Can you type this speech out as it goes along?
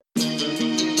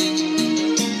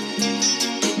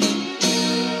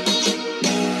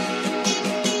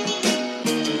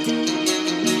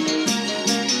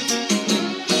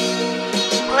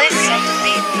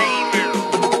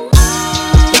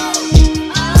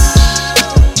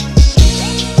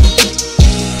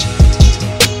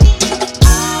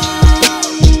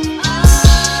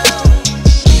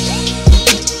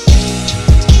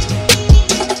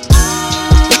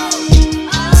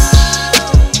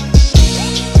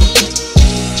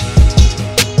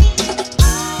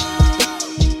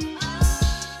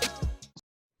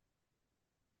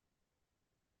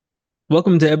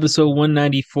Welcome to episode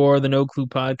 194 of the No Clue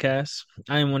Podcast.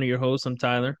 I am one of your hosts. I'm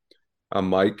Tyler. I'm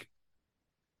Mike.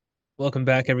 Welcome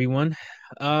back, everyone.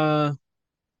 Uh,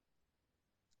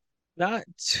 Not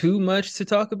too much to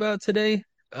talk about today.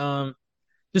 Um,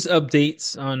 just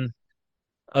updates on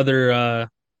other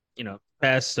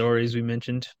past stories we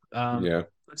mentioned. Yeah.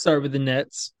 Let's start with the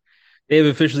Nets. They have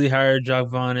officially hired Jacque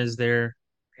Vaughn as their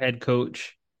head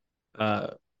coach. Uh,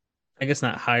 I guess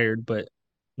not hired, but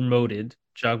promoted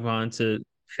Jacque Vaughn to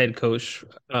head coach.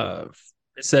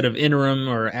 Instead of interim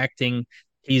or acting,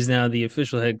 he's now the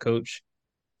official head coach.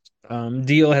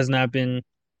 Deal has not been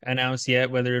announced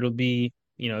yet, whether it'll be,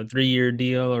 3-year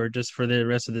deal or just for the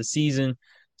rest of the season.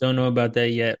 Don't know about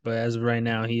that yet, but as of right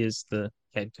now, he is the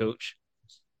head coach.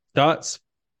 Thoughts?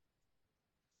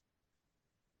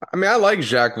 I mean, I like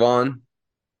Jacque Vaughn.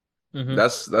 Mm-hmm.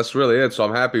 That's really it. So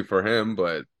I'm happy for him,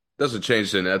 but doesn't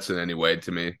change the Nets in any way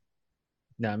to me.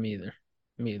 Not me either.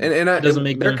 Me And either. and, I, It doesn't and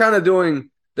make they're them. kind of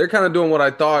doing what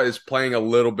I thought is playing a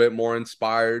little bit more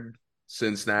inspired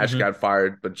since Nash Mm-hmm. got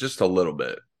fired, but just a little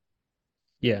bit.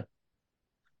 Yeah,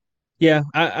 yeah,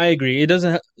 I agree. It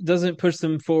doesn't push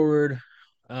them forward.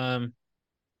 Um,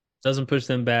 doesn't push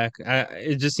them back.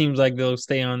 It just seems like they'll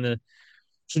stay on the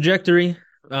trajectory.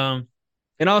 Um,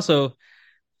 and also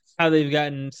how they've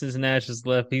gotten since Nash has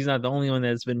left. He's not the only one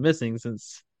that's been missing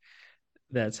since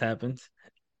that's happened.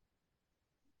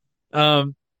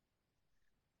 Um,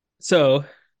 so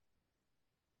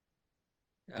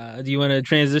do you want to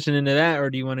transition into that, or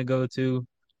do you want to go to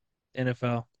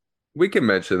NFL? We can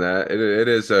mention that. It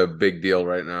is a big deal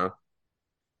right now.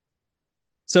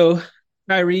 So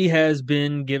Kyrie has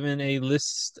been given a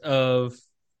list of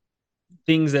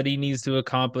things that he needs to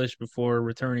accomplish before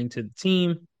returning to the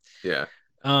team. Yeah.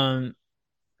 Um,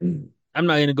 I'm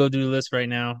not gonna go through the list right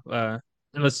now,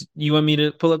 unless you want me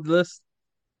to pull up the list.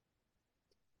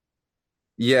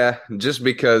 Yeah, just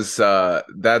because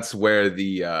that's where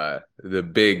the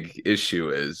big issue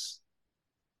is.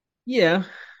 Yeah,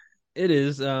 it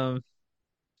is.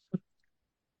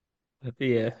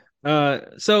 Yeah.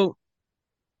 So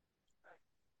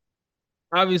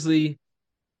obviously,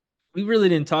 we really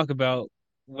didn't talk about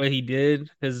what he did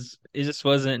because it just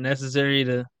wasn't necessary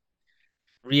to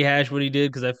rehash what he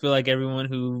did because I feel like everyone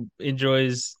who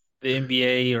enjoys the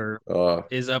NBA or Uh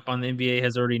is up on the NBA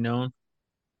has already known.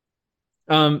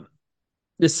 Um,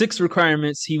 the six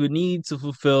requirements he would need to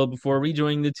fulfill before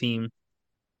rejoining the team: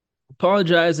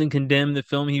 apologize and condemn the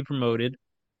film he promoted,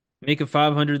 make a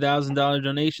 $500,000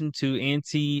 donation to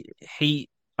anti-hate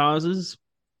causes,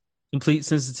 complete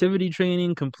sensitivity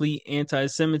training, complete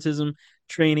anti-Semitism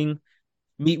training,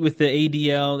 meet with the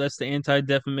ADL, that's the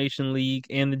Anti-Defamation League,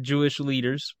 and the Jewish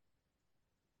leaders.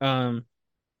 Um,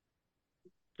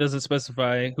 doesn't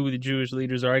specify who the Jewish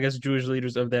leaders are. I guess Jewish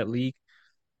leaders of that league,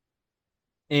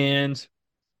 and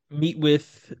meet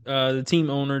with the team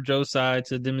owner Joe Tsai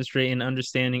to demonstrate an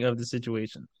understanding of the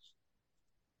situation.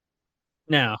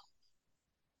 Now,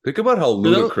 think about how for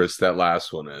those ludicrous that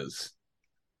last one is.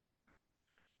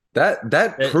 That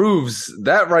that, proves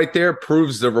that right there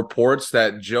proves the reports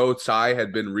that Joe Tsai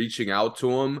had been reaching out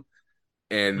to him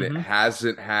and mhm,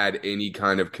 hasn't had any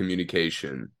kind of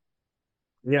communication.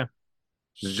 yeah,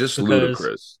 It's just because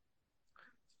ludicrous.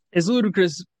 it's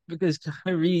ludicrous because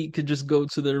Kyrie could just go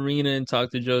to the arena and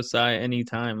talk to Joe Tsai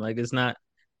anytime. Like it's not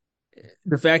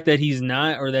the fact that he's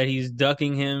not or that he's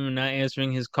ducking him and not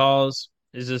answering his calls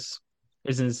is just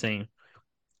is insane.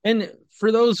 And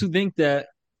for those who think that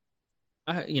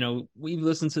we've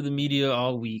listened to the media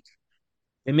all week.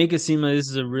 They make it seem like this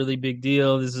is a really big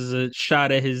deal. This is a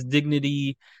shot at his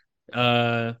dignity.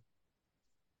 Uh,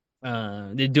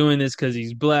 they're doing this because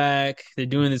he's black. They're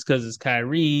doing this because it's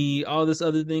Kyrie. All this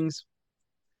other things.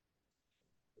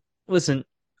 Listen,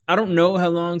 I don't know how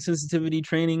long sensitivity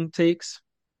training takes,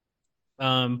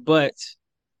 but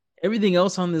everything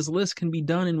else on this list can be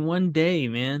done in one day,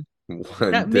 man.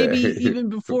 One That maybe day. even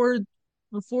before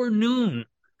noon.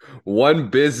 One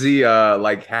busy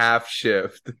like half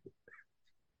shift.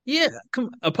 Yeah,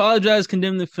 apologize,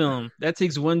 condemn the film. That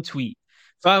takes one tweet.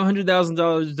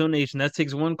 $500,000 donation. That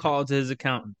takes one call to his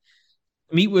accountant.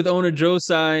 Meet with owner Joe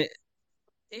Tsai.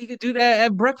 He could do that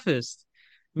at breakfast.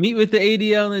 Meet with the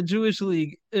ADL and the Jewish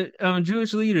League,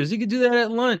 Jewish leaders. He could do that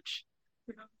at lunch.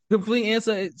 Complete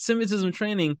anti-Semitism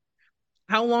training.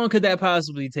 How long could that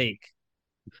possibly take?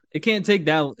 It can't take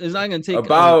that. It's not going to take.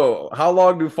 About how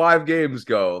long do 5 games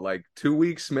go? Like 2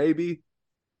 weeks, maybe?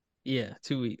 Yeah,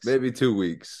 2 weeks. Maybe 2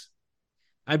 weeks.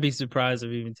 I'd be surprised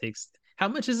if it even takes. How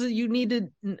much is it you need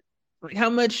to? Like, how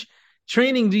much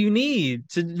training do you need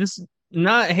to just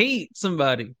not hate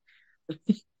somebody?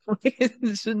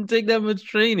 It shouldn't take that much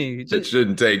training. It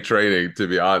shouldn't take training, to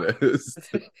be honest.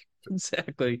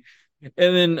 Exactly.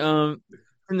 And then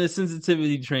in the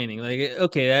sensitivity training, like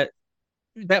okay,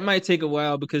 that might take a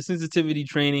while because sensitivity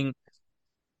training,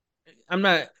 I'm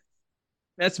not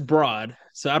that's broad.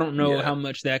 So I don't know Yeah. how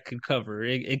much that could cover.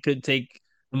 It could take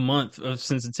a month of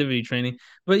sensitivity training.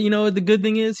 But you know what the good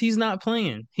thing is? He's not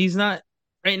playing. He's not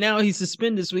right now he's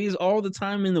suspended, so he has all the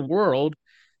time in the world.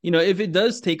 You know, if it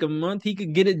does take a month, he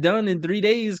could get it done in 3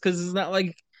 days because it's not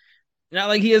like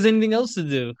he has anything else to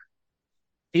do.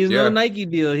 He has no Yeah. Nike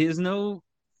deal. He has no,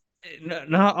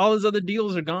 all his other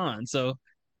deals are gone. So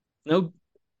no,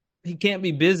 he can't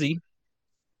be busy.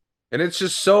 And it's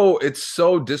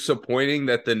so disappointing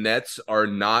that the Nets are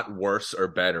not worse or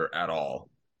better at all.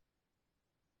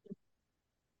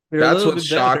 They're a That's little what's bit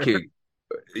better. shocking.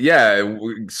 Yeah,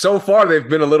 so far they've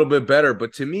been a little bit better,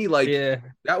 but to me, like Yeah,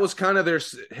 that was kind of their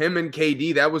him and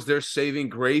KD, that was their saving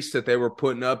grace that they were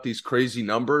putting up these crazy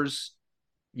numbers.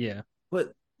 yeah.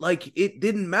 But like it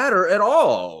didn't matter at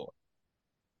all.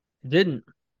 It didn't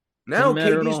Now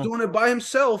matter at KD's all. doing it by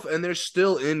himself, and they're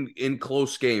still in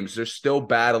close games. They're still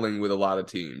battling with a lot of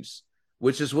teams,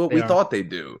 which is what They we are. thought they'd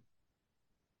do.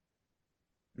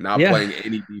 Not Yeah, playing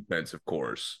any defense, of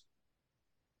course.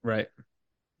 right.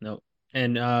 No.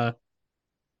 And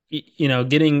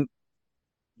getting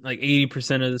like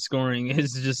 80% of the scoring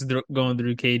is just going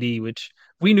through KD, which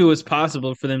we knew was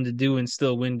possible for them to do and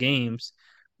still win games.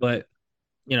 But,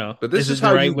 But is it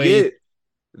the right way?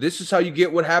 this is how you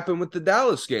get what happened with the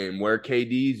Dallas game, where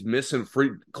KD's missing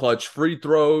clutch free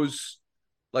throws.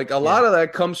 Like a Yeah. lot of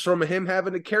that comes from him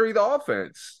having to carry the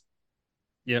offense.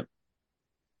 Yep.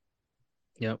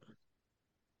 Yep.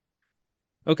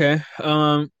 Okay.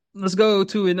 Let's go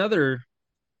to another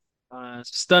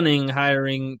stunning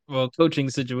coaching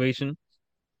situation.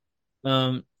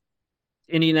 Um,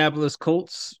 Indianapolis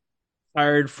Colts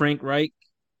fired Frank Reich.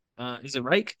 Is it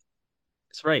Reich?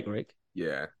 It's Reich, right?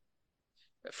 Yeah,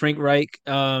 Frank Reich.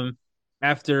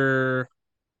 After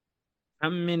how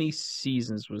many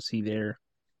seasons was he there?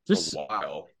 a Just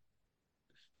while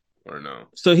or no?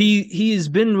 so he has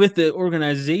been with the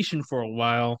organization for a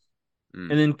while,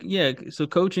 and Mm. then yeah, so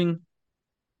coaching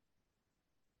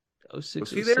Was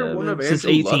 06, he there one 07 of since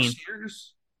Andrew 18, Luck's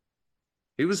years?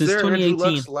 He was since there Andrew 2018.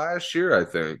 Luck's last year, I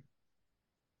think.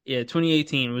 Yeah,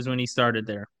 2018 was when he started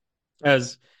there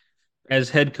as as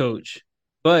head coach,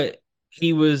 but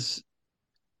he was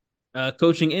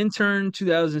coaching intern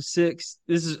 2006.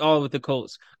 This is all with the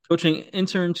Colts. Coaching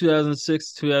intern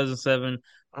 2006, 2007.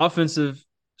 Offensive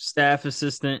staff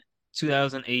assistant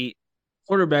 2008.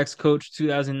 Quarterbacks coach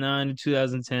 2009 to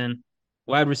 2010.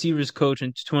 Wide receivers coach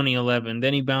in 2011.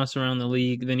 Then he bounced around the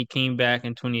league. Then he came back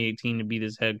in 2018 to be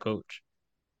this head coach.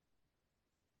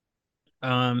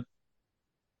 Um,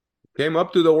 Came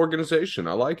up through the organization.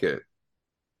 I like it.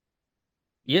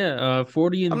 yeah,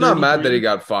 40 and I'm not mad that he 33.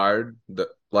 got fired. The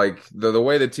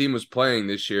way the team was playing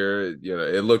this year,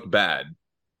 it looked bad.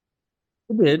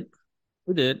 We did.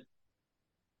 We did.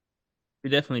 We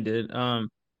definitely did.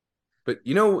 But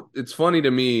it's funny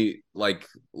to me, like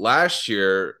last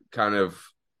year, kind of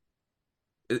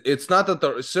it's not that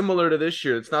the similar to this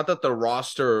year, it's not that the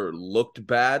roster looked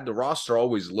bad. The roster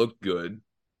always looked good.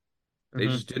 They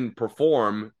mhm. just didn't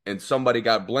perform and somebody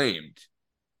got blamed.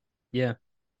 Yeah.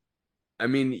 I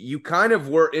mean, you kind of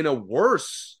were in a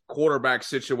worse quarterback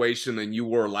situation than you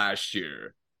were last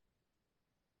year.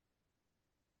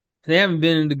 They haven't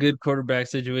been in a good quarterback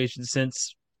situation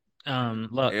since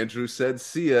Luck. Andrew said,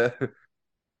 "See ya."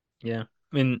 Yeah.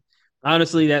 I mean,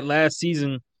 honestly, that last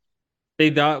season they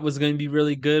thought was going to be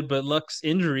really good, but Luck's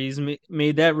injuries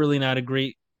made that really not a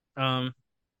great um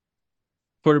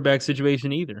quarterback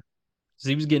situation either. Because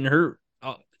he was getting hurt.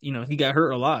 He got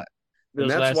hurt a lot And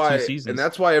those last two and seasons.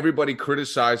 that's why everybody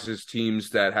criticizes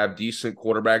teams that have decent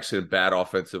quarterbacks and bad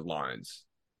offensive lines.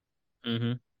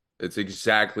 Hmm. It's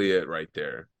exactly it right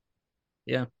there.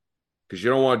 Yeah. Because you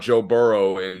don't want Joe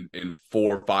Burrow in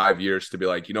 4 or 5 years to be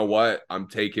like, you know what? I'm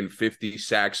taking 50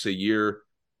 sacks a year.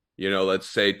 Let's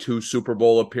say 2 Super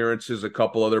Bowl appearances, a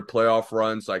couple other playoff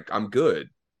runs. Like, I'm good.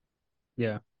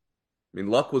 Yeah. I mean,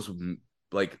 Luck was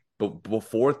like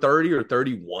before 30 or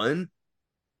 31.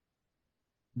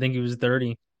 I think he was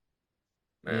 30.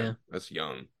 Yeah. Man, that's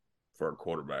young for a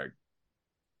quarterback.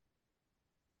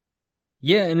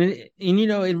 Yeah, and it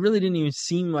really didn't even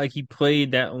seem like he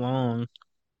played that long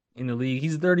in the league.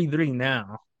 He's 33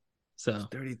 now. He's So,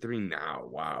 33 now.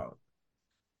 Wow.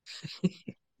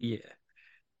 yeah.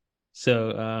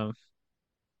 So,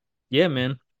 yeah,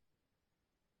 man.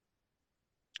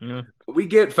 Yeah. We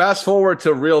get fast forward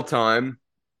to real time.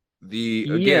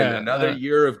 Again, Yeah, another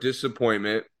year of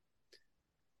disappointment.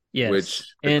 Yes.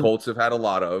 which the And Colts have had a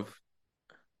lot of.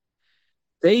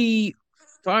 they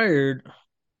fired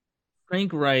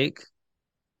Frank Reich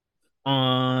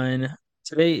on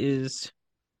today is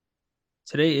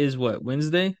today is what,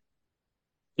 Wednesday?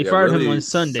 They Yeah, fired him on really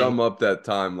Sunday. sum up that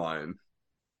timeline.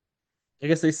 I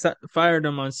guess they fired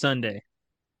him on Sunday.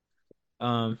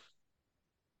 Um,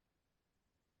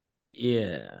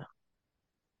 yeah.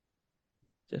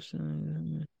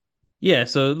 Yeah,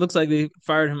 so it looks like they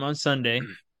fired him on Sunday.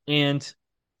 And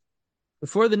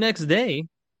before the next day,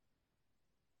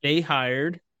 they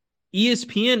hired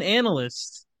ESPN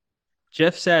analyst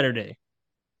Jeff Saturday.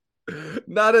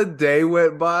 Not a day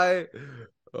went by.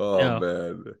 Oh No,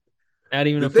 man. not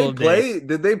even a Did they full day. play?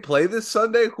 Did they play this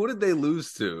Sunday? Who did they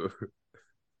lose to?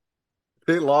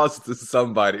 They lost to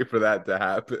somebody for that to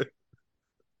happen.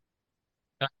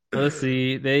 Let's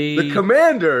see. The They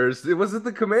Commanders. Was it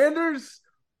the Commanders?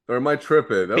 Or am I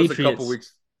tripping? That was a couple Patriots.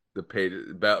 weeks. The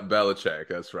Belichick.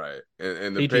 That's right.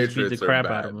 And the Patriots beat the Patriots are crap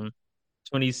out of bad. them,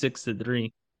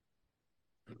 26-3.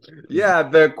 Yeah,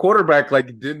 the quarterback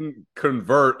like didn't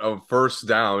convert a first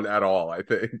down at all. I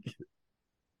think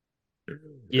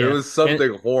it Yeah, was and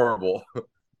something horrible.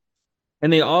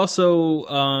 they also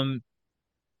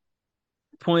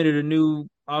appointed a new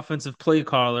offensive play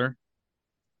caller,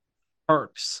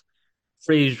 Parks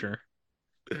Frazier.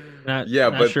 Not Yeah,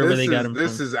 not but sure where they got him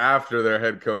this from. is after their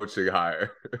head coaching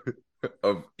hire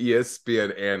of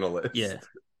ESPN Yeah, analyst.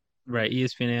 right.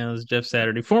 ESPN analyst Jeff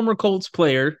Saturday, former Colts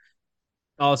player,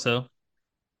 also.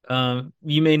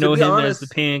 You may To know be him as the honest,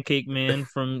 Pancake Man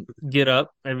from Get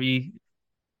Up every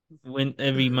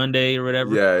Monday or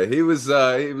whatever. yeah, he was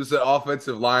an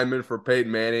offensive lineman for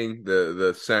Peyton Manning,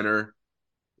 the center,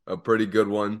 a pretty good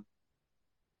one.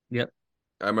 Yep.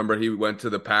 I remember he went to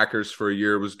the Packers for a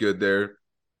year, was good there.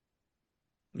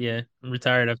 Yeah. I'm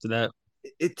retired after that.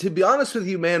 To be honest with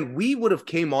you, man, we would have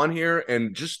came on here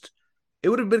and just it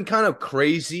would have been kind of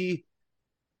crazy,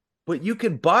 but you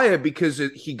could buy it because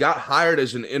he got hired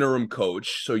as an interim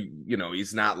coach, so you know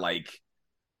he's not like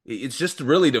it's just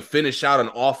really to finish out an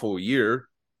awful year.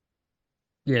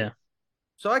 Yeah.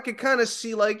 So I could kind of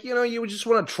see like you would just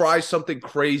want to try something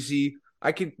crazy.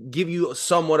 I could give you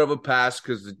somewhat of a pass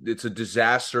because it's a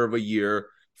disaster of a year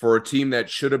for a team that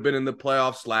should have been in the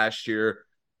playoffs last year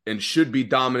and should be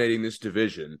dominating this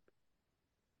division.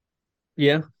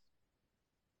 Yeah.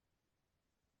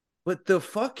 But the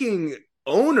fucking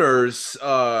owners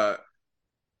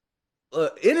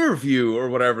interview or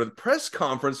whatever, the press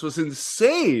conference was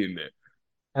insane.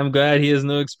 I'm glad he has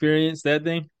no experience, that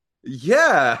thing.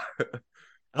 Yeah,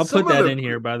 I'll some put of that the in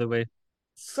here, by the way.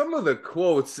 some of the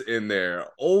quotes in there.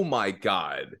 Oh my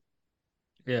god.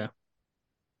 Yeah.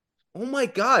 Oh my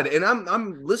god. And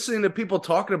I'm listening to people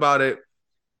talking about it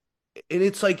and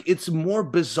it's like it's more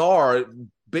bizarre.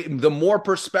 The more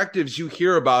perspectives you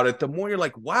hear about it, the more you're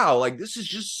like, wow, like this is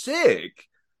just sick.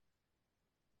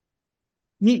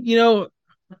 You know,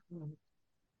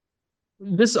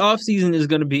 this offseason is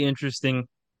going to be interesting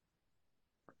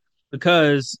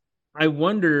because I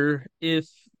wonder if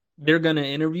they're going to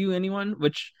interview anyone,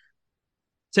 which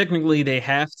technically they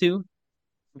have to.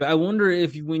 But I wonder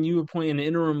if when you appoint an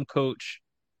interim coach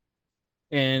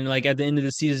and like at the end of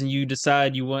the season you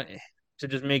decide you want to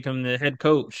just make him the head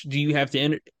coach, do you have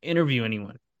to interview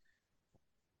anyone?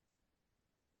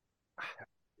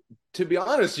 To be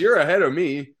honest, you're ahead of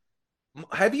me.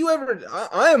 Have you ever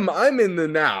I'm in the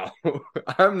now.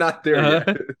 I'm not there Uh, yet.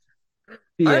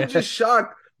 I'm yeah, just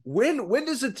shocked. When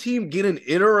does a team get an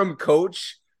interim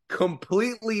coach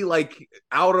completely like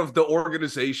out of the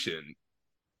organization?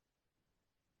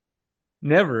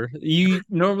 never. You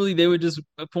normally they would just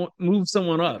move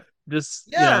someone up. Just,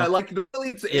 Yeah, like really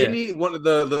it's yeah, any one of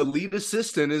the lead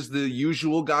assistant is the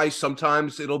usual guy.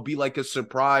 Sometimes it'll be like a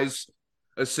surprise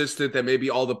assistant that maybe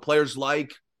all the players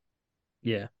like.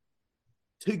 yeah,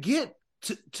 To get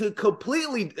to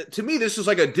completely to me, this is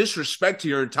like a disrespect to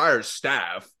your entire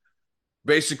staff.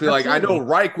 Basically, like I know absolutely,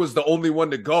 Reich was the only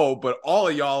one to go, but all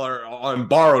of y'all are on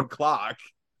borrowed clock.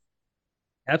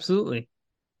 absolutely,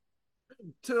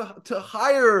 To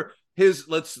hire his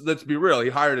let's be real, he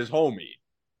hired his homie.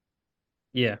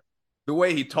 yeah, The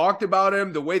way he talked about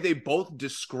him, the way they both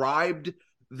described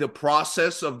the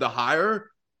process of the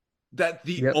hire, that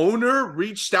the yep, owner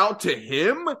reached out to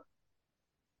him. I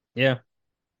yeah,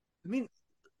 mean,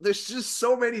 there's just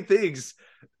so many things.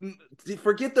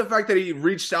 Forget the fact that he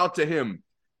reached out to him.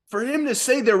 For him to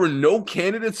say there were no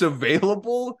candidates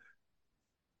available,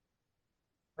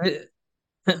 I-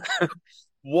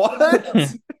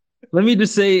 what? Let me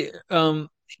just say,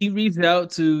 he reached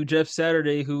out to Jeff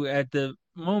Saturday, who at the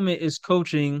moment is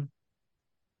coaching.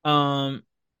 Um,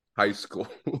 High school.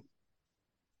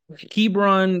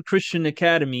 Hebron Christian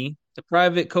Academy, the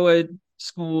private co-ed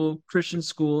school, Christian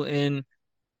school in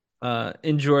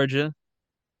Georgia.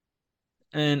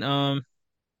 And I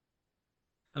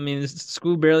mean, this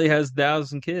school barely has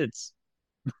 1,000 kids.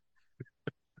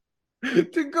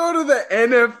 To go to the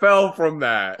NFL from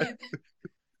that,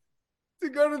 to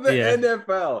go to the Yeah,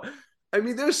 NFL. I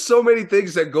mean, there's so many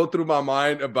things that go through my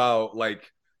mind about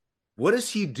like, what does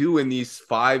he do in these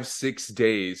 5, 6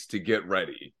 days to get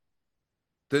ready?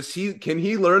 Can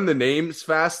he learn the names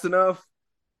fast enough?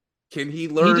 Can he he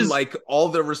learn just like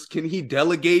can he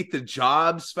delegate the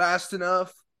jobs fast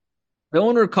enough? the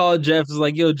owner called Jeff. Is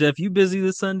like, "Yo, Jeff, you busy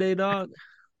this Sunday, dog?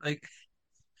 Like,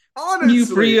 you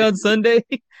free Honestly, on Sunday?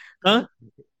 Huh?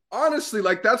 honestly,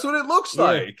 like that's what it looks Yeah,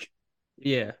 like.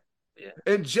 yeah, yeah.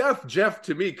 And Jeff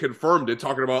to me confirmed it,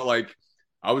 talking about like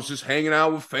I was just hanging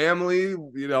out with family,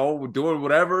 doing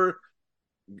whatever.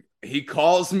 He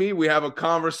calls me, we have a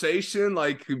conversation,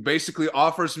 like he basically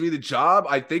offers me the job.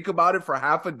 I think about it for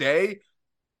half a day.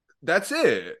 That's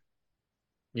it.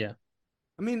 Yeah.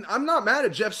 I mean, I'm not mad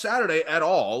at Jeff Saturday at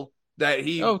all that Oh, of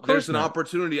there's course an not.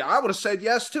 opportunity. I would have said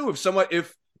yes too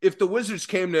if the Wizards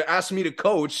came to ask me to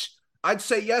coach, I'd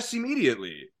say yes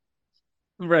immediately.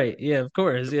 Right. Yeah, of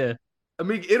course. Yeah. I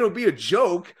mean, it'll be a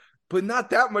joke, but not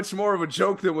that much more of a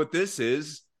joke than what this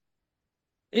is.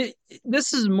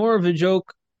 This is more of a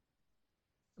joke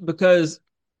because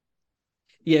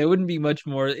yeah, it wouldn't be much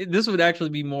more. This would actually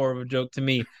be more of a joke to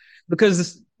me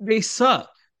because they suck.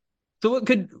 So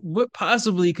what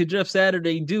possibly could Jeff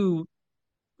Saturday do?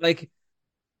 Like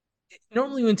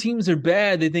normally when teams are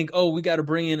bad, they think, "Oh, we got to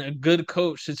bring in a good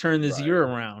coach to turn this year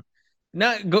Right. around."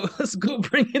 Not go. Let's go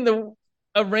bring in the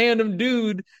a random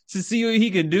dude to see what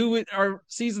he can do with our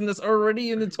season that's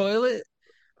already in the toilet.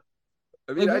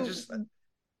 I Like mean, I just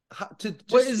to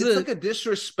what just is it's the like a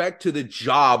disrespect to the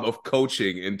job of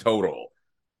coaching in total.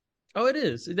 Oh, it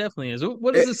is. It definitely is.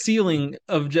 What is It, the ceiling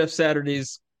of Jeff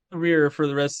Saturday's career for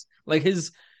the rest?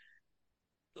 What's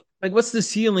the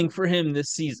ceiling for him this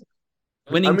season?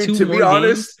 I Winning mean, two to be more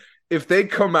honest, games? if they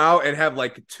come out and have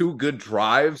like 2 good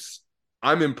drives,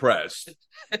 I'm impressed.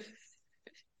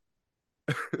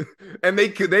 And they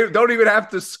don't even have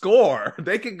to score.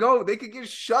 They could get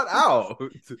shut out.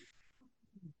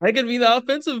 That could be the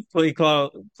offensive play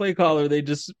caller they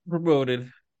just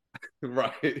promoted.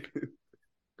 Right.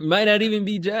 Might not even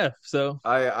be Jeff. So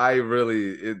I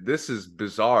really this is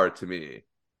bizarre to me.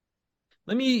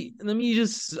 let me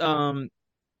just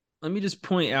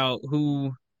point out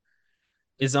who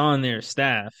is on their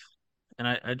staff. And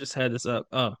I just had this up.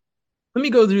 Oh, let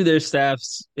me go through their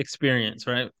staff's experience,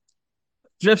 right?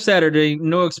 Jeff Saturday,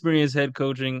 no experience head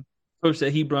coaching, coached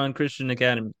at Hebron Christian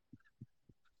Academy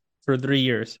for 3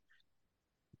 years.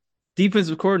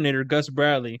 Defensive coordinator Gus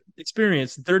Bradley,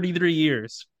 experience 33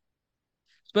 years.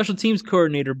 Special teams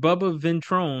coordinator Bubba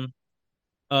Ventrone,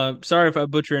 sorry if I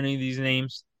butcher any of these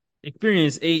names,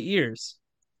 experience 8 years.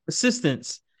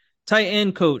 Assistants, tight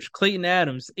end coach Clayton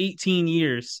Adams, 18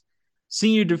 years.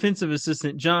 Senior defensive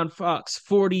assistant John Fox,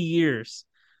 40 years.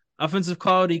 Offensive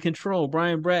quality control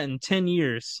Brian Bratton, 10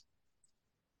 years.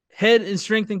 Head and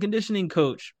strength and conditioning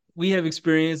coach. We have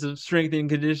experience of strength and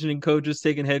conditioning coaches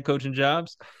taking head coaching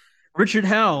jobs. Richard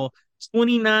Howell,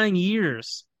 29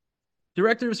 years.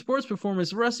 Director of sports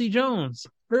performance, Rusty Jones,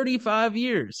 35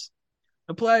 years.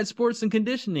 Applied sports and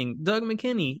conditioning, Doug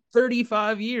McKinney,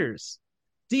 35 years.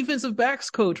 Defensive backs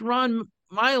coach, Ron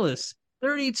Milas,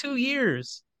 32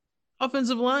 years.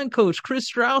 Offensive line coach,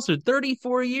 Chris Strausser,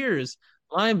 34 years.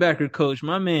 Linebacker coach,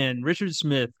 my man, Richard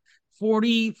Smith,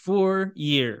 44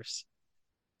 years.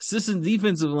 Assistant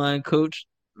defensive line coach,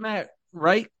 Matt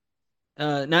Wright,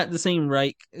 not the same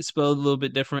Reich, it's spelled a little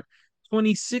bit different.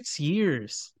 26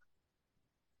 years.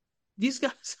 These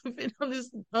guys have been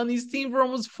on these teams for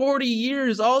almost 40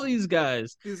 years. All these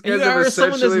guys, These and you guys have hire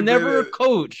someone that's essentially never been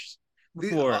coached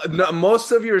before. no,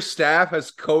 most of your staff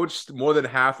has coached more than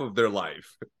half of their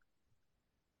life.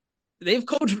 They've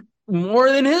coached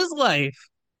more than his life.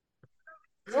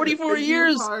 44 And you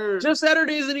years. hire Jeff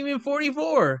Saturday isn't even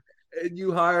 44. and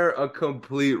you hire a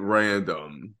complete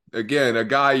random. Again, a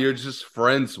guy you're just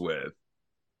friends with.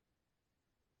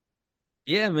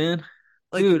 Yeah, man,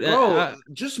 Like, dude, bro,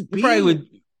 just I probably being would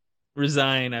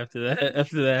resign after that.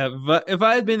 After that, but if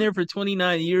I had been there for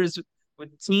 29 years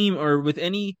with team or with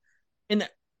any, and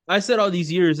I said all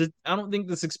these years, I don't think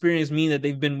this experience mean that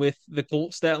they've been with the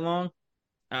Colts that long.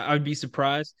 I'd be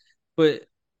surprised. But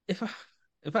if I,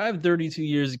 if I have 32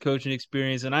 years of coaching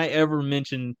experience and I ever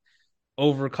mention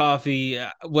over coffee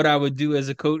what I would do as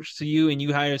a coach to you and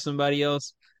you hire somebody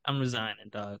else, I'm resigning,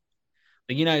 dog.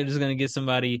 Like you're not just gonna get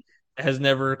somebody. has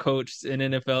never coached an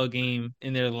NFL game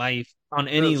in their life on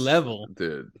any That's level.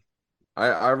 dude.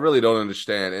 I really don't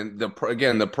understand. And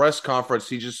again, the press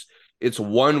conference, it's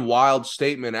one wild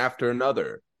statement after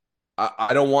another.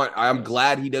 I don't want. I'm Yes.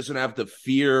 glad he doesn't have the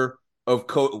fear of.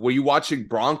 Were you watching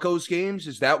Broncos games?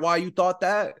 Is that why you thought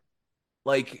that?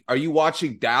 Like, are you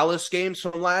watching Dallas games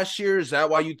from last year? Is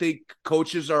that why you think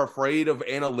coaches are afraid of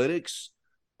analytics?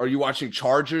 Are you watching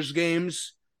Chargers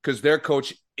games because their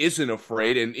coach isn't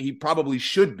afraid and he probably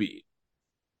should be?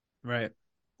 Right.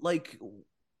 Like,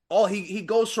 all he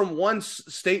goes from one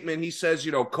statement. He says,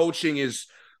 coaching is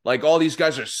like all these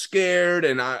guys are scared,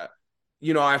 and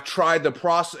I've tried the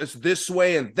process this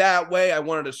way and that way. I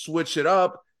wanted to switch it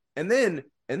up, and then,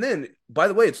 by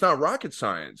the way, it's not rocket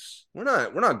science. We're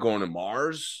not going to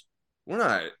Mars. We're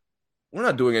not we're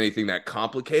not doing anything that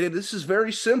complicated. This is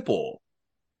very simple.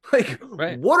 Like,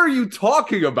 Right. what are you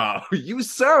talking about? You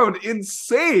sound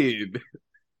insane.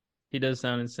 He does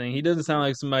sound insane. He doesn't sound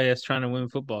like somebody that's trying to win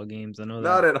football games. I know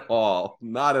Not that. at all.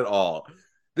 Not at all.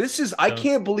 I So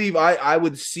can't believe I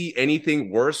would see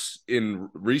anything worse in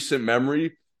recent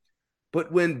memory.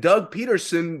 But when Doug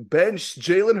Peterson benched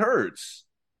Jalen Hurts,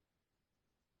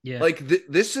 yeah. like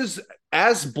this is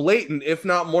as blatant, if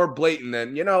not more blatant,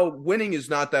 than winning is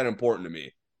not that important to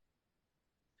me,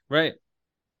 Right.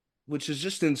 which is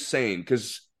just insane.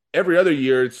 Because every other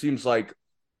year it seems like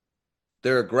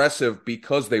they're aggressive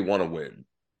because they want to win.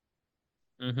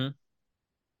 Mm-hmm.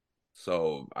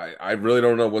 So I really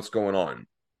don't know what's going on.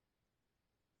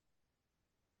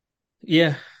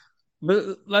 Yeah.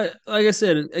 But like I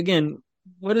said, again,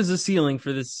 what is the ceiling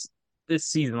for this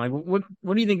season? Like what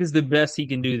do you think is the best he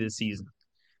can do this season?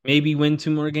 Maybe win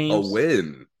two more A games?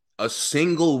 win, a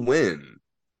single win.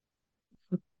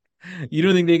 You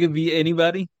don't think they could beat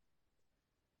anybody?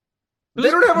 They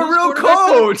don't have a Who's real quarterback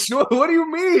for them? coach. What do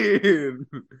you mean?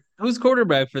 Who's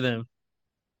quarterback for them?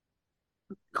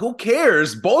 Who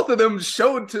cares? Both of them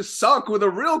showed to suck with a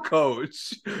real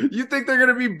coach. You think they're going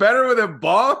to be better with a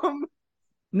bomb?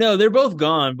 No, they're both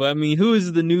gone, but I mean,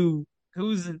 who's the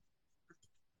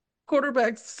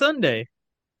quarterback Sunday?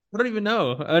 I don't even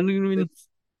know. I don't even It's,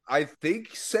 I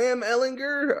think Sam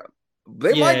Ellinger.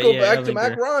 They Yeah, might go yeah, back to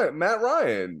Ellinger. Matt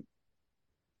Ryan.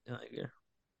 Ellinger.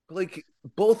 Like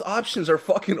both options are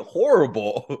fucking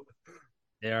horrible.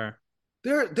 They are.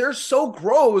 They're so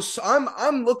gross.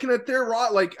 I'm looking at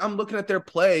I'm looking at their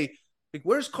play. Like,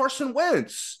 where's Carson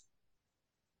Wentz?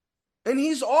 And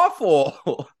he's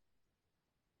awful.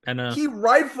 I know. He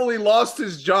rightfully lost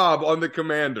his job on the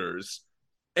Commanders,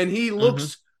 and Hmm. he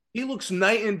looks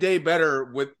night and day better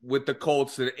with the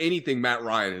Colts than anything Matt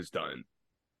Ryan has done.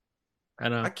 I I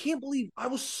know. can't believe I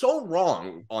was so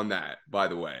wrong on that. By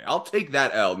the way, I'll take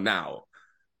that L now.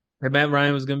 Hey, Matt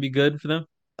Ryan was gonna be good for them.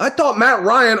 I thought Matt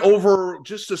Ryan over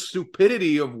just the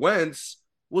stupidity of Wentz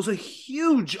was a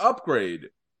huge upgrade.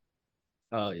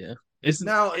 Oh yeah. It's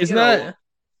Now, it's not.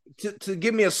 to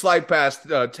give me a slight pass,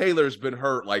 Taylor's been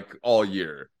hurt like all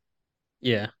year.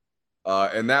 Yeah.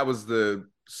 And that was the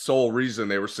sole reason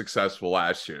they were successful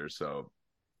last year. So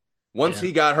once Yeah.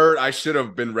 he got hurt, I should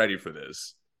have been ready for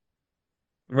this.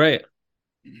 Right.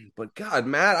 But God,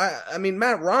 Matt, I mean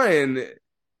Matt Ryan,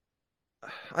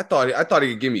 I thought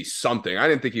he could give me something. I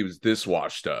didn't think he was this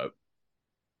washed up.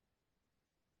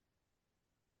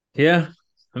 Yeah.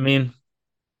 I mean,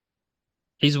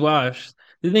 he's washed.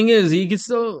 The thing is, he could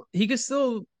still,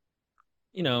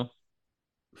 you know,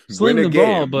 Win sling a the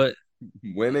ball, game. but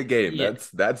Win a game. yeah,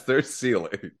 That's their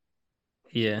ceiling.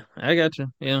 yeah, I got you.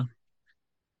 Yeah.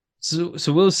 So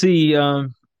we'll see.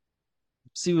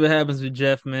 See what happens with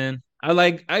Jeff, man.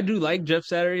 I do like Jeff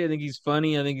Saturday. I think he's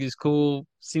funny. I think he's cool.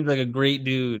 Seems like a great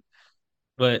dude.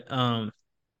 But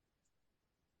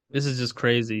this is just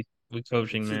crazy with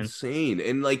coaching, It's man. insane.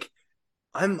 And like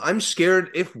I'm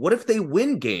scared if what if they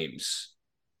win games?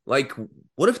 Like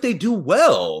what if they do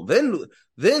well? Then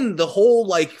the whole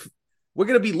like we're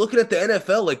gonna be looking at the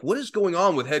NFL like what is going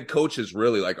on with head coaches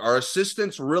really? Like are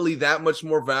assistants really that much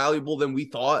more valuable than we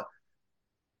thought?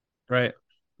 Right.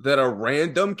 That a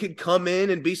random could come in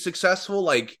and be successful?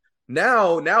 Like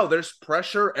now there's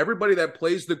pressure. Everybody that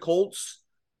plays the Colts,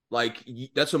 like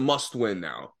that's a must win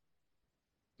now.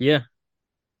 Yeah.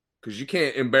 Because you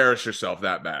can't embarrass yourself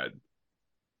that bad.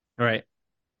 Right.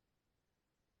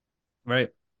 Right.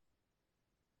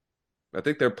 I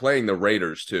think they're playing the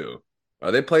Raiders too.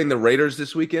 Are they playing the Raiders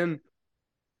this weekend?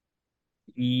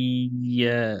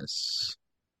 Yes.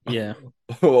 Yeah.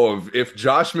 Oh, if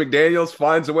Josh McDaniels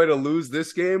finds a way to lose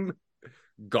this game,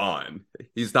 gone.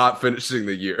 He's not finishing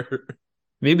the year.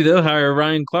 Maybe they'll hire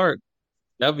Ryan Clark.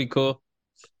 That'd be cool.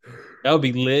 That would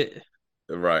be lit.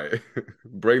 Right.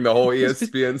 Bring the whole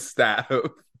ESPN staff.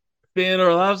 Dan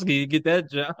Orlovsky get that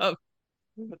job.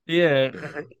 Yeah,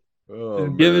 Oh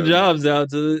just giving man, jobs out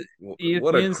to the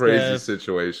what a ESPN crazy staff.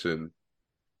 situation.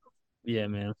 Yeah,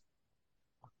 man.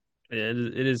 Yeah,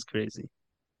 it is crazy.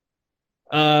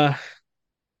 Uh,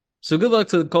 so good luck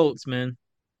to the Colts, man.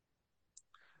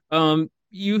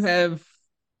 You have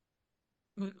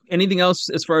anything else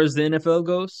as far as the NFL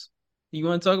goes you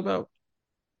want to talk about?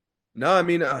 No, I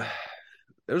mean,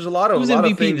 there's a Who's lot of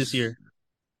MVP this things. year?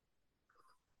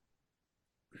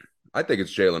 I think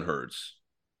it's Jalen Hurts.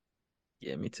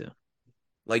 Yeah, me too.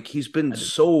 Like he's been I do.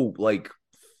 so like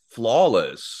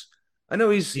flawless. I know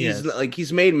he's Yes. like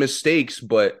he's made mistakes,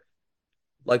 but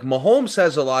like Mahomes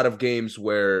has a lot of games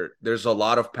where there's a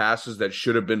lot of passes that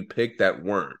should have been picked that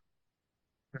weren't.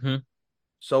 Hmm.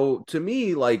 So to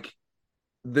me, like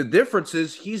the difference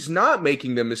is he's not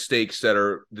making the mistakes that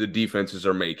are the defenses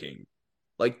are making.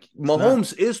 Like It's not.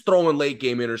 Mahomes is throwing late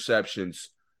game interceptions.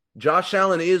 Josh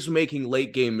Allen is making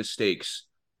late game mistakes.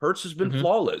 Hurts has been Hmm.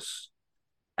 flawless,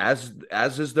 as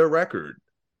is their record.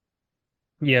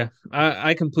 Yeah,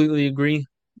 I completely agree.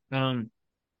 Um,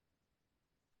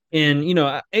 and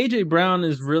AJ Brown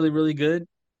is really really good,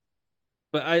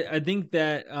 but I think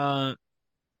that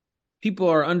people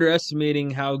are underestimating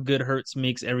how good Hurts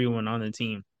makes everyone on the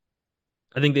team.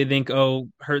 I think they think, oh,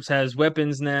 Hurts has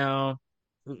weapons now.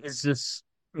 It's just,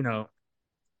 you know,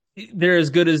 they're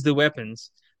as good as the weapons.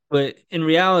 But in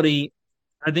reality,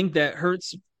 I think that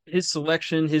Hurts, his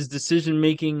selection, his decision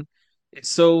making, it's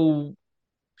so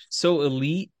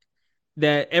elite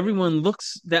that everyone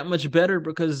looks that much better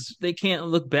because they can't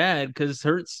look bad because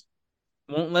Hurts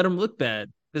won't let them look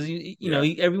bad because Yeah.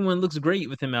 everyone looks great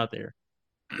with him out there.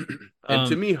 And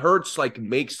to Um, me, Hurts like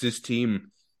makes this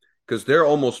team because they're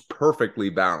almost perfectly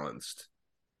balanced.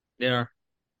 they are,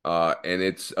 And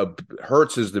it's a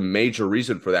Hurts is the major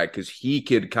reason for that because he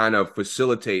could kind of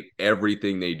facilitate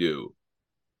everything they do.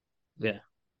 yeah,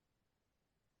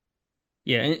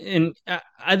 yeah, and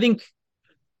I think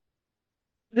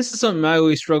this is something I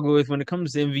always struggle with when it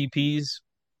comes to MVPs.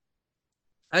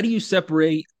 How do you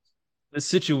separate the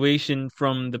situation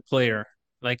from the player?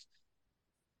 Like,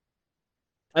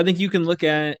 I think you can look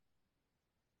at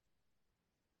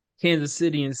Kansas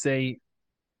City and say,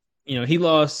 he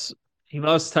lost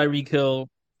Tyreek Hill,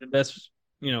 the best,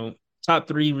 top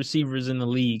three receivers in the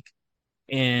league,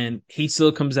 and he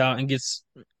still comes out and gets,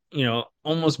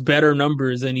 almost better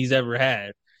numbers than he's ever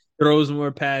had. Throws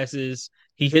more passes.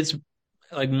 He hits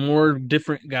like more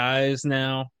different guys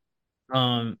now.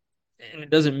 And it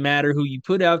doesn't matter who you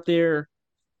put out there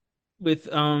with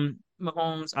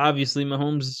Mahomes. Obviously,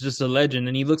 Mahomes is just a legend,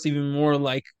 and he looks even more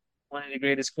like one of the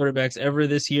greatest quarterbacks ever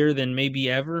this year than maybe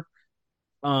ever.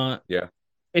 Uh, Yeah.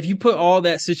 if you put all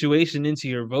that situation into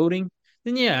your voting,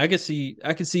 then yeah, I could see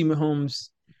Mahomes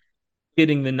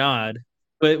getting the nod.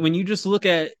 But when you just look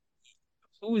at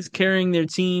who is carrying their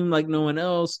team like no one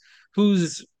else,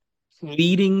 who's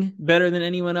leading better than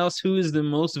anyone else, who is the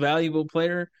most valuable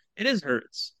player, it is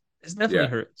Hurts. It's definitely Yeah.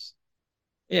 Hurts.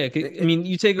 Yeah, I mean,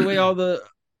 you take away all the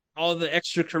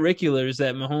extracurriculars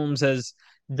that Mahomes has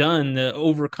done, the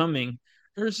overcoming.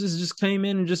 Hurts has just came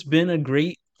in and just been a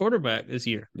great quarterback this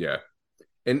year. Yeah.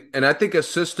 And I think a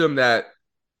system that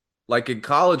like in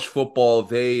college football,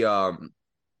 they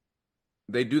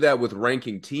do that with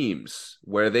ranking teams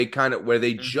where they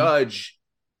Hmm. judge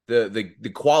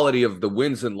the quality of the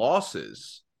wins and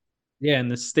losses. Yeah,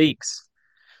 and the stakes.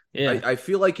 Yeah, I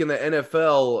feel like in the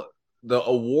NFL, the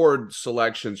award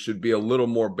selection should be a little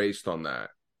more based on that.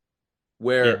 yeah.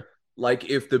 Where like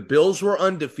if the Bills were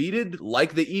undefeated,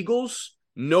 like the Eagles,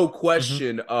 no Hmm.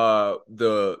 question,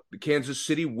 the Kansas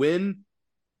City win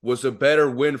was a better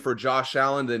win for Josh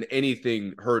Allen than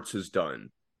anything Hurts has done.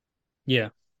 Yeah.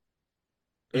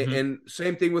 Hmm. And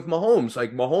same thing with Mahomes.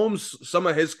 Like Mahomes, some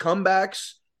of his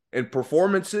comebacks and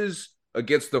performances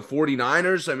against the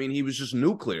 49ers, I mean, he was just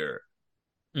nuclear.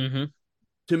 Hmm.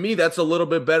 To me, that's a little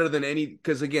bit better than any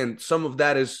because again, some of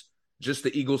that is just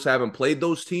the Eagles haven't played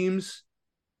those teams.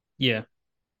 Yeah.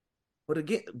 But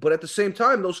at the same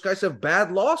time, those guys have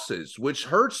bad losses, which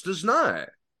Hurts does not.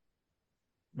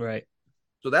 Right.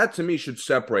 So that to me should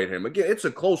separate him. Again, it's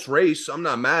a close race. I'm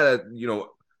not mad at,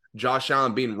 Josh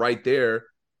Allen being right there,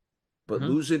 but Hmm.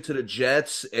 losing to the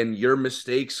Jets and your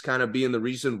mistakes kind of being the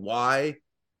reason why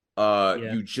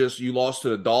Yeah. you lost to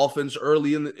the Dolphins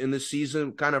early in the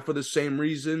season, kind of for the same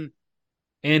reason.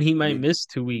 And he I might mean, miss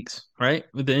 2 weeks, right?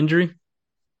 With the injury.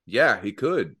 yeah, he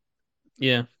could,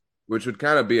 Yeah. which would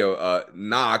kind of be a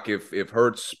knock if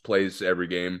Hurts plays every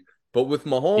game. But with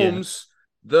Yeah. Mahomes,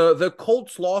 the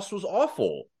Colts loss was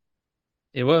awful.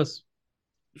 It was.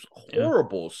 It was Yeah.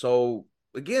 horrible. So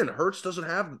again, Hurts doesn't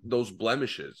have those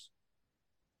blemishes.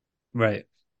 Right.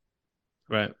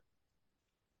 Right.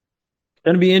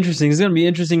 Gonna be interesting. It's gonna be an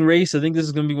interesting race. I think this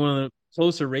is gonna be one of the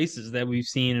closer races that we've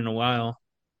seen in a while.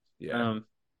 Yeah. Um,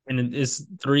 and it's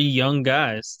three young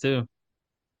guys too.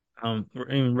 I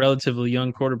mean, relatively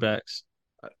young quarterbacks.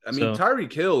 I mean, So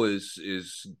Tyreek Hill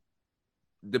is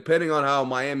depending on how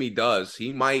Miami does,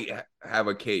 he might have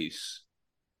a case.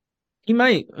 he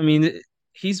might. I mean,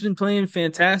 he's been playing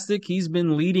fantastic. He's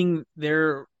been leading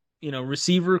their,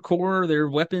 receiver core, their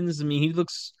weapons. I mean, he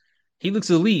looks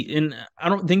elite, and I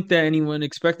don't think that anyone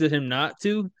expected him not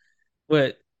to.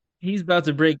 But he's about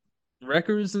to break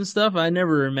records and stuff. I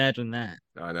never imagined that,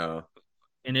 I know.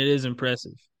 and it is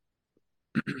impressive.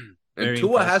 And Very Tua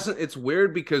impressive. hasn't, it's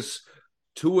weird because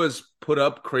Tua's put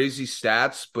up crazy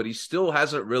stats, but he still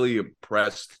hasn't really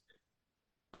impressed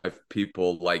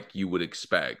people like you would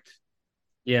expect.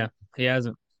 Yeah, he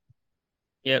hasn't.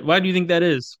 Yeah, why do you think that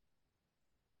is?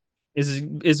 Is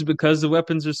it because the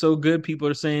weapons are so good? People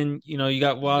are saying, you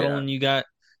got Waddle Yeah. and you got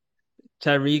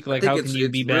Tyreek. I Like, think how can it's you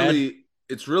it's be bad?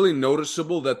 really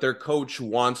noticeable that their coach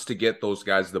wants to get those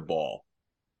guys the ball.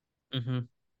 Hmm.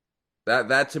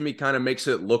 That to me kind of makes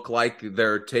it look like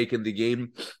they're taking the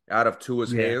game out of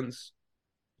Tua's Yeah, hands.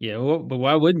 yeah. Well, but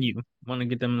why wouldn't you want to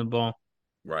get them the ball?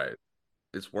 Right.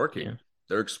 It's Yeah, working.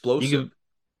 They're you explosive. could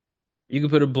you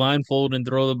could put a blindfold and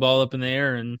throw the ball up in the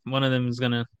air, and one of them is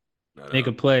gonna I make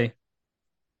a know. play.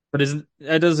 But isn't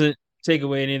that doesn't take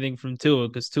away anything from Tua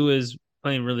because Tua is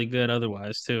playing really good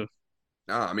otherwise too.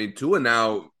 No, I mean Tua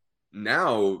now,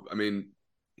 I mean,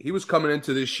 he was coming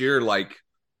into this year like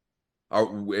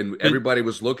and But everybody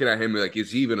was looking at him like,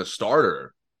 is he even a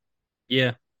starter?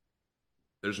 yeah,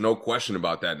 There's no question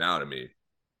about that now to me.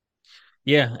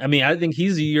 yeah. I mean, I think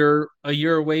he's a year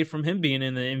away from him being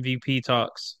in the MVP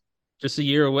talks. Just a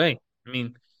year away. I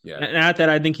mean, Yeah. not that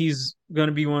I think he's going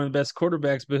to be one of the best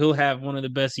quarterbacks, but he'll have one of the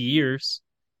best years,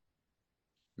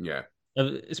 Yeah.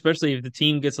 especially if the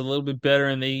team gets a little bit better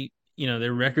and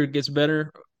their record gets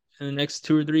better in the next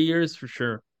 2 or 3 years for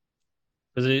sure.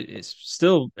 Because it's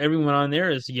still everyone on there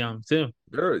is young too.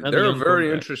 Another They're a young very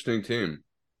quarterback. interesting team.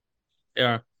 They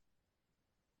are.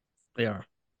 They are.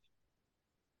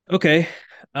 Okay.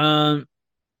 Um,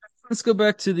 let's go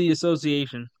back to the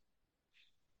association.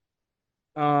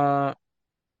 Uh,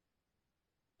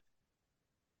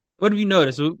 what have you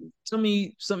noticed? Tell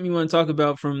me something you want to talk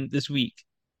about from this week.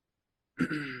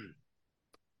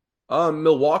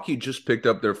 Milwaukee just picked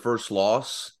up their first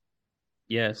loss.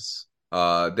 Yes. They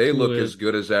To look as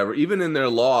good as ever, even in their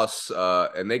loss,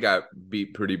 and they got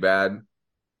beat pretty bad.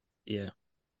 yeah.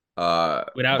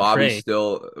 Without Trey.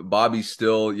 Bobby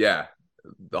still, yeah,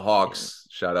 the Yeah. Hawks.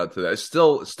 Shout out to that.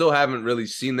 Still haven't really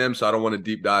seen them, so I don't want to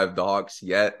deep dive the Hawks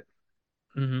yet.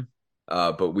 Hmm.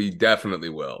 But we definitely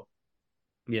will.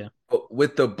 Yeah. But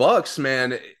with the Bucks,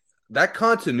 man, that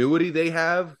continuity they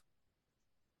have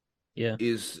Yeah.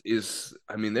 is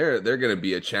I mean they're going to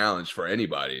be a challenge for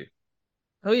anybody.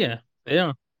 Oh yeah. They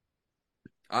are.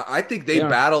 I think they They are.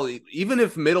 battle even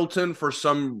if Middleton for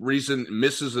some reason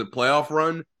misses a playoff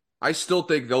run. I still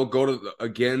think they'll go to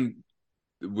again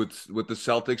with the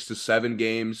Celtics to 7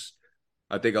 games.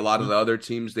 I think a lot of Mhm. the other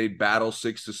teams they'd battle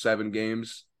 6 to 7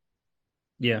 games.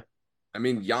 Yeah. I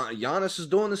mean, Giannis is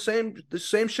doing the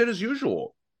same shit as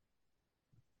usual.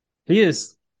 He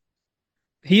is.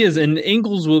 He is, and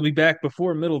Ingles will be back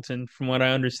before Middleton, from what I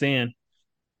understand.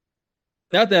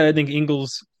 Not that I think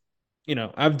Ingles,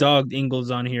 I've dogged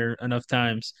Ingles on here enough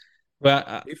times, but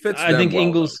I, He fits I them think well though.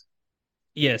 Ingles,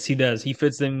 yes, he does. He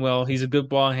fits them well. He's a good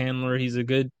ball handler. He's a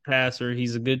good passer.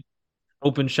 He's a good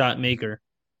open shot maker.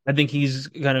 I think he's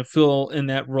gonna fill in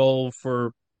that role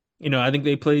for, I think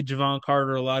they played Javon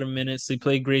Carter a lot of minutes. They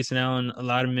played Grayson Allen a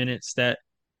lot of minutes that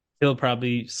he'll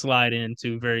probably slide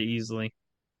into very easily.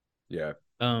 Yeah.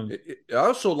 Um, I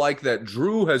also like that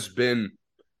Drew has been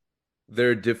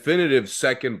their definitive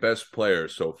second best player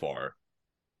so far.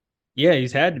 yeah,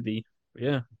 he's had to be.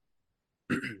 Yeah,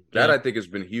 That yeah. I think has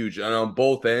been huge. And on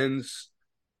both ends,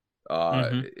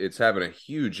 Hmm. it's having a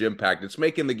huge impact. It's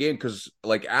making the game because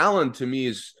like Allen to me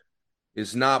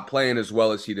is not playing as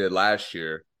well as he did last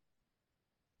year.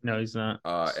 No, he's not.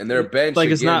 And their bench Like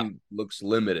it's not. again looks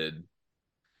limited.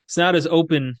 It's not as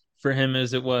open for him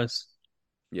as it was.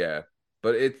 Yeah.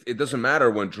 But it doesn't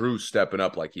matter when Drew's stepping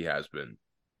up like he has been.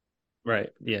 Right.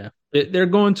 Yeah. They're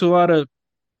going to a lot of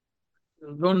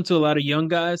young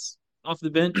guys off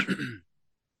the bench.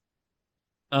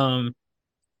 Um,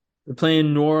 they're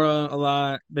playing Nora a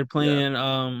lot. They're Yeah. playing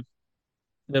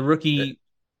the Eh, rookie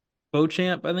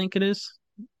Beauchamp, I think it is.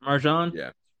 Marjan,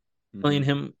 yeah. playing Hmm.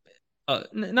 him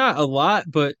not a lot,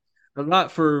 but a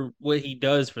lot for what he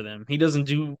does for them. He doesn't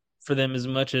do for them as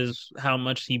much as how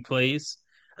much he plays.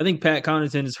 I think Pat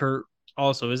Connaughton is hurt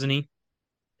also, isn't he?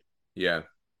 Yeah.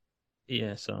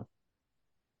 Yeah, so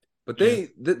But yeah,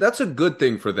 that's a good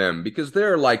thing for them because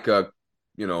they're like a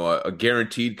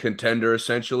guaranteed contender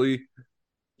essentially,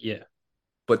 yeah.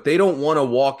 but they don't want to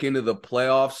walk into the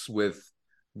playoffs with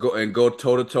go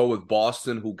toe to toe with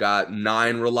Boston, who got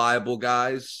nine reliable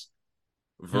guys,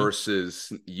 Hmm.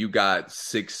 versus you got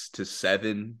 6 to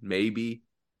 7 maybe.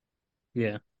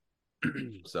 Yeah.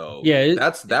 So Yeah,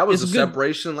 that was it's a good.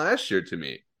 separation last year to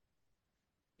me.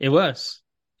 It was.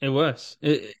 It was.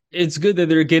 It's good that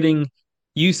they're getting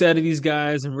use out of these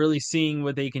guys and really seeing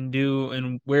what they can do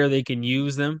and where they can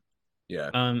use them. Yeah,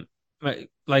 Um,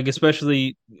 like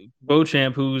especially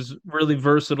Beauchamp, who's really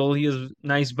versatile. He has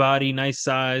nice body, nice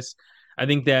size. I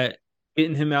think that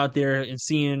getting him out there and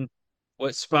seeing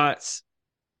what spots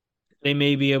they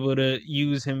may be able to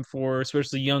use him for,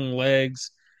 especially young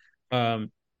legs,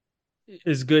 um,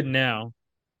 is good now.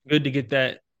 Good to get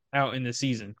that out in the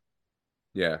season.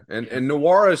 yeah, and Yeah. and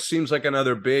Nawara seems like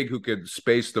another big who could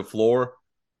space the floor,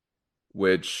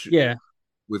 which Yeah.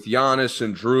 with Giannis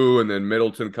and Drew and then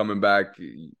Middleton coming back,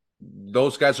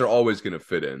 those guys are always going to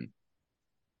fit in.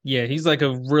 Yeah, he's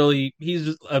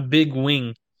just a big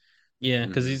wing. Yeah,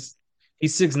 because Hmm.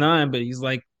 he's 6'9", but he's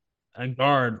like a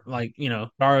guard, like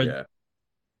guard Yeah,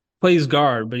 plays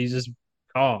guard, but he's just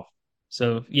tall.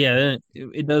 So yeah,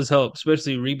 it does help,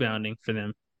 especially rebounding for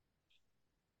them.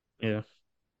 Yeah,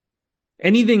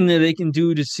 anything that they can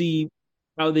do to see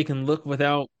how they can look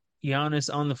without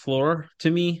Giannis on the floor to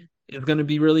me is going to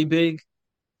be really big.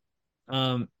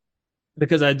 Um,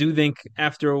 because I do think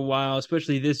after a while,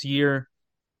 especially this year,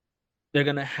 they're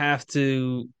going to have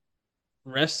to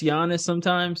rest Giannis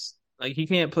sometimes. Like he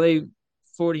can't play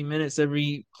 40 minutes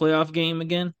every playoff game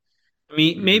again. I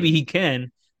mean, maybe hmm he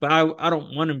can, but I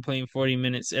don't want him playing 40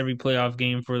 minutes every playoff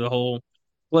game for the whole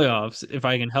playoffs if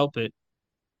I can help it.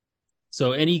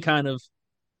 So any kind of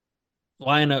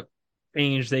lineup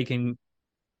change they can,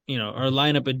 or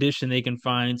lineup addition they can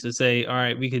find to say, all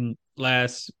right, we can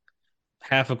last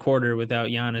half a quarter without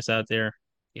Giannis out there,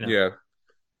 you know, yeah.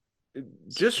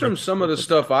 Just from some of work the with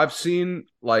that. stuff I've seen,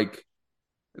 like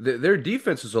their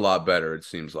defense is a lot better. It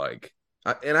seems like,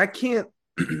 and I can't.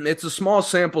 It's a small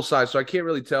sample size, so I can't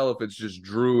really tell if it's just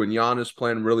Drew and Giannis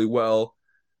playing really well.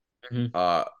 Hmm.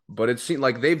 But it seemed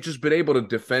like they've just been able to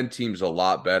defend teams a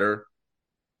lot better.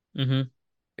 Hmm.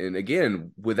 And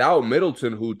again, without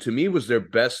Middleton, who to me was their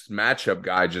best matchup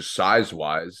guy, just size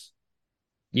wise.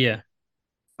 Yeah,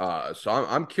 So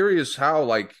I'm curious how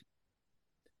like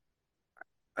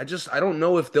I don't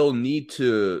know if they'll need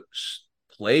to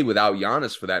play without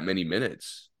Giannis for that many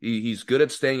minutes. He's good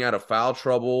at staying out of foul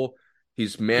trouble.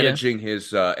 He's yeah. managing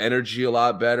his energy a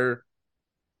lot better.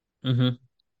 Hmm.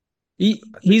 I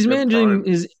think they're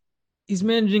He's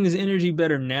managing his energy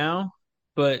better now,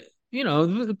 but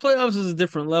the playoffs is a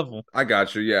different level. I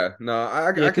got you. Yeah, no,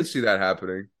 Yeah, I could because see that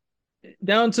happening.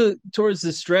 down to towards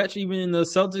the stretch, even in the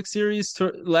Celtics series,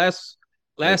 last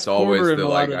It's quarter always and the a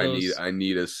lot like of those. I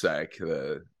need a sec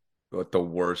the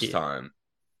worst Yeah, time.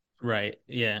 right.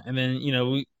 Yeah, and then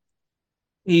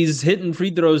he's hitting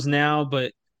free throws now,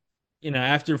 but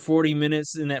after 40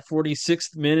 minutes in that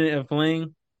 46th minute of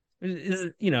playing,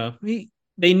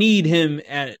 they need him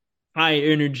at high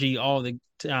energy all the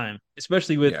time,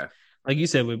 especially with, Yeah, like you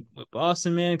said, with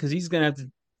Boston, man, because he's gonna have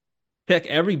to check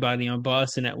everybody on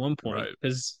Boston at one point right.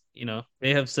 because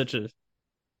they have such a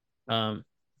um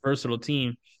versatile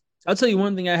team. I'll tell you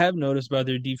one thing I have noticed about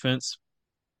their defense.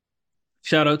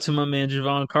 Shout out to my man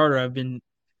Javon Carter. I've been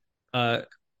uh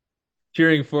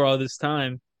cheering for all this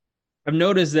time. I've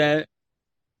noticed that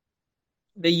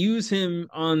they use him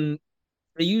on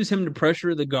they use him to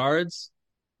pressure the guards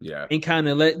Yeah. and kind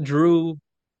of let Drew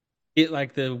get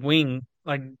like the wing,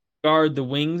 like guard the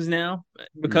wings now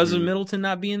because of Hmm. Middleton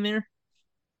not being there.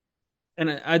 And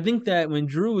I think that when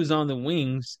Drew is on the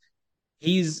wings,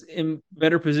 he's in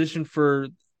better position for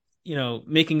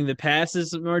making the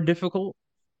passes more difficult.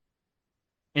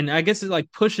 And I guess it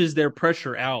like pushes their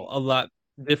pressure out a lot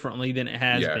differently than it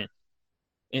has Yeah. been.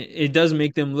 It does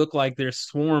make them look like they're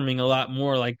swarming a lot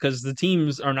more, like because the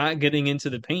teams are not getting into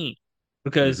the paint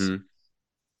because Hmm.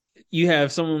 you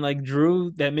have someone like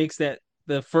Drew that makes that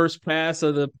the first pass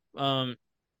of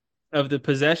the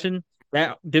possession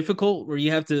that difficult where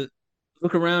you have to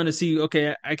look around to see,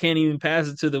 okay, I can't even pass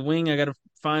it to the wing. I got to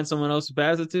find someone else to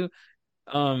pass it to.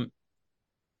 Um,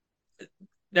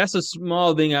 that's a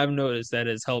small thing I've noticed that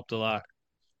has helped a lot.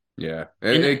 Yeah.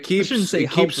 And I shouldn't say It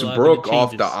helped keeps a lot, but it Brooke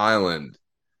off the changes. island.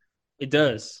 It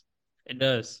does. It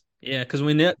does. Yeah, because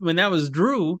when that was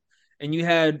Drew, and you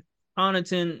had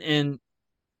Connaughton and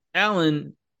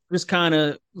Allen just kind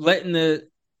of letting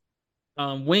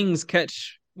wings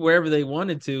catch wherever they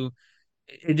wanted to,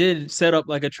 it did set up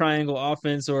like a triangle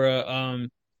offense or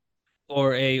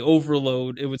a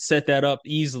overload. It would set that up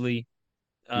easily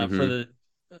for Hmm.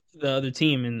 the other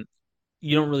team, and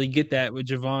you don't really get that with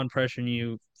Javon pressuring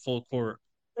you full court.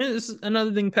 And this is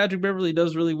another thing Patrick Beverly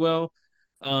does really well.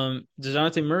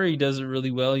 DeJounte Murray does it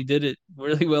really well. He did it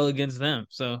really well against them.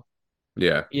 So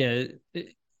Yeah, yeah, a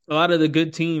lot of the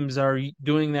good teams are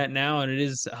doing that now, and it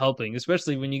is helping,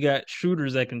 especially when you got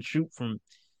shooters that can shoot from,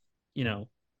 you know,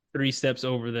 3 steps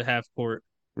over the half court.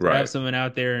 To have right. someone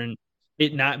out there and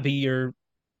it not be your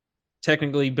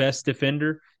technically best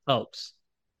defender helps.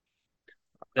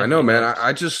 I know, Definitely man. helps.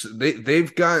 I just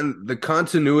they've gotten the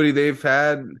continuity they've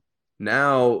had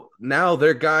now. Now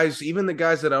they're guys, even the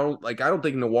guys that I don't like. I don't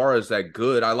think Nawara is that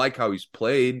good. I like how he's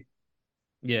played,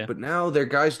 Yeah. but now their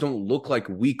guys don't look like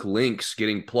weak links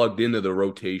getting plugged into the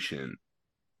rotation.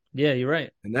 Yeah, you're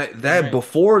right. And that You're that right.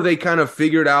 before they kind of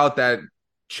figured out that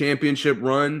championship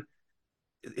run,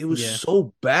 it was Yeah.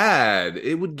 so bad.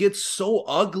 It would get so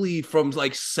ugly from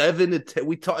like 7 to 10.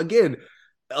 We talk again,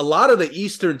 a lot of the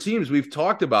Eastern teams, we've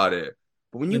talked about it.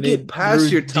 But when you When they get past threw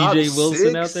your top DJ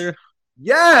Wilson out six, there.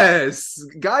 yes,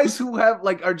 guys who have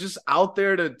like are just out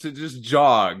there to just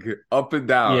jog up and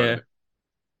Yeah. down.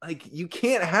 Like you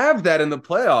can't have that in the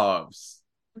playoffs.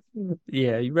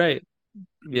 Yeah, you're right.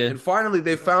 Yeah. And finally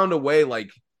they found a way,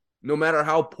 like no matter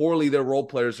how poorly their role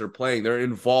players are playing, they're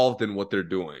involved in what they're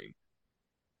doing.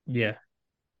 Yeah.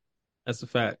 That's a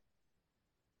fact.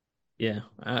 Yeah.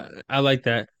 I like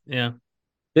that. Yeah.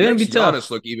 They're gonna Makes be tough. Giannis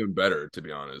look even better, to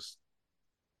be honest.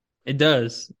 It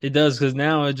does. It does because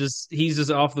now he's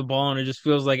just off the ball and it just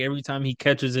feels like every time he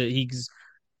catches it, he's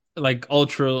like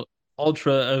ultra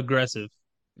aggressive.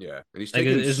 Yeah, and he's Like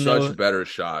taking it's no. such better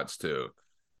shots too.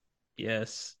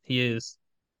 Yes, he is.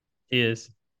 He is.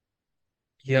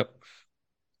 Yep.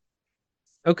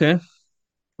 Okay.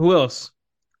 Who else?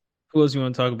 Who else you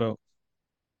want to talk about?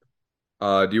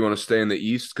 Do you want to stay in the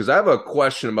East? Because I have a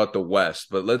question about the West,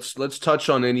 but let's touch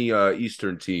on any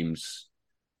Eastern teams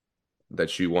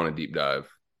that you want to deep dive.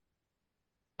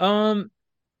 Um,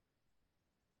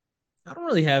 I don't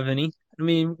really have any. I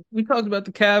mean, we talked about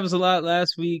the Cavs a lot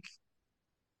last week.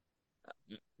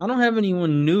 I don't have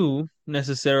anyone new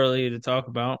necessarily to talk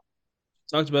about.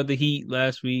 Talked about the Heat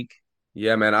last week.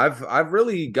 Yeah, man, I've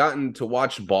really gotten to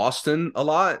watch Boston a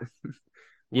lot,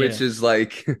 which Yeah. is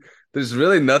like there's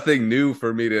really nothing new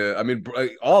for me to. I mean,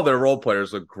 all their role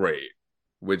players look great,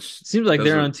 which Seems like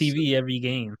they're on doesn't. TV every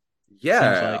game. Seems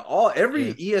Yeah, like. all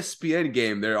every Yeah. ESPN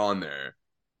game they're on there.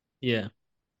 Yeah.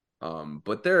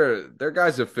 But they're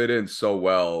guys that fit in so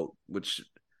well, which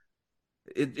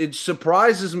it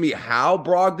surprises me how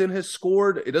Brogdon has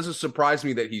scored. It doesn't surprise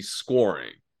me that he's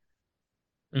scoring,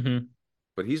 Hmm.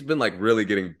 but he's been like really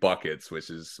getting buckets, which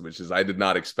is I did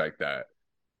not expect that.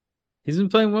 He's been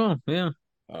playing well. Yeah.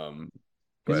 Um,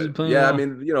 He's been but playing yeah, I well.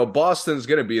 mean, Boston's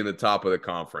gonna be in the top of the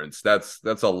conference. That's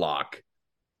a lock.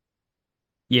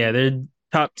 Yeah, they're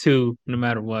top two no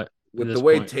matter what at With the this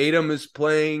way point. Tatum is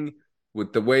playing,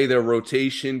 with the way their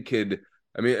rotation could.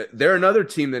 I mean, they're another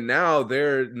team that now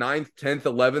their ninth, 10th,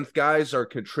 11th guys are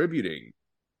contributing.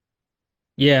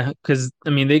 Yeah, because I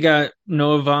mean they got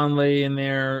Noah Vonleh in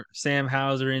there, Sam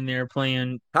Hauser in there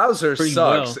playing Hauser pretty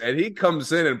sucks, well. and he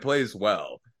comes in and plays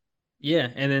well. Yeah,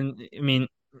 and then I mean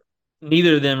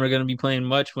neither of them are going to be playing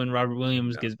much when Robert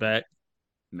Williams No, gets back.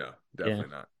 no, Yeah, definitely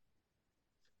not.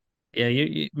 yeah.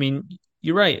 I mean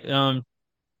you're right.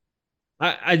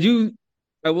 I do.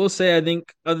 I will say I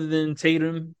think other than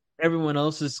Tatum, everyone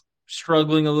else is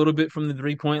struggling a little bit from the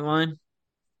 3 point line.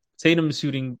 Tatum's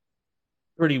shooting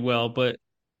pretty well, but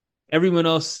everyone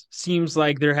else seems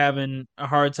like they're having a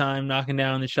hard time knocking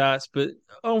down the shots. But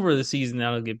over the season,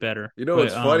 that'll get better. You know But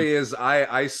what's funny is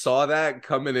I saw that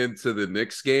coming into the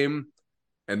Knicks game,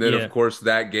 and then of yeah, course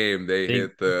that game they they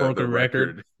hit the broke the a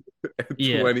record. record at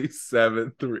Yeah,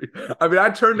 27-3. I mean, I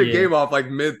turned the yeah, game off like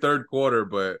mid third quarter,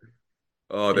 but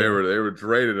oh, they yeah, were they were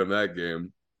draining them that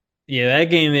game. yeah. That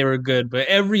game they were good, but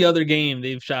every other game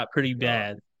they've shot pretty Uh,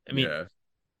 bad. I mean, yeah,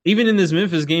 even in this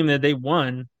Memphis game that they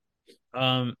won,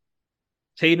 um,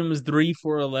 Tatum was 3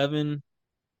 for 11.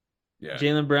 yeah.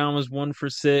 Jalen Brown was 1 for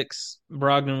 6.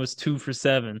 Brogdon was 2 for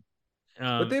 7.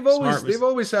 But they've Smart always they've was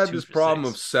always had two this for problem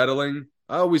of six. settling.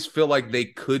 I always feel like they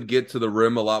could get to the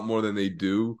rim a lot more than they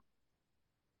do.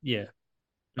 Yeah.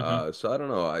 Hmm. So I don't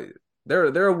know.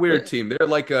 They're a weird But team. They're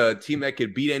like a team that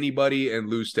could beat anybody and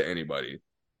lose to anybody.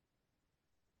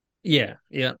 yeah,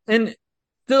 yeah. And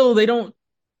still, they don't.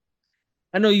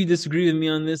 I know you disagree with me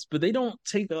on this, but they don't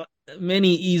take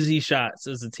many easy shots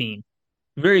as a team.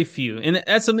 Very few, and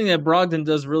that's something that Brogdon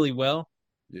does really well.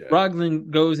 Yeah, Brogdon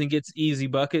goes and gets easy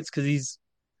buckets because he's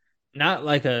not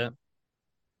like a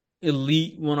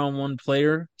elite one-on-one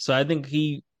player. So I think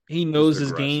he just knows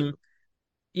his game. aggressive.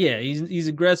 Yeah, he's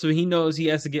aggressive. He knows he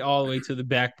has to get all the way to the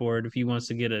backboard if he wants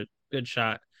to get a good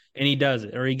shot, and he does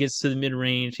it. Or he gets to the mid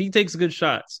range. He takes good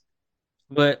shots,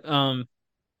 but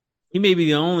he may be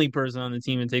the only person on the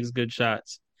team that takes good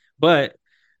shots. But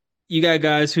you got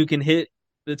guys who can hit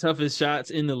the toughest shots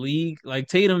in the league, like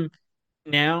Tatum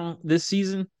now this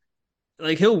season.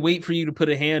 Like he'll wait for you to put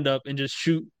a hand up and just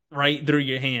shoot right through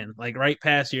your hand, like right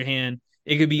past your hand.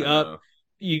 It could be I up. know.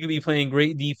 You could be playing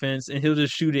great defense, and he'll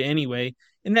just shoot it anyway.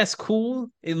 And that's cool.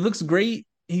 It looks great.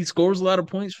 He scores a lot of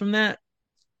points from that,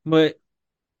 but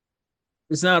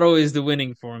it's not always the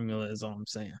winning formula, is all I'm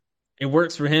saying. It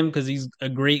works for him because he's a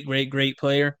great, great, great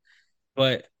player,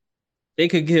 but they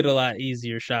could get a lot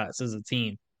easier shots as a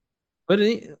team.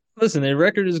 Listen, their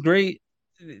record is great.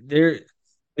 They're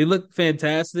they look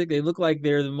fantastic. They look like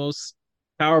they're the most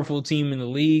powerful team in the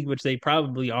league, which they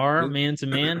probably are, man to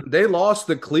man. They lost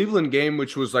the Cleveland game,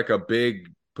 which was like a big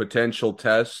potential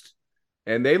test,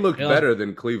 and they They looked lost better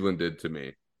than Cleveland did to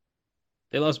me.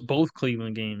 they lost both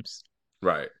Cleveland games,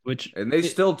 Right. which And they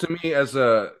still, to me, as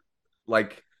a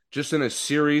like just in a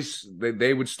series,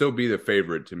 they would still be the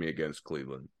favorite to me against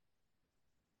Cleveland.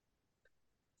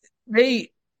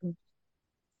 they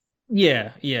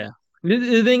yeah.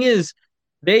 The thing is,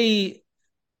 they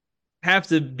have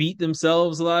to beat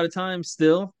themselves a lot of times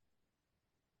still.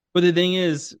 But the thing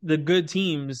is, the good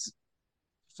teams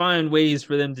find ways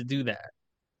for them to do that.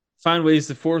 Find ways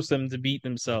to force them to beat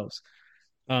themselves.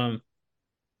 Um,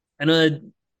 I know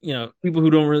that people who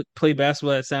don't really play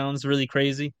basketball, that sounds really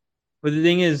crazy, but the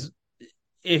thing is,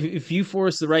 if you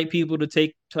force the right people to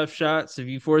take tough shots, if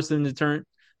you force them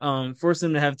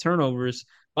to have turnovers,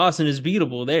 Boston is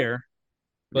beatable there.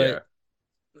 But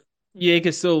Yeah. yeah, it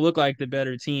could still look like the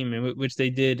better team, which they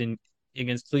did in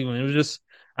against Cleveland. It was just,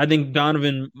 I think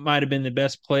Donovan might have been the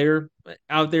best player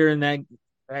out there in that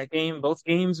game, both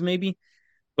games maybe.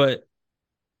 But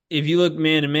if you look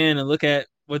man to man and look at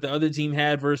what the other team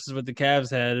had versus what the Cavs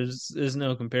had, there's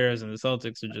no comparison. The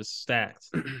Celtics are just stacked.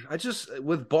 I just,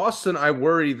 with Boston, I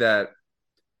worry that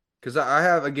because I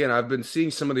have, again, I've been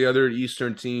seeing some of the other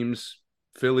Eastern teams,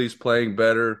 Philly's playing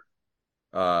better.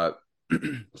 Uh,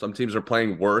 some teams are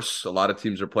playing worse. A lot of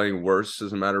teams are playing worse,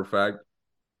 as a matter of fact.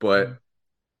 But Mm.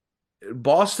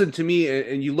 Boston, to me,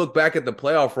 and you look back at the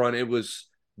playoff run, it was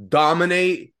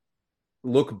dominate,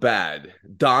 look bad,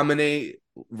 dominate,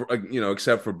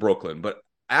 except for Brooklyn. But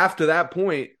after that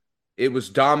point, it was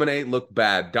dominate, look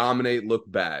bad, dominate, look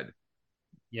bad.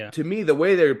 Yeah, To me, the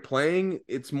way they're playing,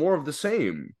 it's more of the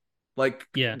same. Like,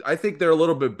 yeah, I think they're a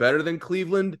little bit better than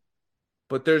Cleveland,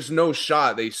 but there's no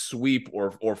shot they sweep or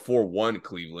 4-1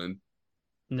 Cleveland,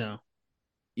 no.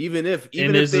 even if And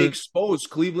even if they expose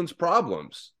Cleveland's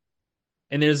problems.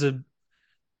 and there's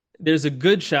a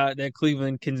good shot that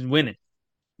Cleveland can win it.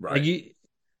 Like Right.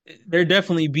 they're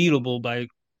definitely beatable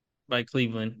by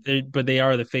Cleveland, but they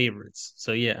are the favorites.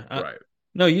 So yeah, Right.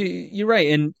 no, you're right,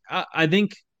 and I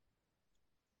think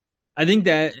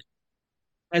that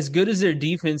as good as their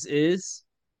defense is,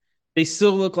 they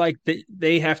still look like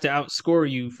they have to outscore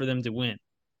you for them to win.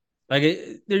 Like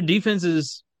their defense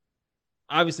is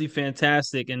obviously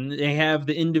fantastic, and they have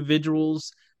the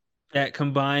individuals that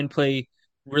combine play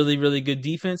really, really good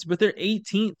defense, but they're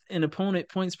 18th in opponent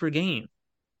points per game.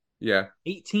 Yeah.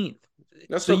 18th.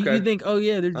 That's So you okay. think, oh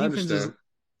yeah, their I defense is understand.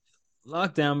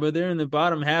 lockdown, but they're in the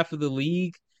bottom half of the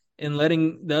league and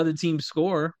letting the other team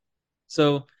score.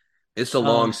 So It's a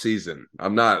long um season.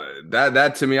 I'm not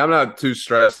that to me, I'm not too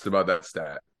stressed about that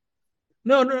stat.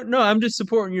 no, I'm just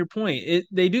supporting your point.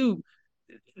 They do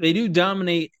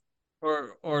dominate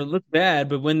or look bad,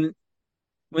 but when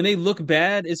they look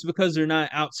bad, it's because they're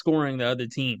not outscoring the other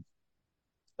team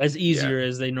as Yeah. easier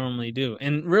as they normally do.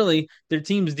 And really, their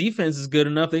team's defense is good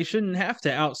enough. They shouldn't have to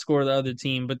outscore the other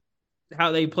team, but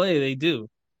how they play, they do.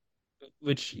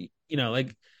 Which,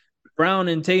 like Brown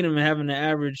and Tatum having to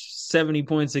average 70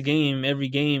 points a game every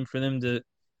game for them to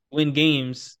win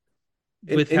games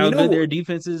And with and how good their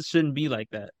defense is shouldn't be like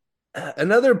that.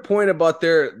 another point about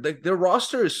their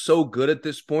roster is so good at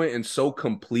this point and so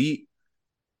complete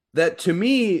that to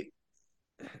me,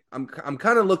 I'm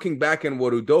kind of looking back at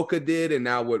what Udoka did and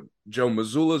now what Joe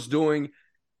Mazzulla's doing.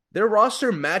 Their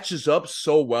roster matches up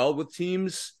so well with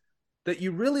teams that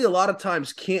you really a lot of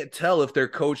times can't tell if their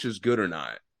coach is good or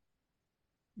not.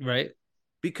 Right?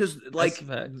 Because That's the like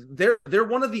fact. they're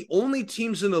one of the only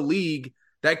teams in the league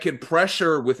that can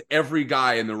pressure with every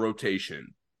guy in the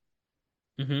rotation.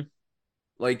 Mm-hmm.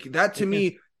 Like that to Yeah.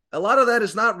 me, a lot of that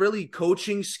is not really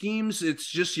coaching schemes. It's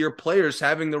just your players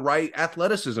having the right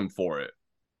athleticism for it.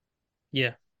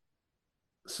 Yeah,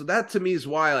 So that to me is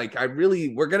why, like,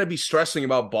 we're going to be stressing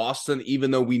about Boston,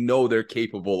 even though we know they're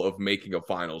capable of making a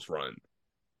finals run.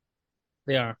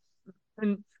 they are.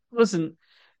 And listen,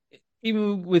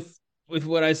 even with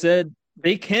what I said,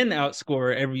 they can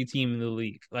outscore every team in the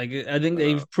league. Like I think Uh,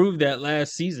 they've proved that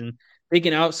last season. They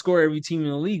can outscore every team in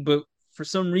the league, but for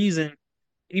some reason,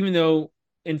 even though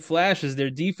in flashes their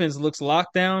defense looks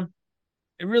locked down,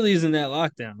 it really isn't that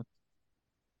lockdown.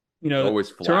 You it's know,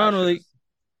 always Toronto flashes.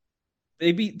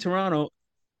 they beat Toronto.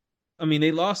 I mean,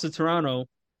 they lost to Toronto.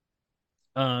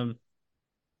 Um,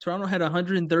 Toronto had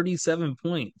 137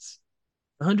 points.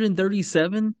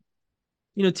 137.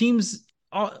 You know, teams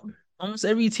almost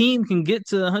every team can get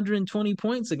to 120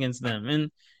 points against them,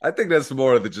 and I think that's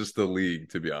more than just the league,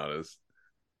 to be honest.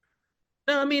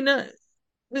 no, I mean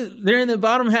they're in the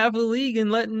bottom half of the league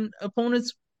and letting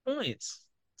opponents points.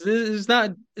 It's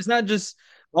not just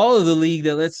all of the league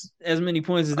that lets as many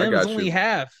points as I them. It's got only you.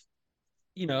 half.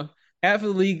 You know, half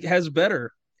of the league is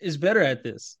better at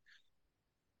this.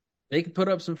 They can put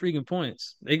up some freaking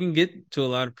points. They can get to a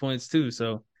lot of points too.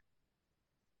 So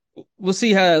we'll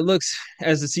see how it looks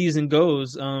as the season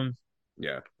goes.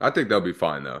 Yeah, I think they'll be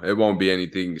fine though. It won't be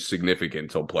anything significant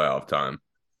until playoff time.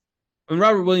 When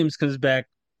Robert Williams comes back,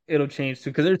 it'll change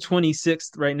too because they're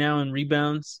 26th right now in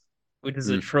rebounds, which is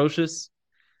Mm. atrocious.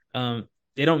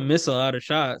 They don't miss a lot of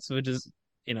shots, which is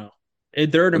you know they're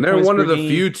third And in they're points one per of the game.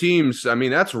 few teams. I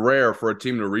mean, that's rare for a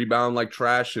team to rebound like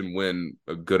trash and win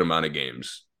a good amount of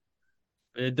games.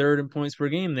 They're third in points per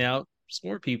game. They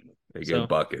outscore people. They get So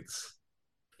buckets.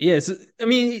 yes, I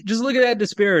mean just look at that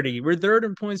disparity. We're third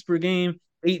in points per game,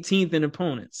 18th in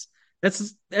opponents.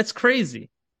 That's crazy.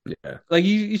 Yeah, Like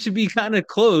you should be kind of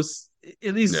close,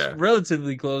 at least yeah.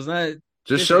 relatively close, not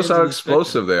Just different shows ends how of the spectrum.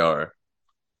 explosive they are.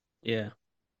 Yeah.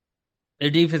 Their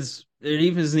defense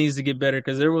needs to get better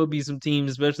because there will be some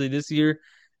teams, especially this year,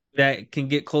 that can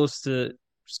get close to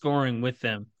scoring with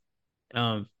them.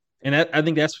 Um, and I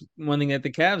think that's one thing that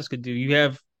the Cavs could do. You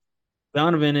have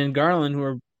Donovan and Garland, who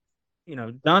are,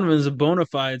 Donovan is a bona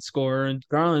fide scorer, and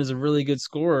Garland is a really good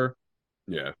scorer.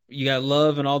 Yeah. You got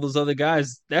Love and all those other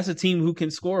guys. That's a team who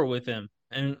can score with him.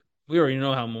 And we already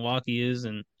know how Milwaukee is,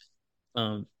 and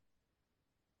um,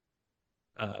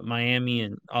 Miami,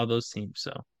 and all those teams.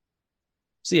 So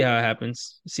see how it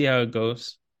happens. See how it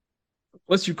goes.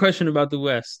 What's your question about the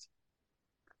West?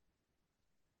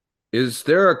 Is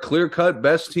there a clear-cut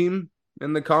best team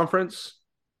in the conference?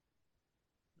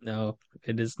 No,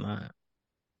 it is not.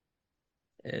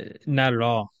 Not at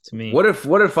all to me. What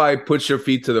if I put your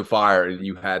feet to the fire and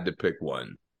you had to pick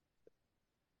one?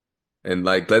 And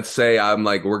like let's say I'm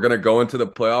like we're gonna go into the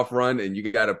playoff run and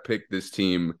you gotta pick this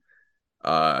team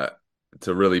uh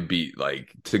to really beat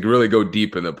like to really go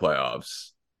deep in the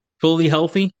playoffs. Fully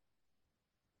healthy,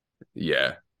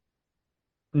 Yeah.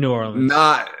 New Orleans.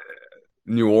 Not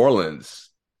New Orleans.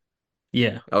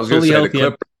 Yeah, I was gonna fully say the healthy.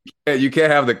 Clippers. You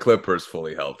can't have the Clippers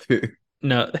fully healthy.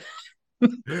 No,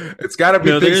 It's got to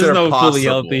be no, there things is that are no fully possible.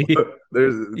 healthy.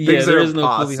 There's Yeah, things that there are is no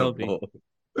fully healthy. possible.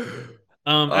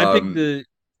 I picked Um, the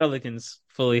Pelicans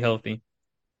fully healthy.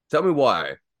 Tell me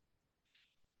why.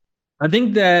 I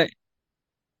think that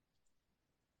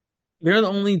they're the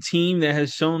only team that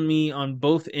has shown me on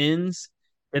both ends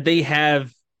that they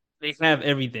have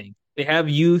everything. They have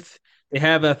youth, they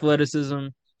have athleticism,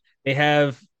 they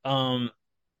have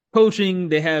coaching,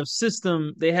 they have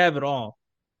system, they have it all.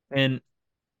 And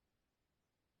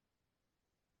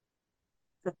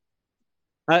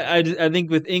I think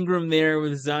with Ingram there,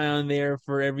 with Zion there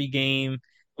for every game,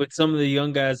 with some of the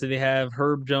young guys that they have,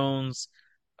 Herb Jones,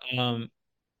 um,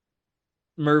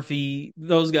 Murphy,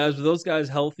 those guys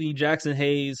healthy, Jackson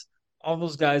Hayes, all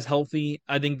those guys healthy,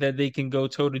 I think that they can go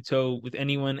toe to toe with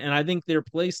anyone. And I think their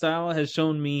play style has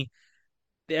shown me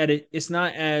that it's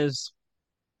not as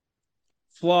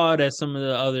flawed as some of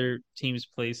the other teams'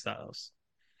 play styles.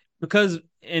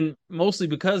 And mostly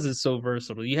because it's so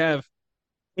versatile. You have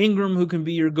Ingram who can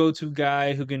be your go-to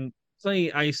guy who can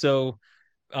play ISO.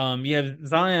 You have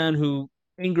Zion who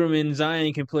Ingram and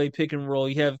Zion can play pick and roll.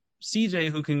 You have CJ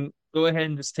who can go ahead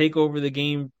and just take over the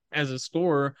game as a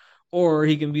scorer, or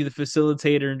he can be the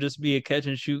facilitator and just be a catch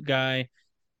and shoot guy.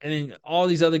 And then all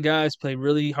these other guys play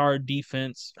really hard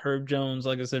defense. Herb Jones,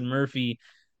 like I said, Murphy,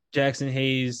 Jackson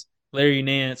Hayes, Larry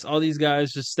Nance, all these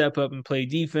guys just step up and play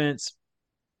defense.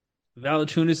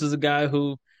 Valachunas is a guy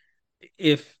who,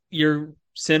 if your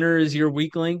center is your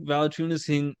weak link, Valachunas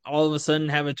can all of a sudden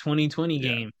have a 20-20 Yeah.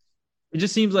 game. It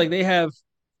just seems like they have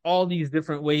all these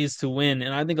different ways to win.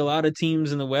 And I think a lot of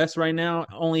teams in the West right now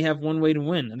only have one way to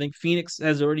win. I think Phoenix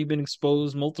has already been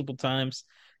exposed multiple times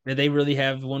that they really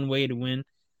have one way to win.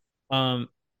 Um,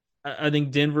 I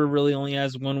think Denver really only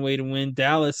has one way to win.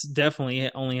 Dallas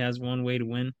definitely only has one way to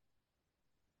win.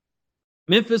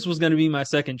 Memphis was going to be my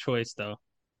second choice, though.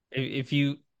 If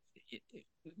you,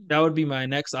 that would be my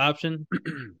next option.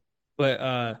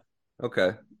 But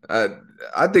Okay. Uh,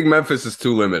 I think Memphis is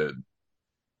too limited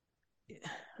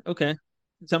okay,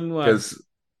 tell me why. because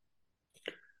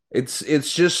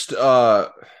it's just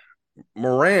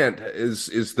Morant is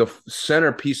the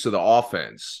centerpiece of the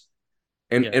offense.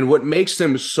 Yeah, And what makes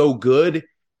them so good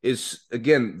is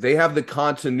again, they have the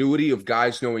continuity of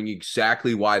guys knowing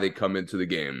exactly why they come into the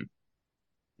game.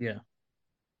 yeah,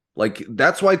 Like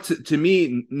that's why to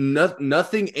me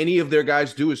nothing any of their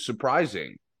guys do is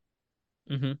surprising,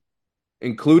 hmm,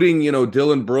 including,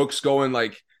 Dylan Brooks going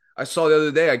like I saw the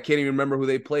other day, I can't even remember who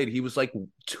they played. He was like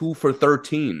 2 for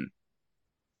 13.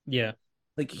 yeah,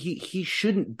 Like he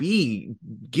shouldn't be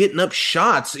getting up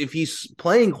shots if he's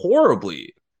playing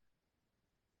horribly.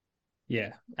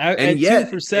 yeah. And At two yet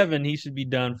for seven, he should be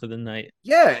done for the night.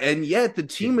 yeah, and yet the Yeah.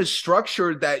 team is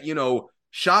structured that,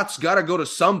 shots got to go to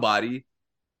somebody.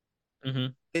 Hmm.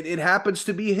 It happens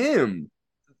to be him.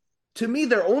 To me,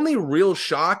 their only real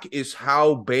shock is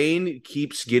how Bane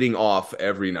keeps getting off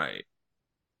every night.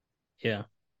 Yeah.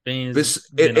 Bane's This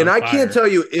been and on I can't fire. tell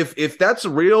you if that's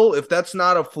real, if that's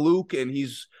not a fluke, and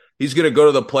he's gonna go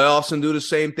to the playoffs and do the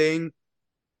same thing,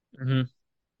 Hmm.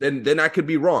 then I could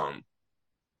be wrong.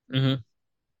 Hmm.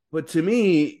 But to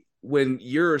me, when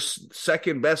your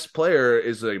second best player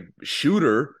is a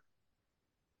shooter,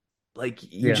 like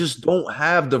you Yeah. just don't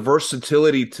have the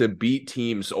versatility to beat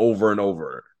teams over and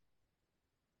over.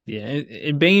 Yeah.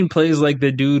 And Bane plays like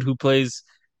the dude who plays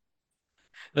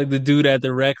like the dude at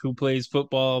the rec who plays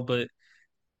football, but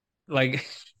like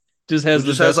just Who has the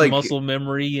just has best like muscle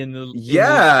memory in the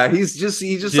yeah, he just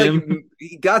like gym.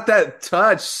 he got that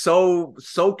touch so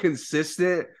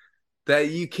consistent that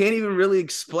you can't even really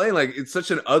explain. Like it's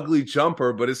such an ugly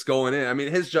jumper, but it's going in. I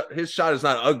mean, his shot is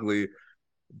not ugly,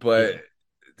 but Yeah.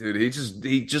 dude,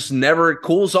 he just never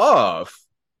cools off.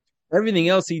 Everything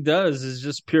else he does is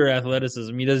just pure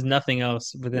athleticism. He does nothing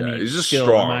else with Yeah, any he's just skill, in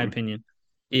my strong. opinion.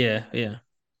 Yeah, yeah.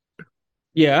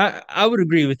 Yeah, I would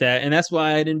agree with that. And that's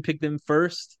why I didn't pick them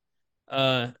first.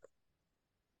 Uh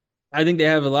I think they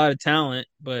have a lot of talent,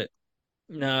 but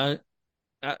no,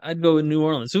 I'd go with New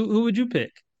Orleans. Who would you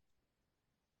pick?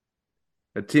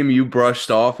 A team you brushed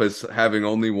off as having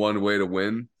only one way to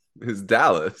win is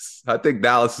Dallas. I think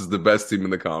Dallas is the best team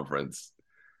in the conference.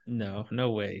 No,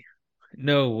 no way.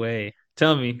 No way.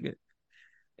 Tell me,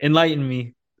 enlighten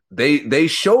me. They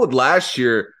showed last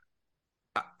year.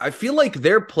 I feel like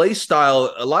their play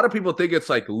style, a lot of people think it's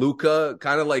like Luca,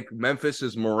 kind of like Memphis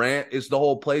is Morant is the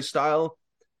whole play style.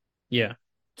 Yeah,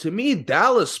 To me,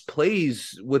 Dallas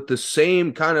plays with the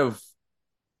same kind of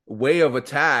way of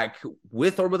attack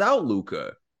with or without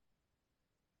Luca,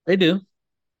 they do.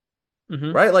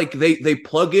 Hmm. right? Like they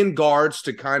plug in guards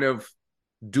to kind of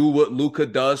do what Luca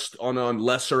does on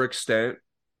lesser extent.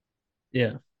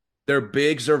 Yeah. Their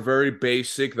bigs are very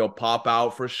basic. They'll pop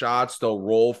out for shots. They'll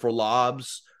roll for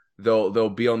lobs. They'll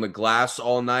be on the glass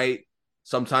all night.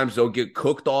 Sometimes they'll get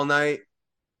cooked all night.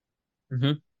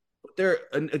 Hmm. They're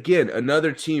again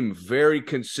another team very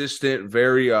consistent.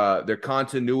 Very their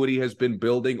continuity has been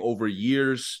building over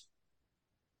years.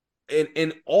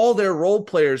 And all their role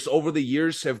players over the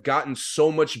years have gotten so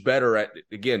much better at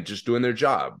again just doing their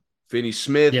job. Finney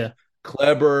Smith, Yeah.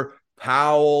 Kleber,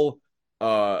 Powell,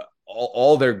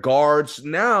 all their guards.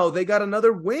 Now they got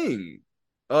another wing.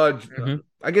 Hmm.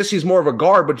 I guess he's more of a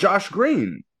guard, but Josh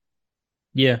Green,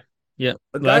 Yeah. Yeah.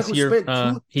 a guy Last who year, spent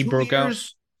two he two broke out.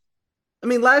 years. I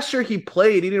mean, last year he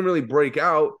played, he didn't really break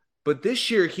out, but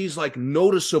this year he's like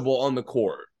noticeable on the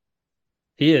court.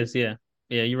 He is. Yeah.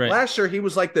 Yeah. You're right. Last year he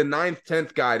was like the ninth,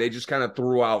 10th guy they just kind of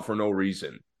threw out for no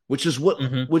reason, which is what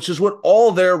Hmm. which is what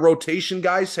all their rotation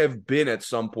guys have been at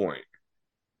some point.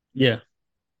 Yeah.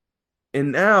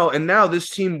 And now this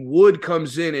team Wood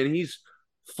comes in and he's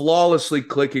flawlessly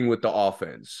clicking with the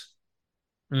offense.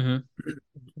 Hmm.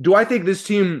 Do I think this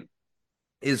team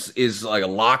is like a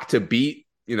lock to beat,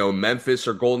 Memphis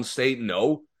or Golden State?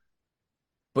 No.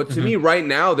 But to me, Hmm. right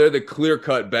now, they're the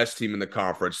clear-cut best team in the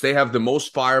conference. They have the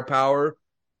most firepower.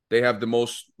 They have the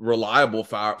most reliable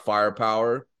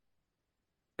firepower.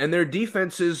 And their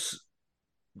defense is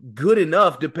good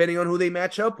enough depending on who they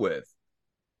match up with.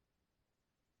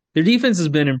 Their defense has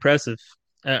been impressive.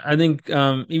 I think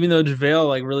even though JaVale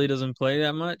like really doesn't play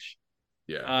that much,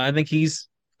 Yeah. I think he's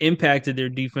impacted their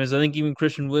defense. I think even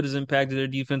Christian Wood has impacted their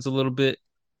defense a little bit.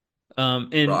 Bro,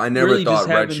 And I never really just thought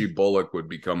having Reggie Bullock would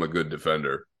become a good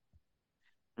defender.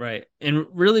 right, and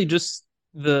really just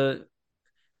the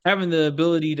having the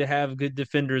ability to have good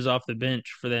defenders off the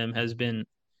bench for them has been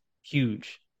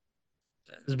huge.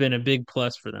 Has been a big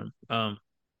plus for them.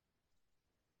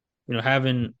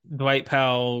 Having Dwight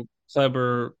Powell,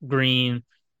 Kleber, Green,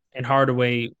 and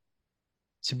Hardaway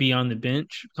to be on the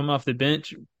bench, come off the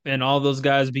bench, and all those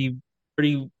guys be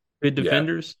pretty good Yeah.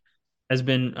 defenders has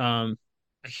been a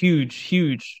huge,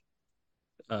 huge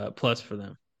plus for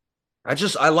them.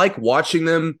 I like watching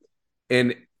them,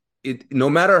 and it no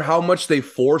matter how much they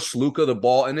force Luka the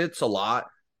ball, and it's a lot,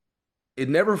 it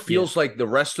never Yeah. feels like the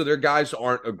rest of their guys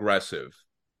aren't aggressive.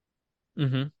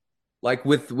 Hmm. Like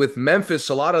with Memphis,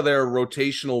 a lot of their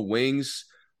rotational wings,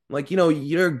 like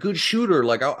you're a good shooter.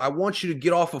 Like I want you to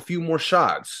get off a few more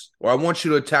shots, or I want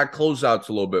you to attack closeouts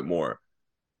a little bit more.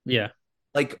 Yeah.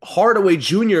 Like Hardaway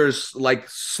Jr. is like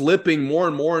slipping more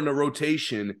and more into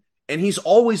rotation, and he's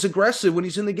always aggressive when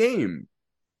he's in the game.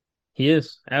 He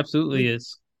is. Absolutely Like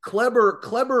is.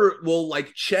 Kleber will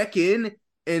like check in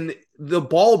and the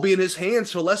ball be in his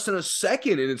hands for less than a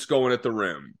second and it's going at the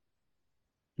rim.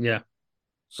 Yeah.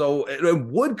 So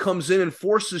Wood comes in and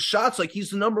forces shots like he's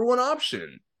the number one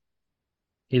option.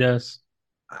 He does.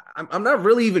 I'm not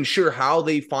really even sure how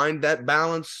they find that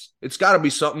balance. It's got to be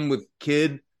something with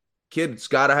Kid's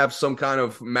got to have some kind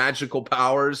of magical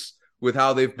powers with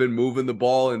how they've been moving the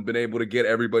ball and been able to get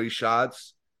everybody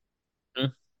shots.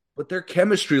 Mhm. But their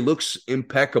chemistry looks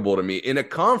impeccable to me in a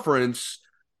conference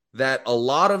that a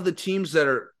lot of the teams that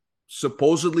are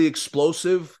supposedly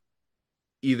explosive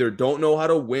either don't know how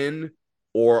to win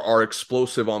or are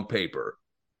explosive on paper.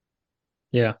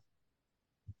 Yeah.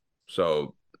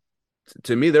 So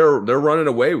to me, they're running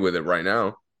away with it right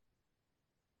now.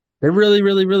 They're really,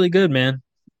 really, really good, man.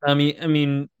 I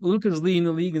mean, Luka's leading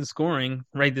the league in scoring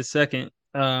right this second.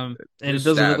 And it His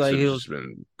doesn't look stats like have he'll. just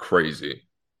been crazy.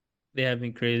 They have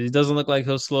been crazy. It doesn't look like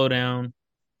he'll slow down.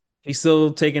 He's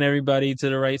still taking everybody to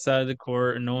the right side of the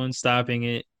court, and no one's stopping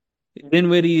it.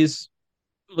 Dinwiddie is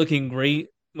looking great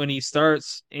when he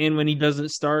starts and when he doesn't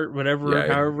start. Whatever, Yeah,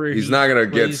 however he's he not gonna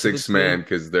get plays, he six looks good. man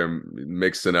because they're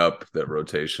mixing up the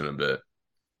rotation a bit.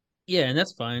 Yeah, and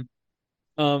that's fine.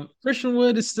 Christian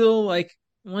Wood is still like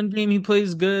one game he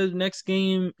plays good, next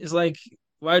game is like,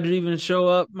 why'd you even show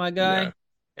up, my Yeah. guy?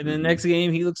 And then the Hmm. next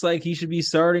game he looks like he should be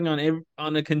starting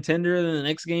on a contender. And then the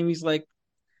next game he's like,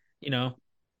 you know,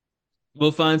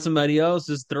 we'll find somebody else,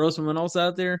 just throw someone else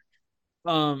out there.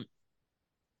 Um,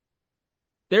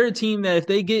 they're a team that if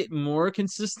they get more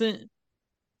consistent,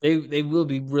 they will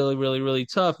be really, really, really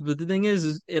tough. But the thing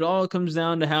is it all comes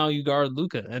down to how you guard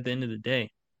Luka at the end of the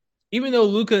day. Even though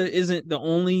Luka isn't the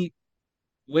only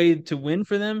way to win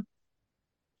for them,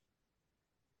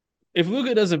 if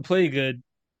Luka doesn't play good,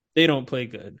 they don't play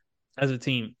good as a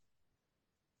team.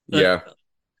 Like, Yeah.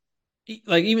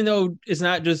 like even though it's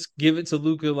not just give it to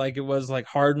Luka like it was like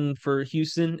Harden for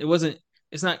Houston, it wasn't.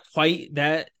 It's not quite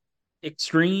that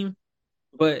extreme,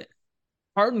 but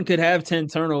Harden could have 10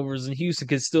 turnovers and Houston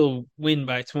could still win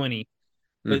by 20.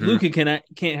 But Hmm. Luka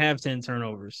can't have 10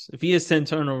 turnovers. If he has 10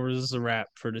 turnovers, it's a wrap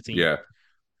for the team. Yeah.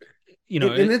 You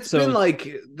know, And it's been so like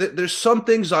there's some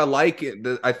things I like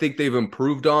that I think they've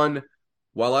improved on,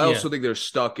 while I yeah. also think they're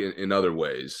stuck in other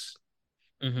ways.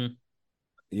 Hmm.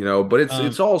 But it's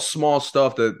Um, all small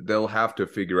stuff that they'll have to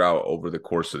figure out over the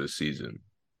course of the season.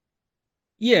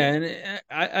 yeah, and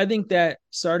I think that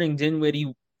starting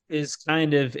Dinwiddie is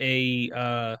kind of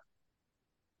I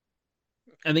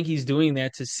think he's doing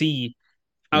that to see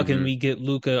how can Hmm. we get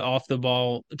Luka off the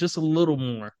ball just a little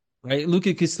more, right?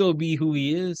 Luka can still be who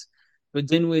he is, but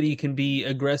Dinwiddie can be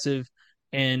aggressive,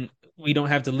 and we don't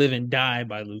have to live and die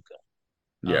by Luka.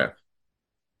 Yeah. Um,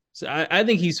 so I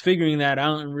think he's figuring that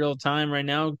out in real time right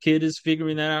now. Kid is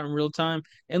figuring that out in real time,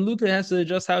 and Luka has to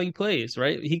adjust how he plays,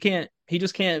 right? He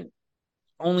just can't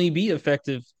only be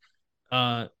effective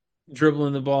uh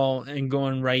dribbling the ball and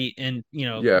going right and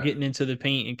Yeah. getting into the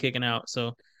paint and kicking out.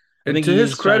 So I And think to he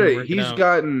his is trying to credit, work it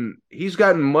out. he's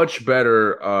gotten much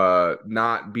better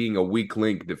not being a weak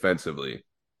link defensively.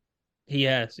 He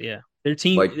has, yeah.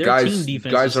 Like Their team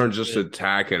defense guys is aren't just good.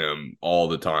 attacking him all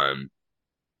the time.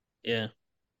 Yeah,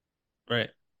 right,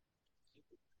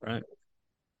 right.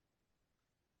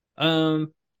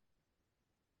 Um,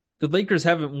 the Lakers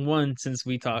haven't won since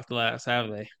we talked last, have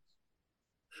they?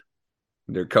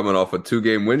 They're coming off a 2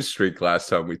 game win streak last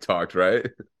time we talked, right?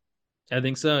 I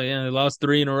think so. Yeah, they lost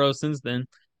three in a row since then.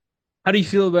 How do you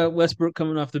feel about Westbrook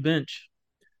coming off the bench?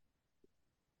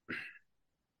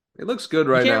 It looks good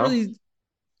You right now.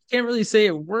 can't really say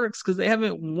it works because they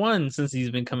haven't won since he's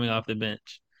been coming off the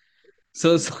bench.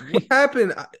 So it's What like,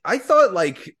 happened? I thought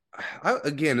like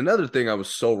again, another thing I was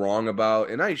so wrong about,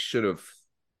 and I should have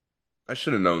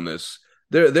known this.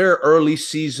 Their early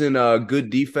season good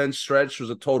defense stretch was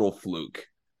a total fluke.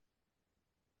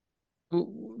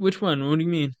 Which one? What do you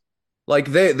mean? Like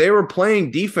they were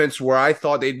playing defense where I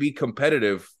thought they'd be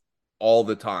competitive all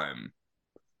the time.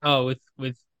 Oh,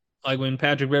 with like when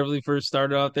Patrick Beverly first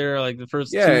started out there, like the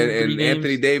first Yeah, two, three and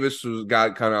Anthony games. Davis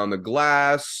got kind of on the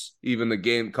glass,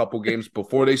 even couple games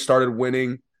before they started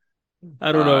winning.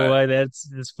 I don't know Uh, why that's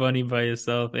just funny by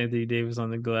yourself, Anthony Davis on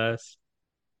the glass.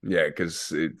 yeah,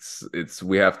 because it's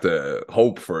we have to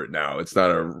hope for it now. It's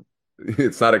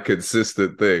not a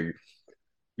consistent thing.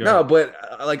 No, Right.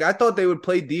 but like I thought they would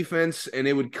play defense and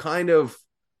it would kind of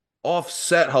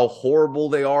offset how horrible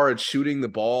they are at shooting the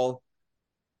ball.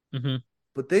 Hmm.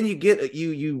 But then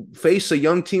you face a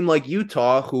young team like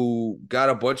Utah who got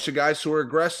a bunch of guys who are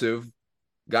aggressive,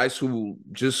 guys who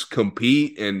just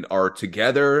compete and are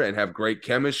together and have great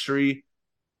chemistry.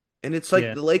 And it's like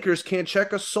Yeah. the Lakers can't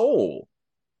check a soul.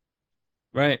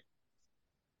 Right.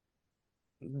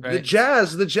 The Right.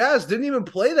 Jazz, the Jazz didn't even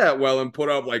play that well and put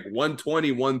up like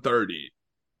 120, 130.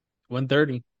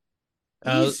 130.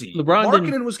 Easy. LeBron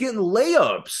didn't, Markkinen was getting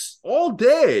layups all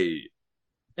day.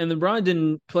 and LeBron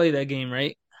didn't play that game,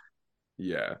 right?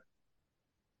 Yeah.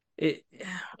 It,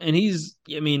 and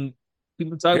I mean,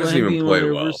 people talk He about doesn't him even being one of play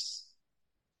their well. worst.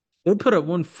 They put up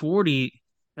 140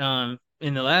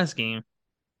 in the last game.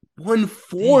 Damn,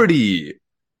 140.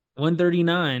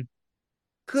 139.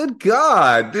 Good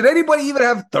God. Did anybody even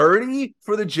have 30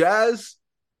 for the Jazz?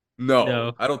 No,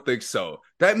 No, I don't think so.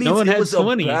 That no means one it had was a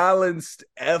 20. balanced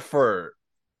effort.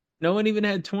 No one even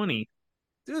had 20.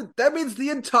 Dude, that means the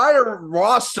entire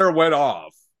roster went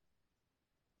off.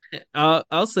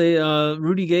 I'll say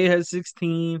Rudy Gay had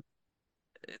 16,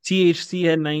 THC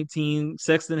had 19,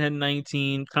 Sexton had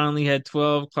 19, Conley had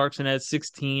 12, Clarkson had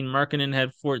 16, Markkinen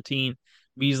had 14,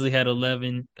 Beasley had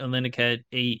 11, Olenek had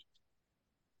 8,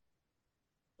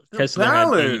 The Kessler had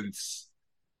 8. balance.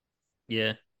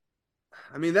 Yeah.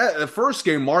 I mean, that the first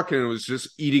game, Markkinen was just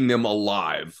eating them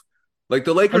alive. Like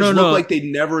the Oh no, Lakers looked no. like they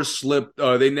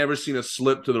never seen a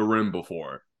slip to the rim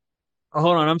before. Oh,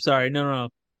 hold on, I'm sorry. No, no,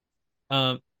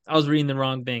 no. I was reading the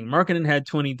wrong thing. Markkinen had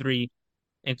 23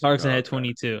 and Clarkson had Okay.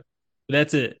 22.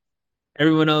 That's it.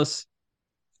 Everyone else,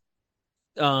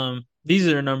 these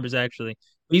are their numbers actually.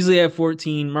 Beasley had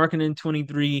 14, Markkinen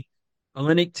 23,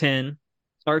 Olenek 10,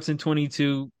 Clarkson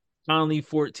 22, Conley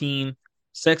 14,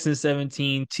 Sexton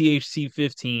 17, THC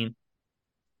 15,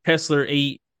 Kessler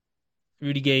 8,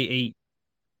 Rudy Gay 8,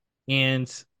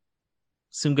 and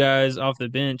some guys off the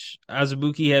bench.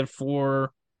 Azubuike had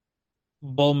 4,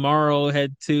 Bolmaro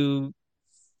had 2.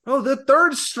 Oh, the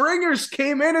third stringers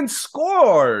came in and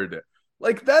scored.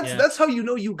 Like that's Yeah. that's how you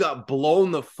know you got blown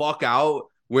the fuck out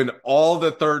when all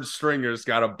the third stringers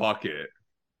got a bucket.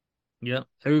 Yep.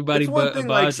 Everybody It's one but thing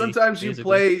like Abaji, sometimes you basically.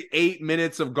 play 8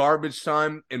 minutes of garbage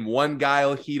time and one guy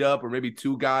will heat up or maybe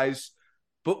two guys.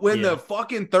 But when the Yeah.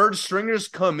 fucking third stringers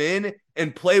come in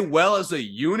and play well as a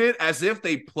unit, as if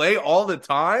they play all the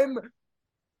time,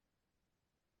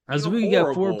 I feel Azubuike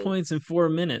got four horrible. points in 4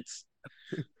 minutes.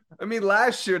 I mean,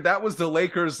 last year that was the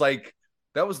Lakers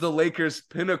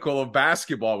pinnacle of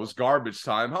basketball was garbage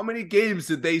time. How many games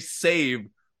did they save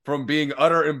from being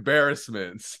utter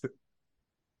embarrassments?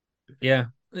 Yeah.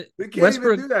 They can't even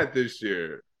Westbrook do that this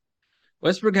year.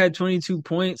 Westbrook had 22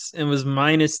 points and was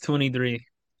minus 23.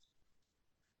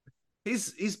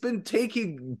 He's been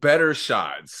taking better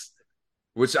shots,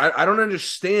 which I don't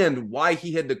understand why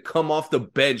he had to come off the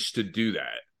bench to do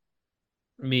that.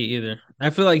 Me either. I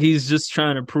feel like he's just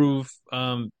trying to prove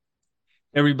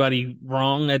everybody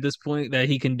wrong at this point that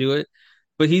he can do it.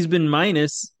 But he's been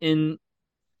minus in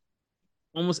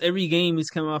almost every game he's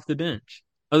come off the bench,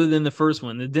 other than the first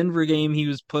one. The Denver game, he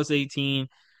was plus 18,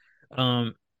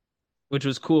 um, which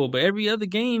was cool. But every other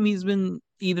game, he's been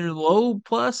either low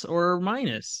plus or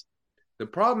minus. The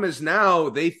problem is now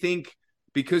they think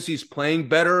because he's playing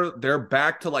better, they're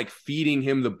back to like feeding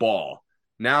him the ball.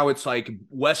 Now it's like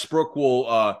Westbrook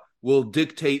will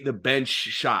dictate the bench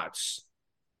shots.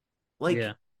 Like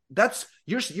Yeah. that's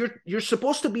you're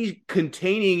supposed to be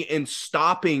containing and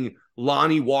stopping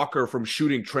Lonnie Walker from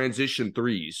shooting transition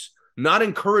threes, not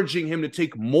encouraging him to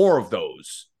take more of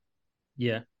those.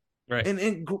 Yeah. Right.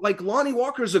 And like Lonnie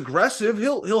Walker's aggressive.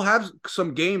 He'll have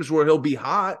some games where he'll be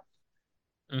hot,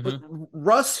 but Hmm.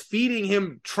 Russ feeding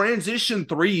him transition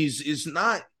threes is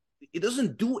not. It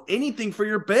doesn't do anything for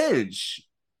your bench.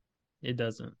 It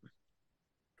doesn't.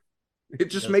 It It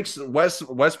just doesn't. makes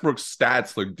Westbrook's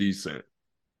stats look decent.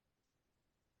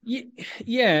 Yeah,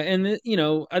 yeah, and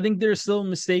I think they're still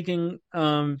mistaking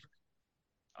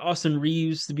Austin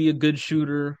Reeves to be a good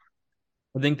shooter.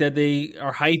 I think that they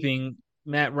are hyping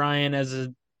Matt Ryan as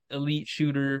an elite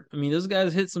shooter. I mean, those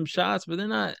guys hit some shots, but they're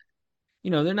not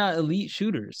elite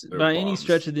shooters They're by any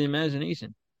stretch bums. of the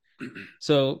imagination.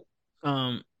 So,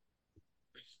 um,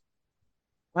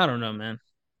 I don't know, man.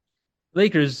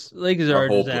 Lakers They're are a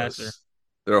disaster. hopeless.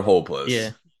 They're hopeless.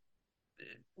 Yeah,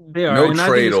 they are, No and I think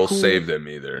trade it's will cool. save them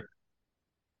either.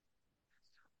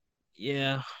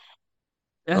 Yeah, I'm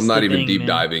that's the not even thing, deep man.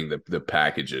 diving the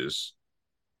packages.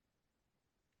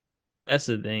 That's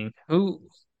the thing. Who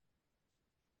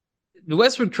the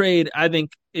Westbrook trade, I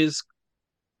think, is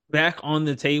back on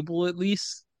the table at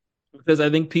least because I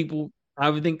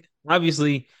would think,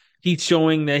 obviously, he's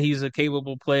showing that he's a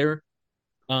capable player,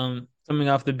 coming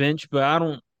off the bench, but I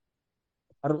don't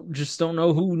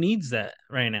know who needs that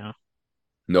right now or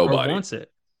Nobody. wants it.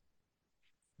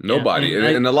 Yeah, Nobody. and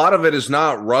And a lot of it is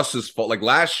not Russ's fault. Like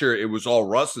last year, it was all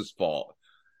Russ's fault.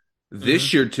 mhm,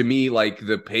 This year, to me, like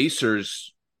the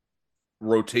Pacers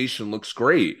rotation looks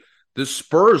great. The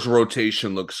Spurs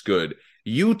rotation looks good.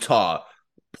 Utah,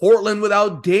 Portland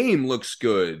without Dame looks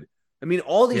good. I mean,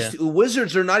 all yeah, these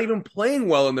Wizards are not even playing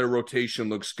well, and their rotation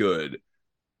looks good.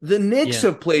 The Knicks yeah,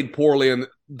 have played poorly, and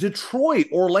Detroit,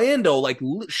 Orlando, like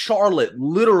Charlotte,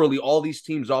 literally all these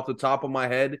teams off the top of my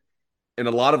head, and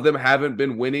a lot of them haven't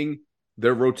been winning.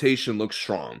 Their rotation looks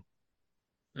strong.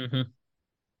 mhm.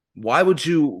 Why would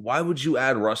you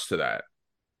add Russ to that?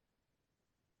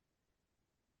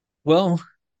 Well,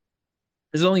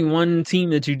 there's only one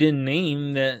team that you didn't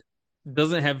name that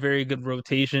doesn't have very good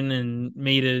rotation and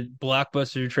made a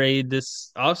blockbuster trade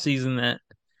this offseason that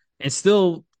and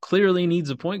still clearly needs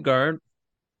a point guard,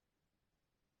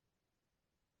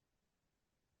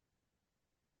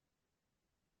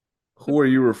 Who are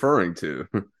you referring to?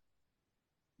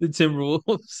 the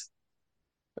Timberwolves.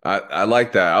 I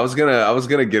like that. I was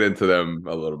gonna get into them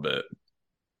a little bit.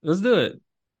 Let's do it.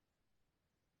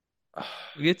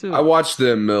 We'll get to I it. watched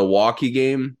the Milwaukee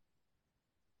game.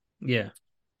 Yeah.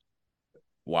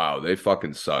 Wow, they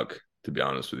fucking suck, to be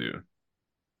honest with you.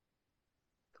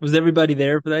 Was everybody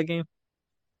there for that game?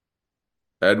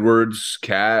 Edwards,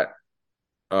 Cat,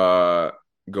 uh,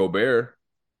 Gobert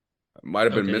might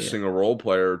have been Okay, yeah. missing a role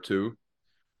player or two.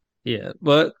 Yeah.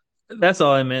 But that's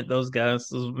all I meant, those guys,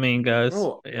 those main guys.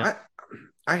 Bro, Yeah.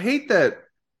 I hate that.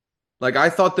 Like I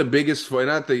thought the biggest, and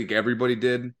I think everybody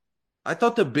did. I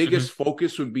thought the Hmm. biggest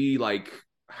focus would be like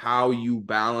how you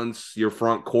balance your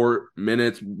front court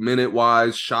minute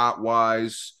wise, shot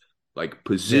wise, like Yeah.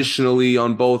 positionally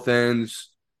on both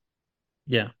ends.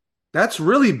 Yeah. That's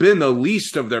really been the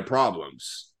least of their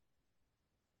problems.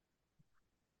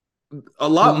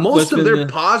 Most What's of been their the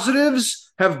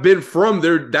positives have been from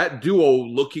that duo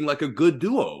looking like a good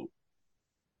duo.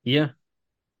 yeah.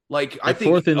 Like I They're think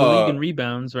fourth in the league in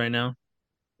rebounds right now.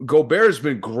 Gobert's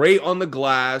been great on the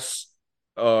glass.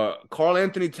 Carl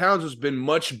Anthony Towns has been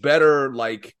much better,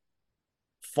 like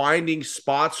finding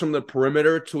spots from the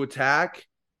perimeter to attack.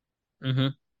 Hmm.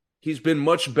 He's been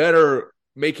much better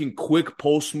making quick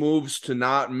post moves to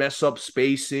not mess up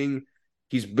spacing.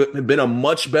 He's been a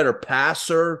much better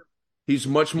passer. He's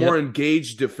much more Yep.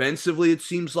 engaged defensively, it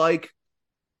seems like.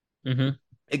 Hmm.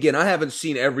 Again, I haven't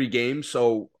seen every game,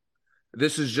 so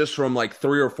this is just from like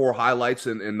 3 or 4 highlights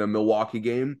in the Milwaukee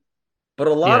game. But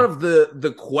a lot Yeah. of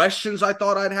the questions I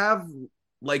thought I'd have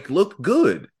like looked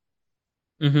good.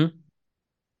 Hmm.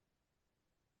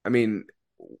 I mean,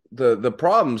 the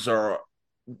problems are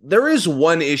there is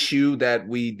one issue that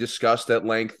we discussed at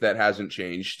length that hasn't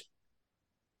changed,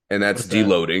 and that's What's that?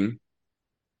 deloading.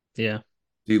 Yeah.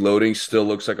 Deloading still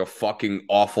looks like a fucking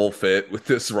awful fit with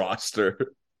this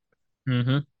roster.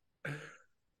 Hmm.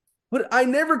 But I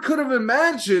never could have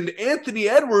imagined Anthony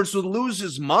Edwards would lose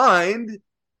his mind.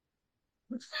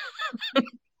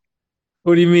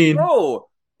 What do you mean? Bro,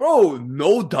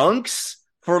 no dunks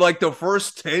for like the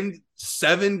first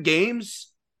 7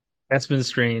 games. That's been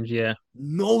strange. Yeah.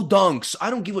 No dunks. I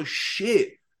don't give a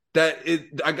shit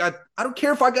I don't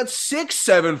care if I got 6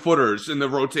 7 footers in the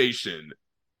rotation.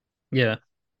 Yeah.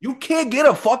 You can't get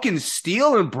a fucking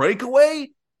steal and breakaway.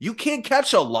 You can't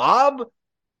catch a lob.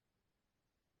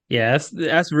 Yeah.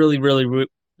 That's really, really,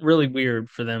 really weird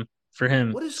for them, for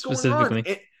him What is going on?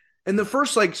 specifically. In the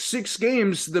first like 6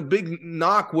 games, the big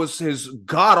knock was his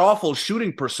god awful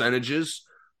shooting percentages.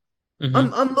 Hmm.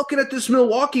 I'm looking at this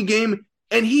Milwaukee game,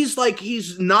 and he's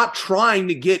not trying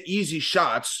to get easy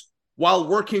shots while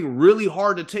working really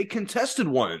hard to take contested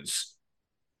ones.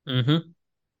 Hmm.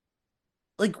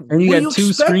 Like, And you what do got you two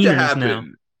expect to screeners now,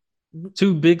 happen?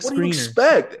 two big What do you screeners.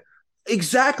 expect?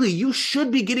 Exactly. You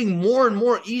should be getting more and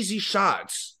more easy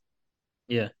shots.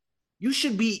 Yeah. You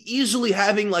should be easily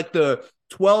having like the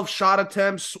 12 shot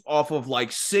attempts off of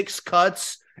like 6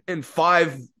 cuts and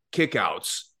 5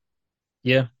 kickouts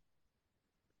Yeah,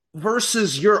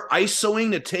 versus you're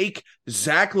ISOing to take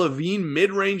Zach LaVine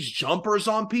mid-range jumpers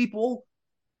on people.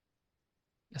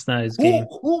 that's not his Who game.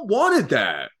 who wanted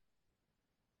that?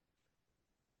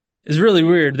 It's really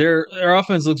weird. Their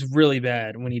offense looks really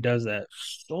bad when he does that.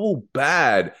 So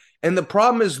bad. And the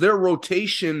problem is their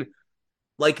rotation,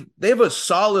 like they have a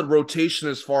solid rotation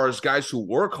as far as guys who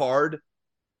work hard,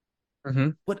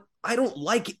 Hmm. but I don't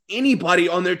like anybody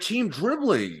on their team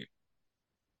dribbling.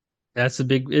 That's a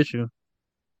big issue,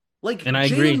 Like and I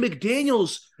Jaden agree.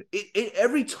 McDaniels,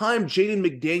 every time Jaden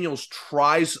McDaniels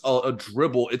tries a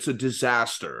dribble, it's a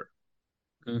disaster.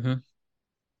 Hmm.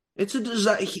 It's a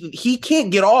disaster. He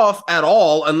can't get off at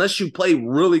all unless you play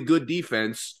really good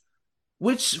defense,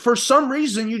 which for some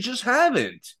reason you just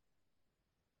haven't.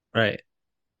 Right.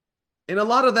 And a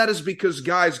lot of that is because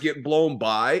guys get blown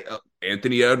by.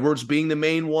 Anthony Edwards being the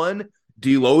main one,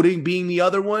 deloading being the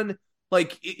other one.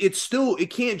 Like it's still, it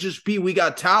can't just be we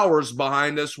got towers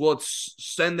behind us. Well, let's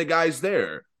send the guys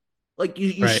there. Like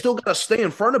you Right. still got to stay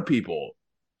in front of people.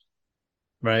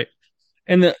 Right.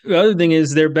 And the other thing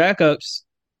is their backups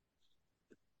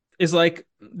is like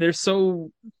they're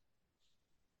so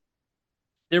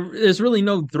there's really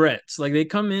no threats. Like they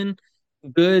come in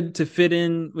good to fit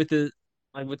in with the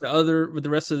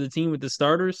rest of the team with the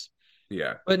starters,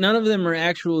 Yeah, but none of them are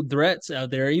actual threats out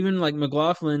there. Even like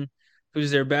McLaughlin,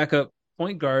 who's their backup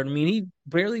point guard. I mean, he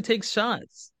barely takes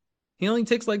shots. He only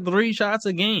takes like 3 shots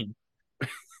a game. you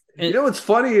And know what's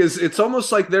funny is it's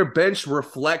almost like their bench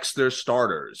reflects their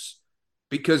starters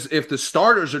because if the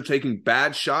starters are taking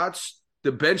bad shots,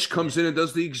 the bench yeah, comes in and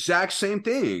does the exact same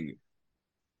thing,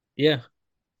 yeah,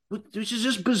 which is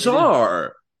just they do.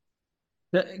 bizarre.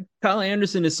 Kyle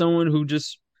Anderson is someone who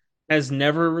just has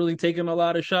never really taken a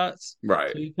lot of shots.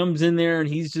 Right. So he comes in there and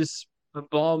he's just a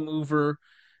ball mover.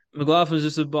 McLaughlin's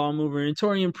just a ball mover. And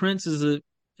Torian Prince is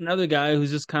another guy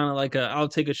who's just kind of like I'll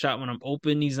take a shot when I'm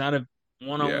open. He's not a Yeah.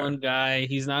 one-on-one guy.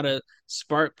 He's not a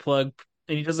spark plug,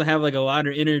 and he doesn't have like a lot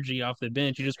of energy off the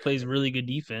bench. He just plays really good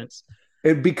defense.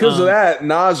 And because of Um, that,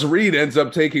 Nas Reed ends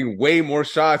up taking way more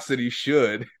shots than he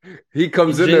should. He and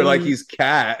comes in there like Jalen, he's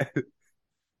cat.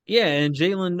 yeah, and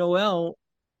Jalen Noel,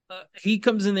 he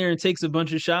comes in there and takes a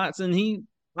bunch of shots, and he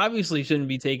obviously shouldn't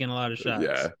be taking a lot of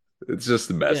Yeah. shots. It's just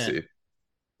Yeah, messy.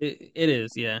 it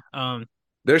is. Yeah.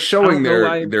 They're I showing don't know their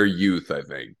why. their youth, I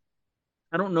think.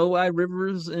 I don't know why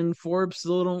Rivers and Forbes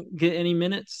still don't get any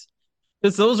minutes.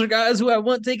 Because those are guys who I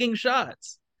want taking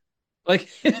shots. Like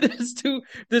there's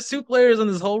two players on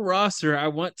this whole roster I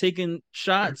want taking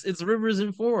shots. It's Rivers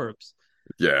and Forbes.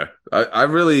 Yeah. I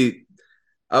really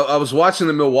I was watching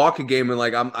the Milwaukee game and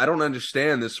like I don't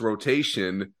understand this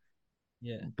rotation,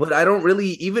 Yeah. but I don't really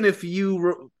even if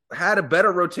you had a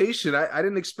better rotation, I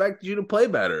didn't expect you to play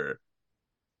better.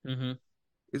 Hmm.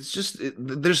 It's just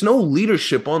there's no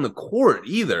leadership on the court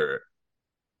either.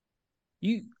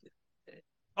 You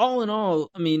all in all,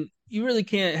 I mean, you really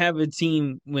can't have a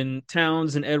team when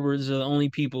Towns and Edwards are the only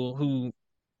people who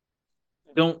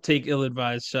don't take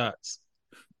ill-advised shots.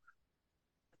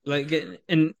 Like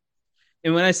and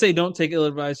when I say don't take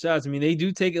ill-advised shots, I mean they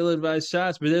do take ill-advised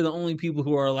shots, but they're the only people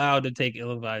who are allowed to take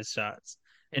ill-advised shots.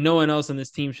 And no one else on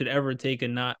this team should ever take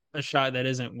not a shot that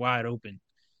isn't wide open.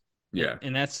 Yeah.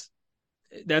 And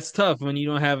that's tough when you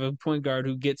don't have a point guard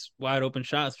who gets wide open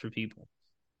shots for people.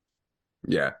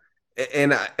 Yeah.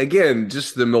 And again,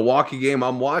 just the Milwaukee game,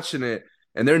 I'm watching it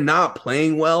and they're not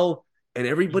playing well and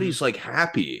Hmm. everybody's like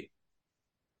happy.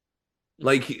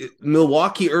 Like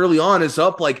Milwaukee early on is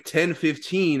up like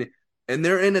 10-15 and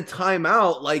they're in a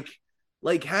timeout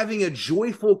like having a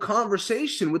joyful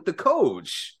conversation with the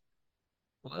coach.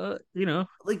 Well,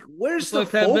 Like where's looks the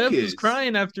like Pat Bev was focus?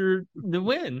 crying after the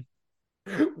win.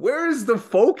 Where is the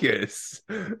focus?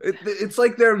 It's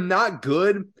like they're not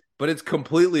good, but it's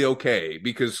completely okay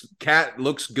because Cat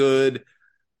looks good,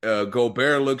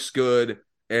 Gobert looks good,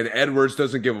 and Edwards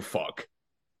doesn't give a fuck.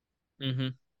 Hmm.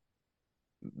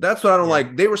 That's what I don't Yeah,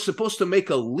 like. They were supposed to make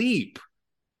a leap,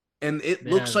 and it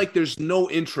they looks haven't. like there's no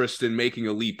interest in making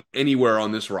a leap anywhere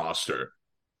on this roster.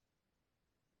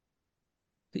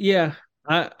 Yeah,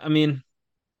 I mean,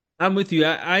 I'm with you.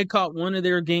 I caught one of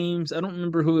their games. I don't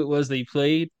remember who it was they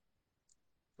played,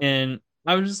 and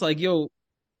I was just like, yo,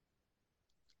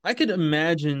 I could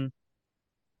imagine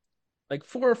like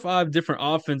 4 or 5 different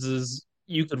offenses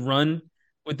you could run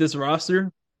with this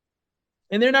roster,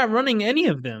 and they're not running any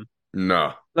of them.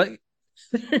 No. Like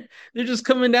they're just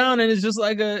coming down, and it's just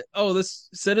like let's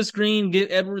set a screen,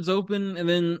 get Edwards open, and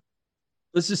then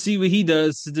let's just see what he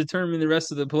does to determine the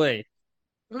rest of the play.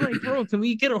 I'm like, bro, can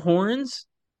we get a horns?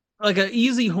 Like a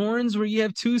easy horns where you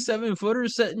have two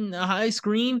 7-footers setting a high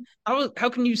screen? How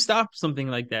can you stop something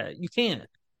like that? You can't.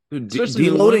 Dude, Especially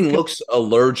when one deloading could looks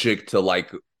allergic to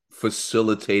like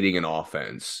facilitating an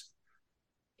offense.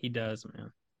 he does,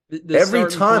 man. The Every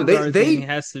starting time point they guard thing they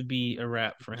has to be a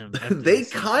wrap for him after they this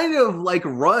season. kind of like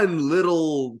run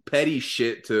little petty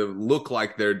shit to look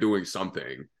like they're doing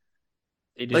something.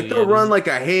 They do, Like they'll yeah. run This like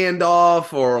a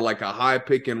handoff or like a high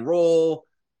pick and roll,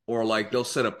 or like they'll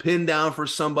set a pin down for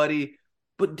somebody.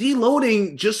 But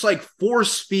deloading just like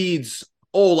force feeds,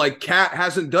 oh, like Cat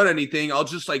hasn't done anything. I'll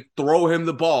just like throw him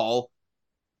the ball.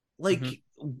 mhm. Like,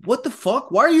 what the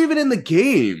fuck? Why are you even in the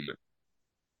game?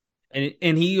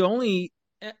 And he only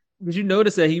did you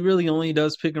notice that he really only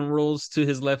does pick and rolls to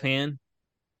his left hand?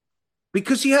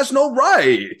 Because he has no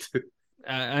right.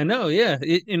 I know, yeah.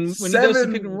 And when he goes to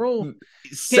pick and Seven, roll,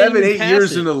 he can't seven, even eight pass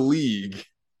years in it. the league.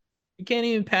 He can't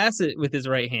even pass it with his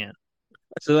right hand.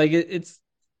 So like it's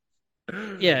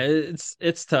yeah,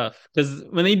 it's tough because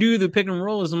when they do the pick and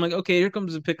rolls, I'm like, okay, here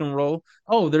comes the pick and roll.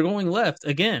 Oh, they're going left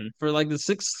again for like the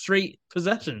sixth straight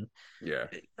possession. Yeah.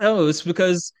 Oh, it's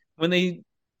because when they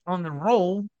on the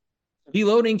roll,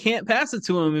 reloading can't pass it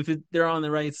to them if they're on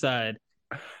the right side.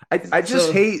 I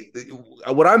just So hate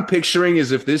what I'm picturing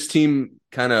is if this team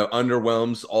kind of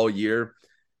underwhelms all year,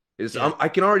 is yeah, I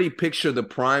can already picture the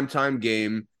primetime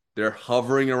game. They're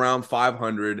hovering around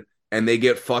 500 and they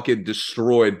get fucking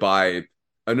destroyed by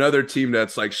another team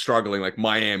that's like struggling, like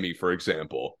Miami, for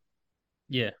example.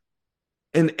 yeah,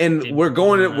 And they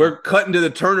blow them out. we're cutting to the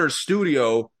Turner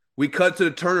studio. We cut to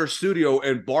the Turner studio,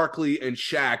 and Barkley and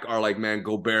Shaq are like, man,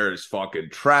 Gobert is fucking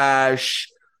trash.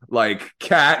 Like,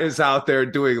 Cat is out there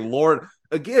doing Lord.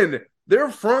 Again, their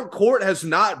front court has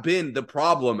not been the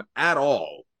problem at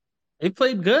all. They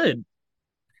played good.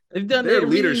 They've done Their everything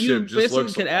leadership you just basically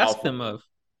looks could ask them awful, of.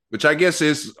 which I guess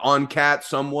is on Cat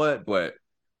somewhat, but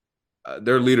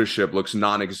their leadership looks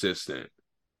non existent.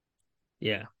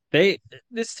 Yeah, they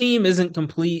this team isn't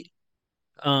complete.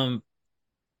 Um,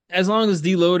 as long as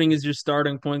deloading is your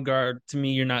starting point guard, to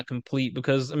me, you're not complete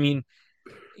because I mean,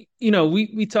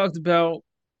 we talked about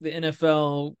the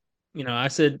NFL. I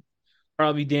said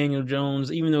probably Daniel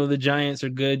Jones, even though the Giants are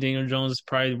good, Daniel Jones is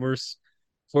probably the worst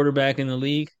quarterback in the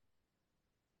league.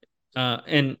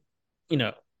 And you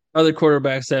know, other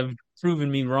quarterbacks have proven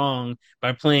me wrong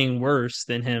by playing worse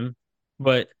than him.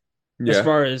 But as Yeah.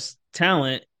 far as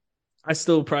talent, I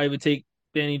still probably would take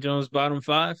Danny Jones bottom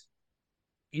five.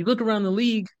 You look around the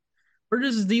league, where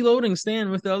does deloading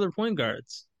stand with the other point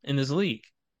guards in this league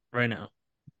right now?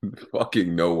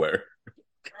 Fucking nowhere.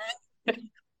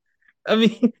 I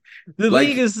mean, the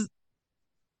league Like, is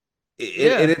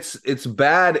and yeah, it's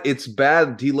bad. It's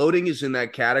bad. Deloading is in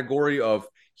that category of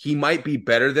he might be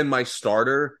better than my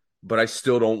starter, but I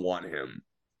still don't want him.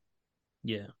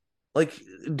 yeah, Like,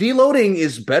 deloading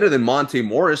is better than Monte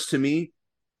Morris to me,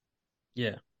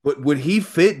 yeah. but would he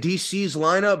fit DC's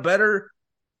lineup better?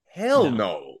 Hell No,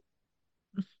 no.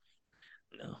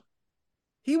 no.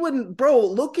 He wouldn't, bro.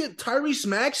 Look at Tyrese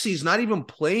Maxey's not even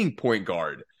playing point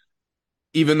guard,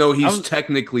 even though I he's was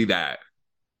technically that.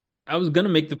 I was gonna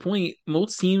make the point.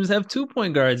 Most teams have 2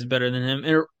 point guards better than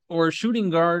him, or a shooting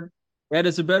guard that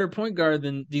is a better point guard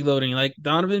than deloading, like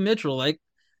Donovan Mitchell, like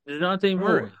Dejounte Bro,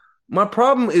 Murray. my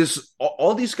problem is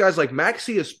all these guys like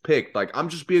Maxey is picked. Like I'm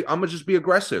gonna just be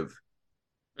aggressive.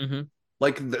 Hmm.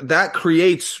 Like that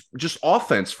creates just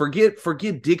offense. Forget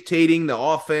dictating the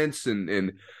offense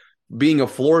and being a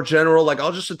floor general. Like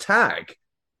I'll just attack.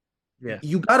 Yeah,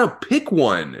 You got to pick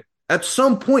one. At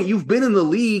some point, you've been in the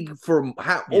league for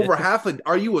yeah, over half a.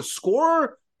 Are you a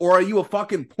scorer or are you a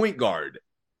fucking point guard?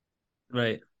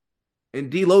 right.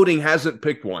 And deloading hasn't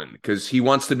picked one because he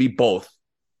wants to be both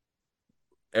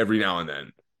every now and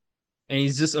then. And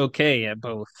he's just okay at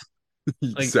both.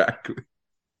 Like Exactly.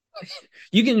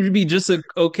 you can be just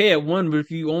okay at one, but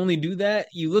if you only do that,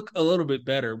 you look a little bit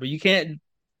better. But you can't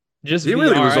just He be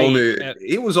really all was right only at.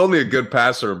 he was only a good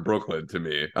passer in Brooklyn to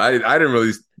me. I didn't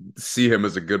really see him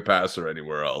as a good passer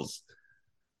anywhere else.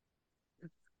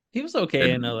 He was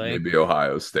okay in LA. Maybe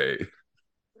Ohio State.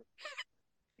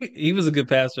 He was a good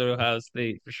passer at Ohio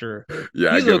State for sure.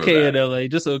 Yeah, I He's give him okay that. at LA,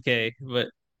 just okay. But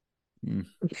Mm,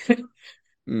 the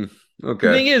mm, okay.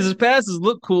 thing is, his passes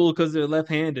look cool because they're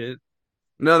left-handed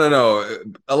No, no, no.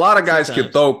 A lot of guys can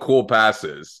sometimes. throw cool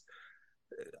passes.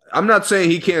 I'm not saying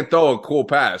he can't throw a cool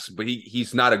pass, but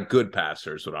he's not a good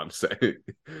passer, is what I'm saying.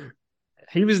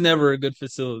 He was never a good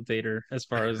facilitator as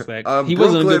far as that. He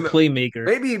wasn't a good Brooklyn,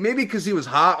 playmaker. maybe because he was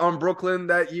hot on Brooklyn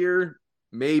that year.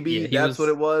 Maybe Yeah, that's what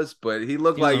it was. But he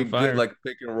looked he was like on a good fire. like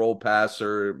pick and roll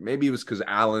passer. Maybe it was because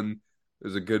Allen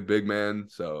is a good big man.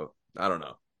 So I don't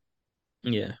know.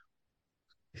 Yeah.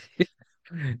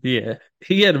 Yeah.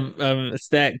 He had a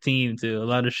stacked team too, a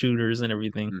lot of shooters and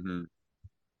everything. Hmm.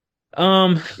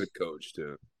 Um, Good coach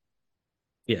too.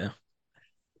 yeah.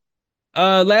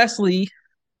 Lastly,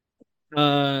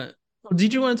 uh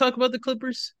did you want to talk about the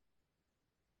Clippers?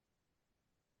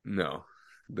 No,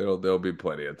 there'll be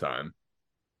plenty of time.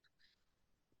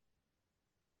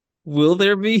 Will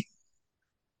there be?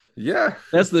 Yeah,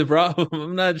 That's the problem.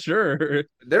 I'm not sure.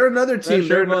 they're another Not team.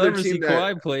 sure They're if I'll another ever see team that,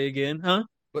 Kawhi play again, huh?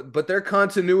 but their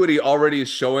continuity already is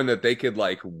showing that they could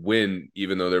like win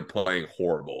even though they're playing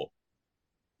horrible.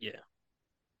 Yeah.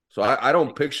 So I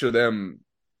don't picture them.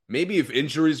 Maybe if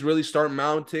injuries really start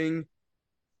mounting,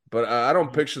 but I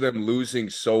don't Mhm. picture them losing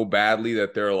so badly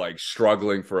that they're like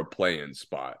struggling for a play-in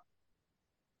spot.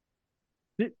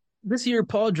 This year,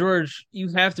 Paul George, you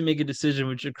have to make a decision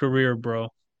with your career, bro.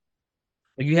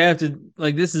 Like you have to,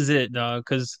 like this is it, dog.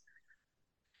 Because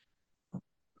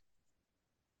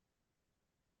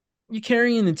you're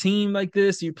carrying the team like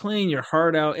this. You're playing your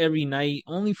heart out every night,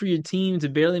 only for your team to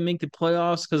barely make the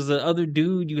playoffs because the other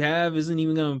dude you have isn't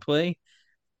even going to play.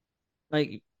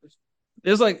 Like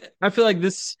there's like I feel like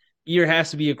this year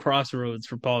has to be a crossroads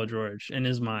for Paul George in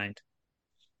his mind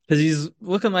because he's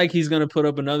looking like he's going to put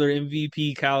up another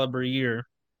MVP caliber year,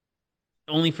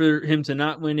 only for him to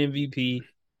not win MVP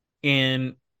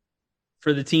and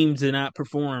for the team to not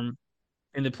perform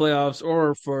in the playoffs,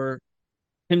 or for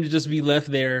him to just be left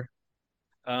there,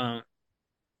 uh,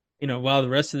 while the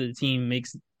rest of the team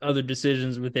makes other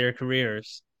decisions with their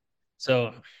careers.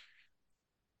 So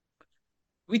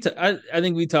I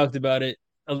think we talked about it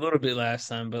a little bit last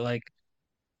time, but like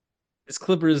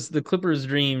the Clippers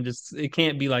dream just it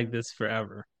can't be like this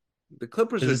forever The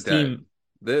Clippers because are this team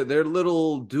dead. Their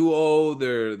little duo,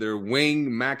 their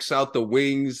wing, max out the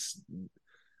wings,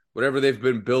 whatever they've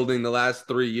been building the last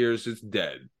 3 years, it's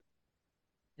dead.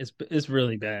 it's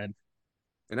really bad.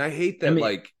 And I hate I that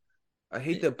mean, like I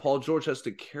hate that Paul George has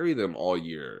to carry them all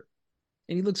year.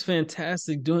 and he looks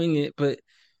fantastic doing it, but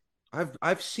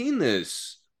I've seen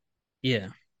this. yeah,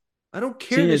 I don't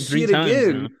care seen to it see three it times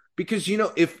now again because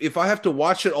if I have to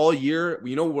watch it all year,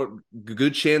 you know what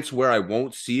good chance where I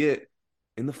won't see it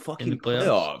in the in the fucking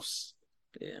playoffs. playoffs.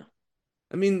 Yeah,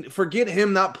 I mean, forget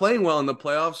him not playing well in the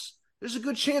playoffs. There's a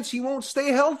good chance he won't stay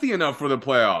healthy enough for the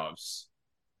playoffs.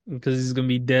 because he's gonna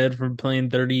be dead from playing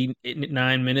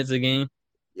 39 minutes a game.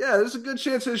 Yeah, there's a good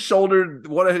chance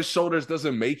one of his shoulders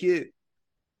doesn't make it.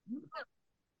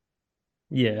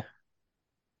 Yeah,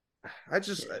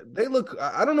 They look,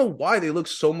 I don't know why they look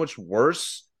so much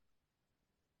worse,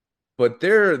 but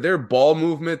their ball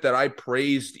movement that I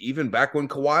praised even back when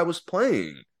Kawhi was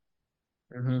playing,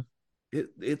 hmm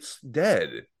it's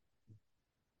dead.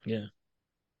 yeah,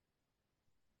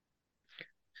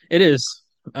 it is.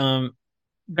 Um,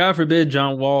 God forbid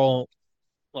John Wall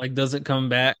like doesn't come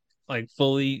back like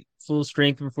full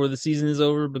strength before the season is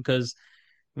over because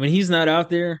when he's not out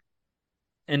there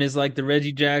and it's like the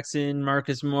Reggie Jackson,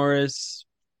 Marcus Morris,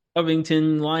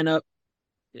 Covington lineup,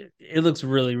 it looks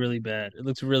really bad. It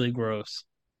looks really gross.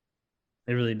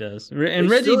 It really does. They And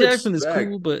Reggie still Jackson is expect,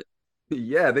 cool, but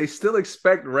yeah, they still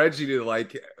expect Reggie to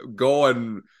like go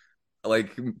on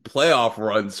like playoff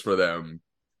runs for them.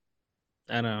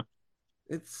 I don't know.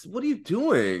 It's what are you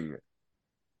doing?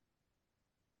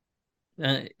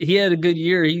 He had a good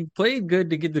year. He played good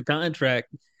to get the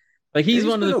contract. Like Yeah, he's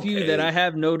he's one of been the few that I okay.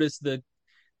 have noticed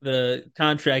the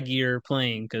contract year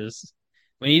playing because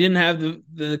when he didn't have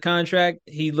the contract,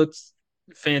 he looked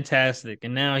fantastic,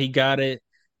 and now he got it.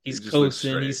 He He's just looks coasting.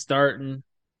 straight. He's starting.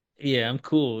 Yeah, I'm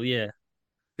cool. Yeah.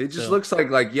 He just So looks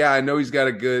like yeah, I know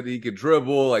he could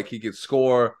dribble, like he could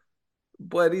score,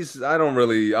 but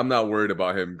I'm not worried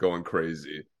about him going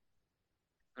crazy.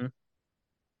 mm,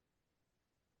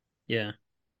 yeah,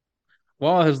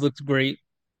 Wall has looked great.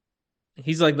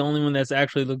 He's like the only one that's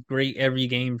actually looked great every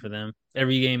game for them.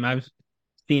 Every game I've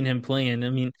seen him playing. I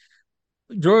mean,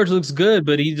 George looks good,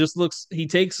 but he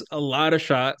takes a lot of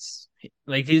shots.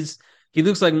 Like he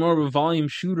looks like more of a volume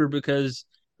shooter because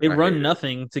they I hate run it.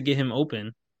 nothing to get him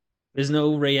open. There's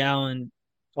no Ray Allen,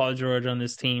 Paul George on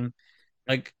this team.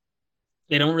 Like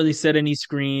they don't really set any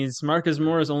screens. Marcus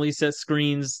Morris only sets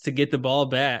screens to get the ball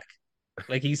back.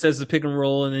 Like he sets the pick and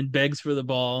roll and then begs for the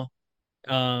ball.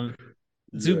 Um,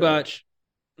 Yeah. Zubac,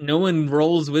 no one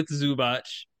rolls with Zubac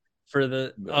for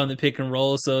the on No. the pick and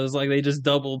roll, so it's like they just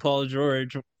double Paul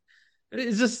George.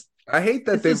 It's just I hate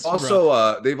that it's just rough.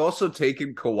 they've also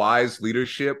taken Kawhi's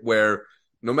leadership where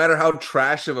no matter how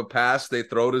trash of a pass they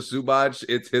throw to Zubac,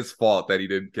 it's his fault that he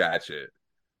didn't catch it.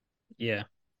 Yeah,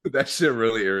 That shit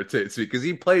really irritates me because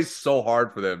he plays so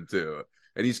hard for them too.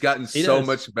 And he's gotten he so does.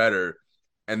 much better.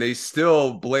 and they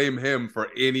still blame him for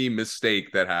any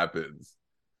mistake that happens.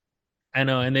 I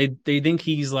know, and they think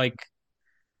he's like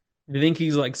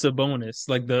Sabonis,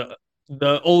 like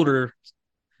the older,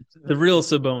 the real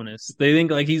Sabonis. They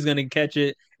think like he's gonna catch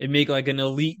it and make like an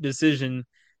elite decision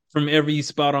from every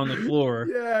spot on the floor.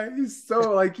 Yeah, he's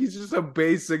so like he's just a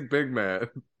basic big man.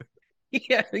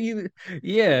 Yeah,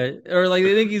 yeah, or like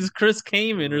they think he's Chris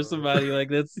Kaman or somebody like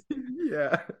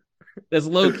Yeah. that's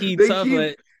low key They tough. keep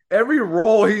Like, every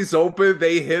roll he's open,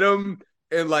 they hit him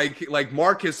and like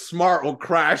Marcus Smart will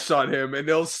crash on him and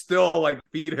they'll still like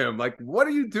beat him. Like, what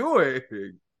are you doing?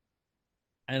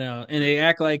 I know, and they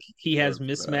act like he has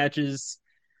That's bad. mismatches.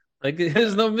 Like, there's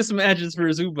Yeah. no mismatches for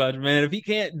Zubac, man. If he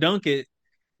can't dunk it,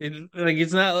 like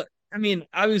it's not. I mean,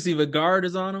 obviously, if a guard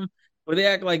is on him, but they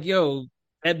act like, yo,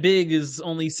 that big is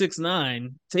only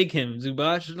 6'9". Take him,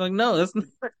 Zubac. Like, no, that's not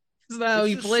how It's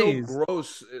he just so plays.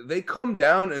 gross. They come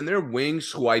down and their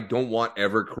wings, who I don't want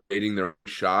ever creating their own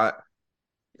shot,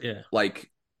 Yeah, like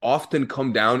often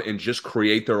come down and just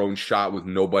create their own shot with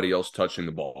nobody else touching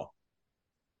the ball.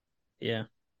 yeah.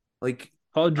 Like,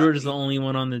 Paul I, George is the only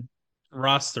one on the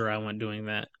roster I want doing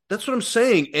that. that's what I'm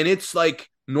saying. And it's like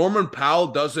Norman Powell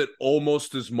does it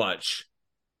almost as much.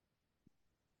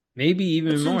 Maybe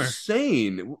even That's more.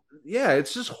 insane. Yeah,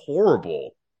 it's just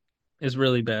horrible. It's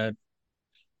really bad.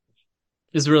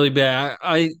 It's really bad.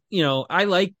 I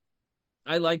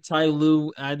like Ty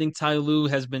Lue. I think Ty Lue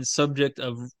has been subject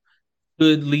of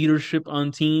good leadership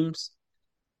on teams.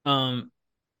 Um,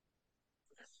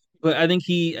 but I think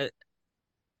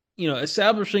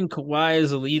establishing Kawhi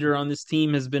as a leader on this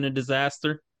team has been a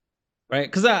disaster, right?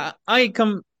 Because I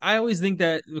always think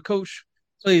that the coach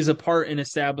plays a part in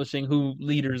establishing who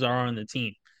leaders are on the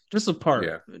team, just a part,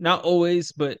 Yeah. not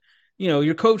always, but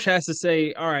your coach has to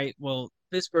say, all right, well,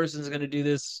 this person's going to do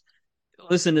this.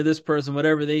 Listen to this person,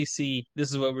 whatever they see,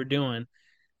 this is what we're doing.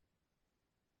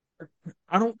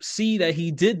 I don't see that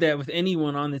he did that with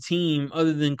anyone on the team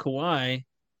other than Kawhi.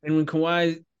 And when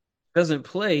Kawhi doesn't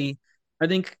play, I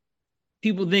think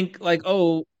people think like,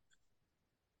 oh,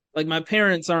 like my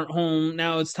parents aren't home.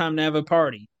 Now it's time to have a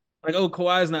party. Like, oh,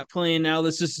 Kawhi's not playing now.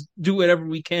 Let's just do whatever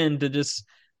we can to just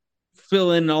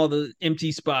fill in all the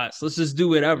empty spots. Let's just do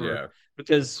whatever Yeah.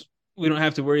 because we don't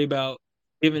have to worry about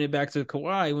giving it back to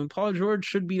Kawhi when Paul George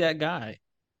should be that guy.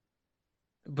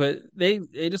 But they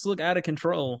just look out of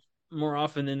control more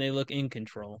often than they look in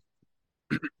control.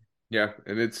 Yeah.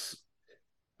 And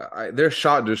their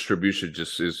shot distribution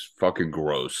just is fucking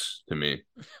gross to me.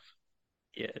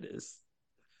 Yeah, it is.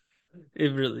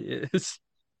 It really is.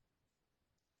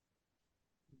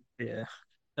 Yeah.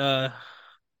 Uh,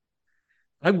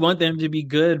 I want them to be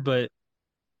good, but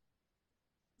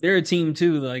they're a team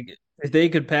too. Like if they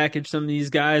could package some of these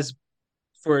guys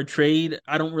for a trade,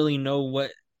 I don't really know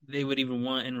what they would even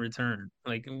want in return.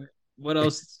 Like what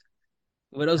else?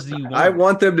 What else do you I want?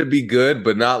 want them to be good,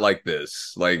 but not like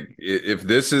this. Like if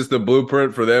this is the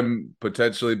blueprint for them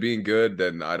potentially being good,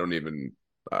 then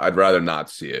I'd rather not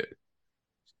see it.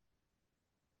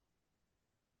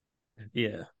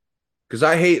 Yeah, Because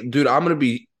I hate, dude, I'm gonna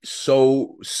be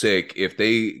so sick if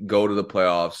they go to the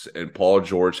playoffs and Paul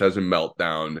George has a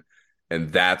meltdown,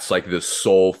 and that's like the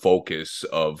sole focus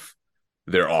of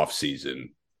their offseason.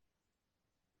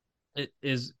 it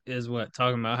is what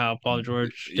talking about how Paul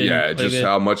George didn't Yeah, play just good.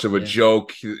 how much of a Yeah.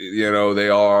 joke they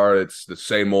are. It's the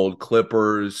same old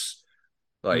Clippers.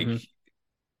 Like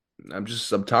Hmm. I'm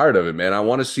tired of it, man. I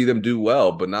want to see them do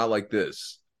well, but not like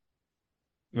this.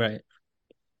 Right.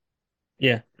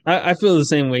 Yeah. I feel the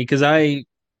same way because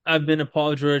I've been a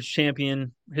Paul George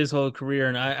champion his whole career,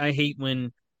 and I hate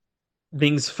when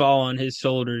things fall on his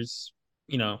shoulders.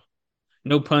 You know,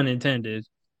 no pun intended.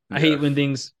 I hate Yeah. when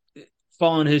things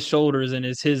fall on his shoulders and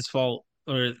it's his fault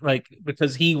or like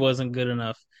because he wasn't good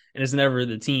enough and it's never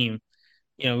the team.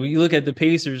 When you look at the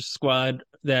Pacers squad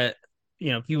that,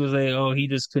 people say, oh, he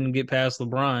just couldn't get past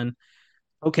LeBron.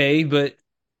 Okay, but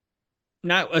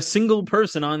not a single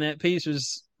person on that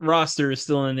Pacers roster is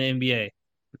still in the NBA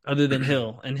other than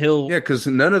Hill. And Hill, Yeah, because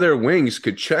none of their wings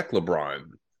could check LeBron.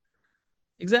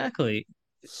 exactly.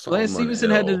 Lance Solomon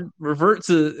Stevenson had to Hill. revert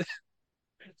to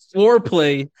floor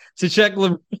play to check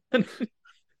LeBron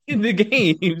in the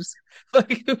games.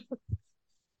 Like,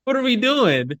 what are we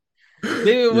doing?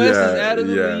 David West is Yeah, out of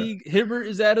the yeah. league. Hibbert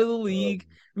is out of the Um, league.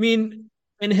 I mean,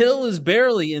 and Hill is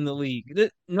barely in the league.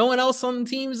 No one else on the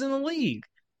team is in the league.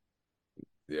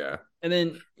 yeah. And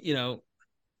then,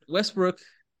 Westbrook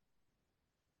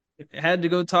had to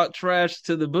go talk trash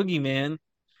to the boogeyman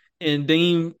and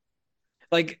Dame.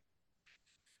 Like,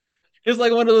 it's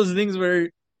like one of those things where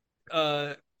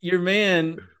your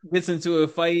man gets into a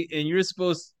fight and you're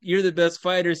the best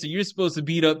fighter, so you're supposed to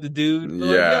beat up the dude. But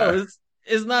like, yo, Yeah.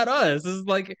 it's not us. It's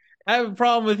like I have a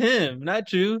problem with him,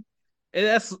 not you. And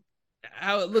that's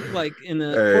how it looked like in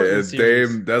the Portland series.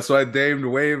 Dame, that's why Dame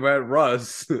wave at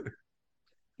Russ.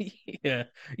 Yeah.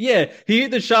 Yeah. He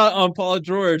hit the shot on Paul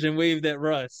George and waved at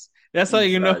Russ. That's how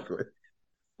you know Exactly.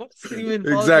 what's even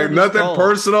Paul Exactly.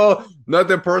 George's fault.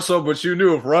 Nothing personal, but you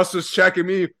knew if Russ was checking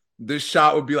me, this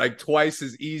shot would be like twice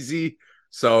as easy.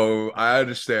 So I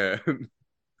understand.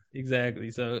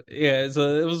 Exactly. So yeah,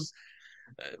 so it was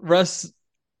Russ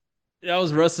that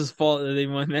was Russ's fault that they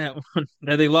won that one.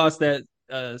 That they lost that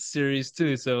series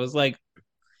too. So it was like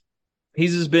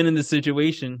he's just been in the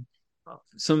situation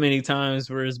so many times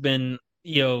where it's been,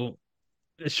 the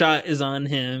shot is on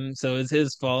him, so it's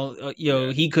his fault.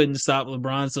 Yeah. He couldn't stop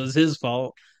LeBron, so it's his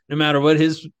fault. No matter what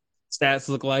his stats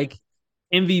look like,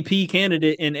 MVP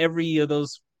candidate in every of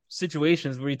those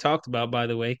situations we talked about. By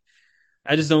the way,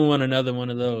 I just don't want another one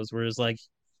of those where it's like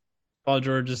Paul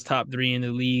George is top three in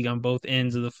the league on both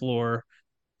ends of the floor,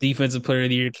 defensive player of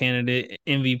the year candidate,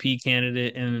 MVP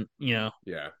candidate, and Yeah.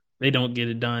 they don't get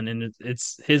it done, and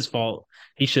it's his fault.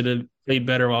 He should have played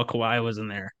better while Kawhi wasn't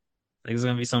there. Like, it's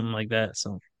gonna be something like that.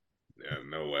 So, Yeah,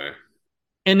 no way.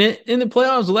 and in the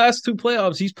playoffs, the last two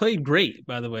playoffs, he's played great,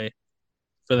 by the way,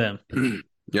 for them.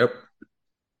 Yep.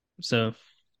 So,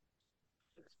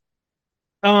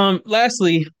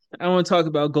 lastly, I want to talk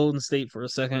about Golden State for a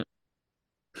second.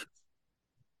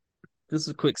 This is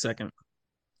a quick second.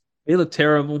 They look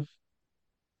terrible.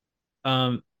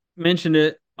 Um, Mentioned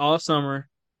it all summer.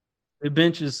 The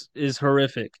bench is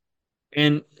horrific,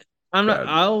 and I'm not.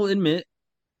 Bad.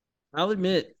 I'll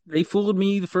admit they fooled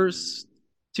me the first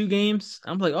two games.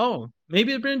 I'm like, oh,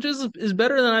 maybe the bench is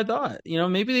better than I thought.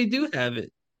 Maybe they do have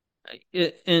it.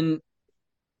 And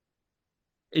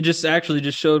it just actually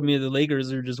just showed me the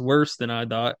Lakers are just worse than I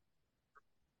thought,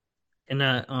 and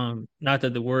not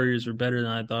that the Warriors were better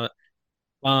than I thought.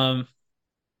 Um,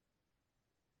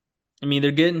 I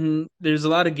mean, there's a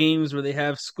lot of games where they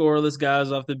have scoreless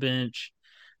guys off the bench.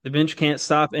 The bench can't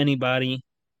stop anybody.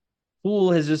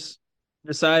 Poole has just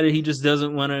decided he just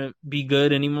doesn't want to be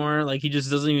good anymore. Like he just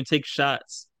doesn't even take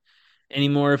shots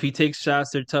anymore. If he takes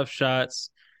shots, they're tough shots.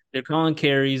 They're calling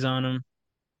carries on him.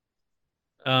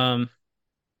 Um,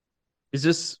 it's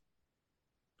just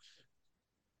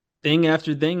thing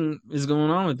after thing is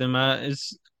going on with him. I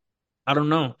don't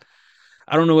know.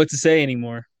 I don't know what to say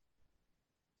anymore.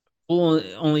 Poole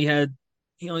only had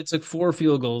he only took four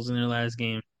field goals in their last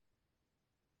game.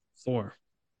 Four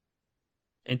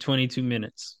in 22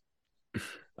 minutes.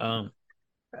 Um,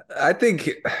 I think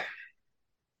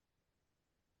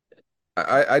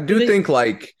I and do they, think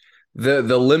like the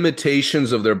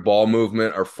limitations of their ball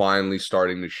movement are finally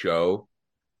starting to show.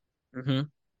 mhm,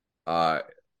 Uh,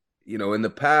 in the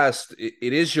past,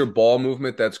 it is your ball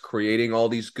movement that's creating all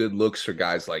these good looks for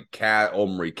guys like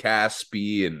Omri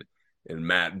Caspi and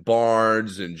Matt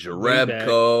Barnes and way back.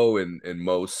 Jerebko and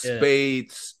Mo Yeah.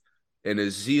 Spates and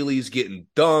Azili's getting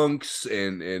dunks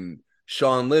and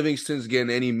Sean Livingston's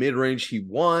getting any mid range he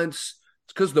wants.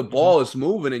 It's because the Mhm. ball is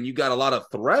moving and you got a lot of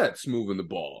threats moving the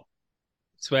ball.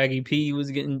 Swaggy P was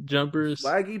getting jumpers.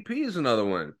 Swaggy P is another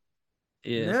one.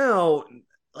 Yeah, Now,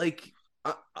 like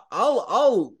I,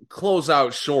 I'll close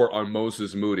out short on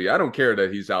Moses Moody. I don't care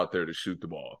that he's out there to shoot the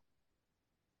ball.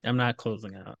 I'm not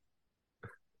closing out.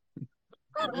 You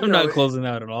I'm not know, closing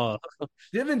out at all.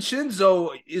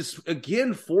 DiVincenzo is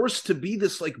again forced to be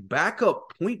this like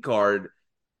backup point guard,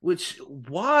 which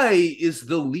why is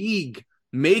the league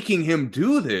making him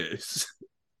do this?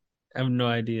 I have no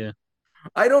idea.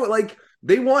 I don't like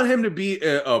they want him to be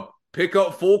a pick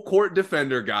up full court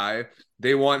defender guy.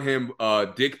 They want him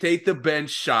dictate the bench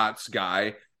shots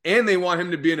guy, and they want him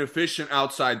to be an efficient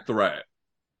outside threat.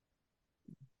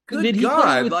 Did Good he play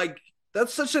God, with like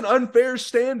that's such an unfair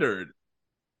standard.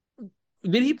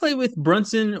 did he play with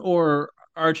Brunson or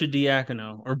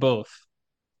Archidiakono or both?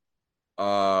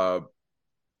 Uh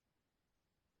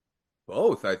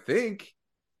Both, I think.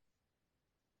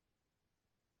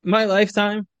 My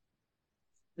lifetime,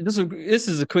 this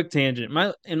is a quick tangent.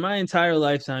 In my entire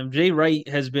lifetime, Jay Wright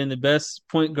has been the best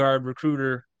point guard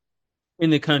recruiter in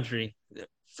the country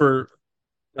for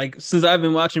like since I've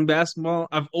been watching basketball.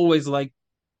 I've always liked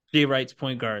Jay Wright's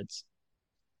point guards.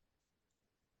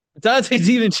 Dante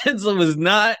DiVincenzo was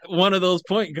not one of those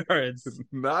point guards.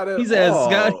 Not at He's had all.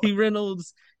 Scotty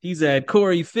Reynolds. He's had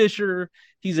Corey Fisher.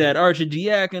 He's had Archie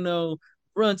Diacono.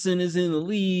 Brunson is in the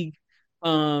league.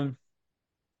 I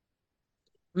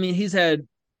mean, he's had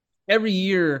every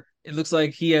year. it looks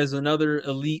like he has another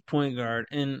elite point guard.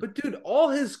 And But dude, all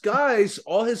his guys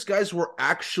were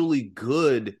actually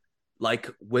good. Like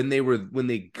when they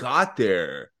got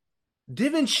there,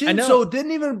 I know, DiVincenzo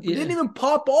didn't yeah, even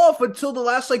pop off until the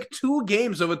last like two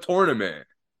games of a tournament.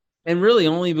 and really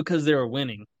only because they were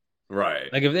winning.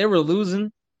 Right, Like if they were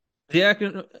losing,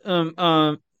 Diacono,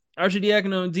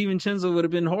 Archidiacono and DiVincenzo would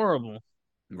have been horrible.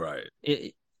 right.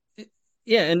 It,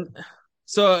 yeah, and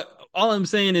so all I'm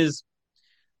saying is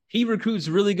he recruits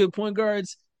really good point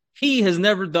guards. He has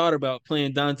never thought about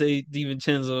playing Dante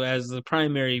DiVincenzo as the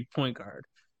primary point guard.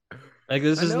 Like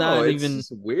this I is know not it's even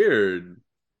just weird.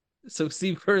 so.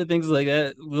 Steve Kerr thinks like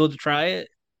that. We'll try it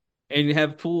and you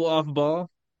have Poole off ball,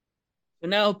 but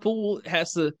now Poole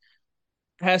has to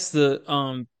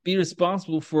be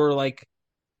responsible for like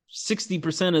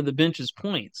 60% of the bench's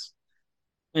points,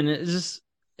 and it's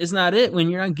not it when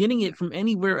you're not getting it from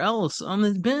anywhere else on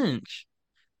the bench.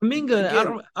 Kaminga, I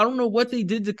Again, don't know what they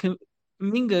did to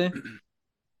Kaminga.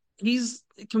 He's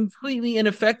completely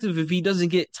ineffective if he doesn't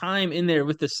get time in there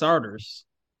with the starters.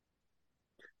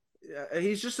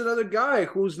 he's just another guy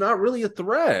who's not really a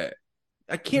threat.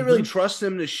 I can't really Mm-hmm. trust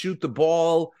him to shoot the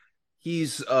ball.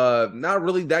 He's not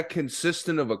really that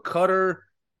consistent of a cutter.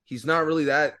 He's not really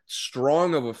that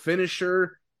strong of a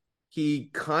finisher. He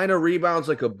kind of rebounds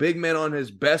like a big man on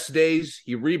his best days.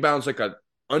 He rebounds like a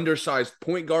undersized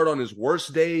point guard on his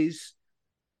worst days.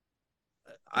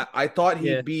 I thought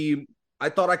Yeah, he'd be I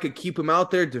thought I could keep him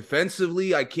out there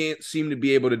defensively. I can't seem to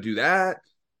be able to do that.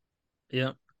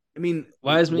 yeah. I mean,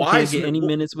 Wiseman can't get Wiseman, any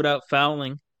minutes without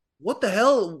fouling. what the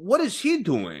hell? What is he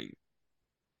doing?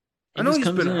 I It know just he's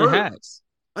comes been in and hurt. hacks.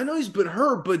 I know he's been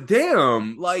hurt, but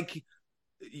damn, like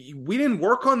we didn't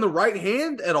work on the right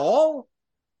hand at all.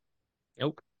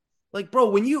 Nope. Like, bro,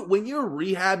 when you're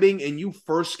rehabbing and you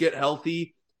first get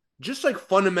healthy, just like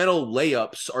fundamental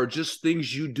layups are just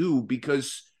things you do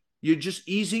because you're just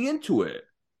easing into it.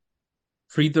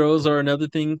 Free throws are another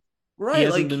thing. He Right?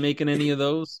 hasn't Like been making any of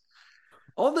those.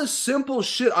 all the simple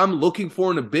shit I'm looking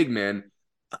for in a big man.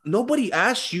 Nobody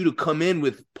asked you to come in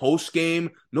with post game.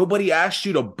 Nobody asked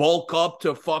you to bulk up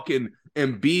to fucking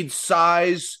Embiid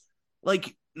size.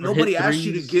 Like Or hit nobody asked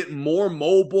you to threes. get more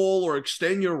mobile or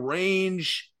extend your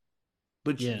range.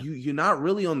 But Yeah. you're not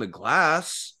really on the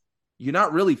glass. You're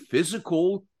not really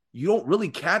physical. You don't really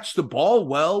catch the ball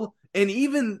well. And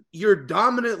even your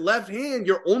dominant left hand,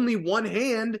 your only one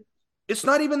hand, it's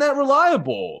not even that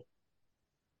reliable.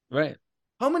 Right.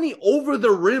 How many over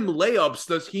the rim layups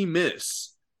does he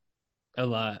miss? A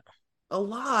lot. A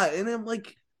lot. And I'm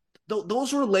like,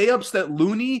 those were layups that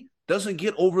Looney doesn't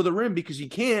get over the rim because he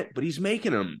can't, but he's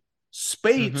making them. Mm-hmm.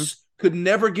 Spates could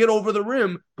never get over the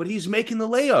rim, but he's making the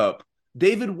layup.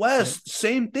 David Yep. West,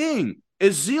 same thing.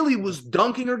 Ezeli was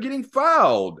dunking or getting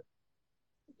fouled.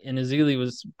 And Azili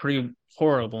was pretty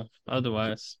horrible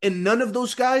otherwise. And none of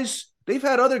those guys, they've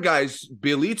had other guys.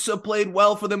 Bielitsa played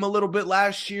well for them a little bit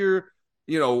last year.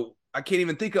 You know, I can't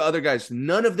even think of other guys.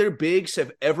 None of their bigs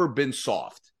have ever been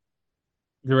soft.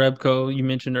 Jarebko, you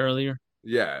mentioned earlier.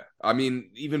 Yeah. I mean,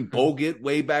 even Mhm. Bogut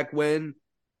way back when,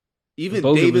 even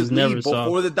Bogut was David Lee never soft.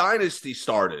 before the dynasty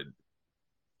started.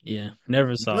 Yeah,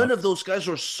 never None of soft. those guys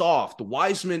are soft.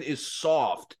 Wiseman is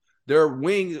soft. Their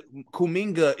wing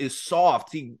Kuminga is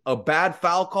soft. A bad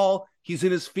foul call, he's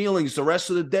in his feelings the rest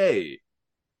of the day.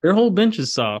 Their whole bench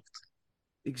is soft.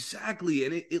 Exactly.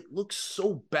 And it looks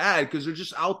so bad because they're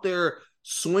just out there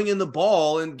swinging the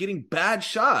ball and getting bad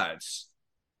shots.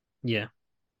 Yeah.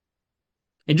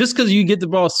 And just because you get the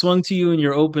ball swung to you and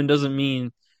you're open doesn't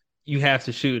mean you have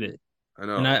to shoot it. I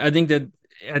And know. I think that,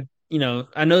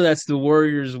 I know that's the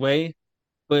Warriors' way,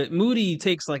 but Moody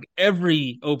takes like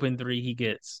every open three he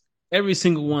gets, every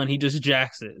single one. He just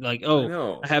jacks it. Like, I oh, I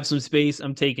know. have some space.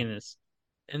 I'm taking this.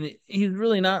 And he's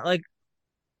really not like,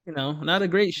 not a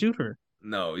great shooter.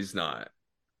 No, he's not.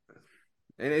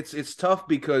 And it's tough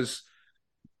because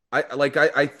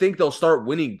I think they'll start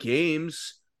winning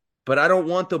games, but I don't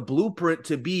want the blueprint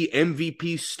to be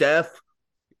MVP Steph,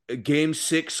 game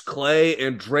six Clay,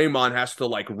 and Draymond has to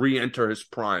like re-enter his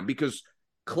prime because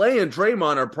Clay and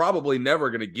Draymond are probably never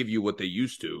going to give you what they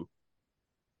used to.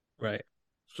 Right.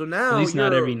 So At now least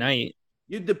not every night.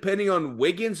 you're depending on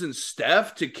Wiggins and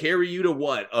Steph to carry you to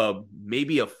what?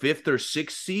 Maybe a fifth or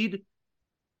sixth seed.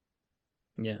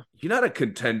 Yeah. You're not a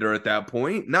contender at that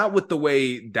point. Not with the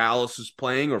way Dallas is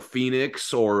playing, or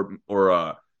Phoenix, or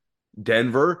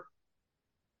Denver,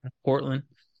 Portland.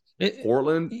 It,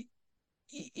 Portland.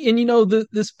 and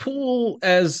this pool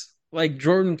as like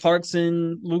Jordan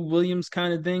Clarkson, Luke Williams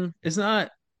kind of thing. It's not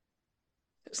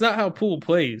how Poole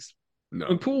plays. When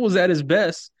No, Poole was at his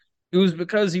best, it was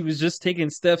because he was just taking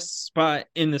Steph's spot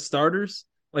in the starters.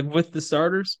 like with the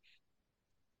starters,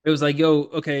 it was like, yo,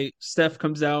 okay, Steph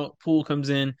comes out, Poole comes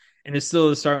in, and it's still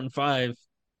a starting five.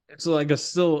 It's like a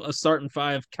still a starting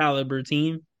five caliber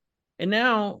team. And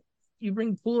now you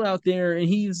bring Poole out there, and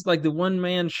he's like the one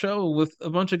man show with a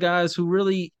bunch of guys who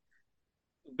really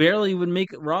barely would make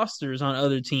rosters on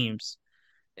other teams.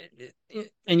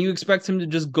 And you expect him to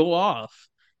just go off.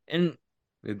 And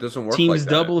It doesn't work teams like that.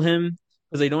 double him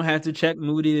because they don't have to check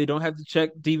Moody, they don't have to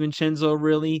check DiVincenzo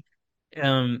really.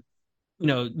 Um,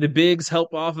 the bigs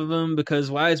help off of him because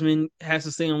Wiseman has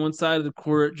to stay on one side of the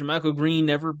court. Jermichael Green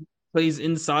never plays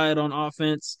inside on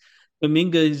offense.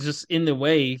 Dominga is just in the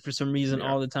way for some reason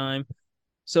Yeah. all the time.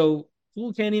 So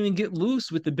Poole can't even get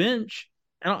loose with the bench.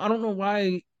 I don't know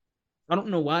why. I don't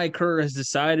know why Kerr has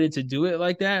decided to do it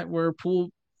like that, where Poole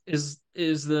is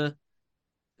the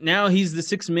now he's the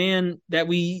sixth man that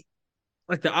we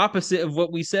like the opposite of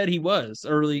what we said he was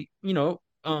early.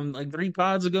 Like 3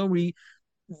 pods ago, we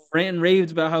ran and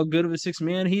raved about how good of a sixth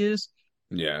man he is.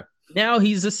 Yeah. Now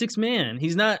he's a sixth man.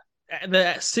 He's not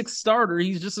the sixth starter.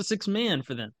 He's just a sixth man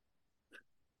for them,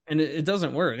 and it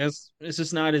doesn't work. It's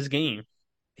just not his game.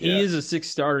 He Yeah. is a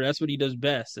sixth starter. That's what he does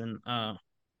best, and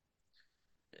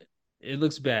it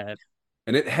looks bad.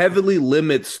 And it heavily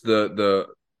limits the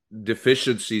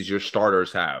deficiencies your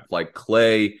starters have, like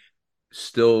Clay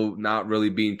still not really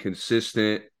being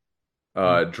consistent,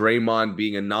 Draymond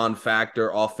being a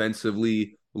non-factor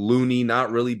offensively, Looney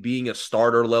not really being a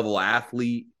starter level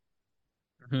athlete.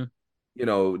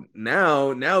 Mm-hmm.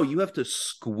 Now you have to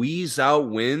squeeze out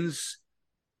wins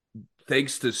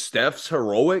thanks to Steph's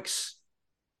heroics.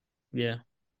 Yeah,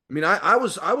 I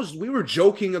mean, we were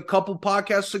joking a couple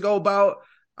podcasts ago about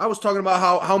I was talking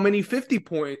about how many 50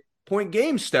 point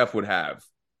games Steph would have.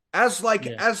 As like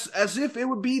yeah, as if it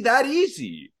would be that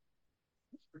easy.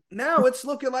 Now it's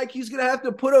looking like he's gonna have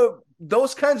to put up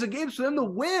those kinds of games for them to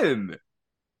win.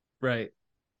 right.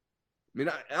 I mean,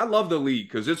 I love the league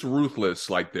because it's ruthless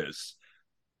like this.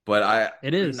 But I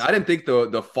It is. I didn't think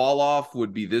the fall off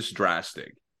would be this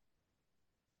drastic.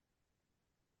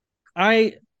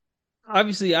 I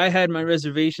obviously I had my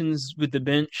reservations with the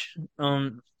bench,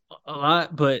 a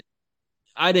lot, but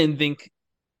I didn't think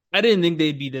I didn't think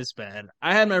they'd be this bad.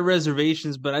 I had my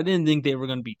reservations, but I didn't think they were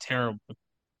going to be terrible.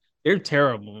 They're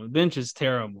terrible. The bench is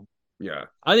terrible. Yeah.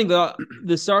 I think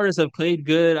the starters have played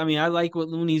good. I mean, I like what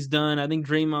Looney's done. I think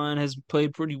Draymond has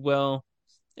played pretty well,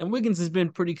 and Wiggins has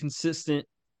been pretty consistent.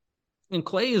 And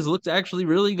Clay has looked actually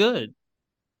really good.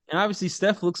 And obviously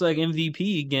Steph looks like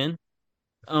MVP again.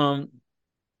 Um,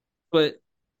 but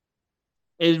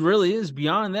it really is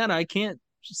beyond that. I can't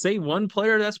say one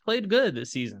player that's played good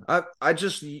this season. I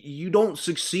just you don't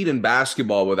succeed in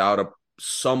basketball without a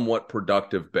somewhat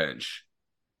productive bench.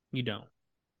 You don't.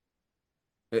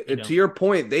 You To don't. your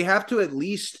point, they have to at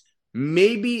least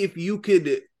maybe if you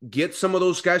could get some of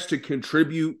those guys to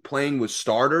contribute playing with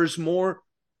starters more,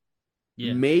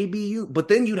 Yeah. maybe but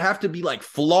then you'd have to be like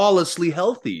flawlessly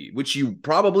healthy, which you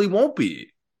probably won't be.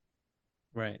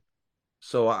 Right.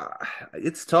 So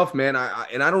it's tough, man.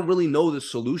 And I don't really know the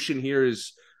solution here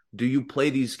is do you play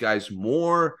these guys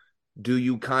more? Do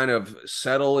you kind of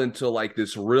settle into like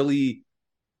this really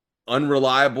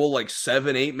unreliable, like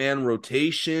 7, 8 man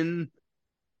rotation?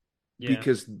 Yeah.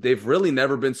 Because they've really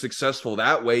never been successful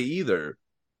that way either.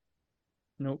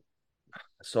 Nope.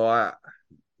 So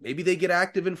maybe they get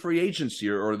active in free agency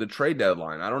or the trade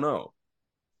deadline. I don't know.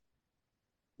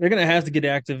 They're gonna have to get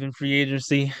active in free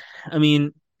agency. I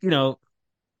mean, you know,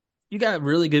 you got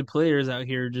really good players out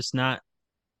here, just not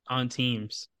on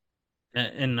teams.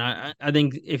 And I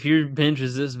think if your bench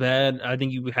is this bad, I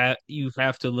think you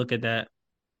have to look at that,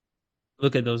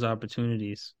 look at those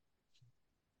opportunities.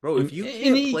 Bro, if you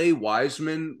And can't play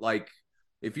Wiseman, like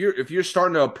if you're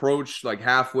starting to approach like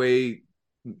halfway,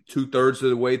 2/3 of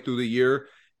the way through the year,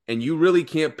 and you really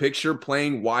can't picture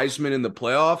playing Wiseman in the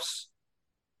playoffs,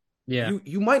 yeah,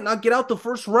 you might not get out the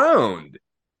first round.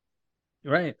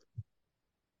 right.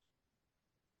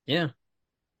 Yeah,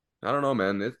 I don't know,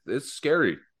 man. It's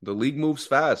scary. The league moves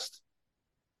fast.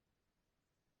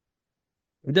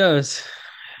 it does.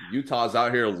 Utah's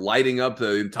out here lighting up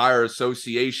the entire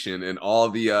association, and all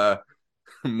the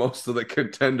most of the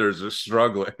contenders are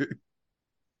struggling.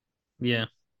 Yeah,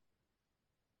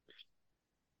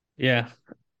 yeah.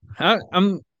 I'm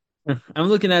I'm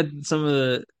looking at some of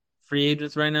the free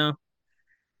agents right now,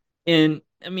 and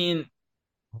I mean,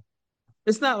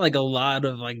 it's not like a lot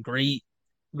of like great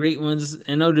ones.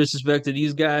 And no disrespect to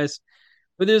these guys,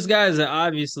 but there's guys that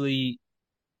obviously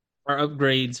are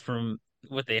upgrades from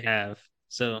what they have.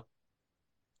 So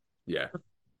Yeah,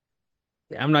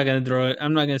 yeah, I'm not gonna throw it.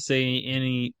 I'm not gonna say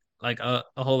any like a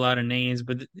whole lot of names,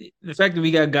 but the fact that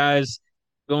we got guys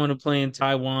going to play in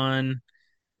Taiwan,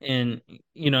 and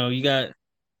you got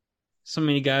so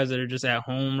many guys that are just at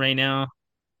home right now.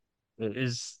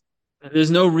 Is There's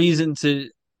no reason to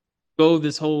go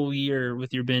this whole year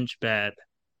with your bench bad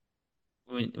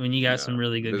when you got No, some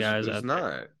really good guys there's out there.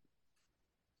 not.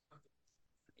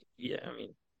 Yeah, I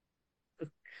mean,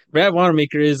 Brad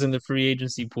Wanamaker is in the free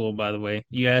agency pool, by the way.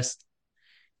 You asked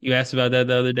about that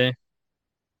the other day.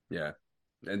 Yeah.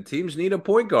 And teams need a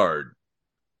point guard.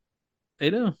 They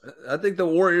do. I think the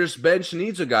Warriors bench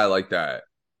needs a guy like that.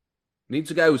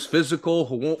 Needs a guy who's physical,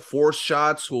 who won't force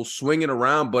shots, who'll swing it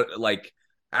around, but like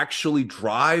actually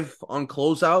drive on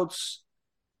closeouts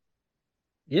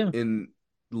Yeah, and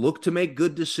look to make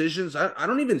good decisions. I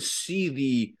don't even see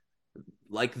the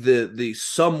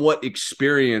somewhat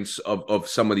experience of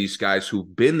some of these guys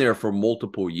who've been there for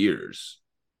multiple years.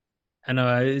 I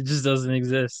know. It just doesn't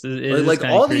exist. It is Like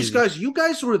kind of all these crazy. guys, you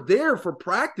guys were there for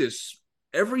practice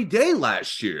every day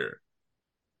last year.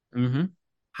 Hmm.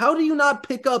 How do you not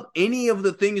pick up any of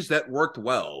the things that worked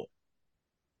well?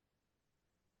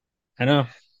 I know.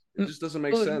 It just doesn't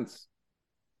make Well, sense.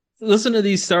 listen to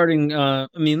these starting.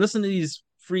 Listen to these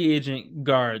free agent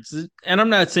guards, and I'm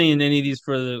not saying any of these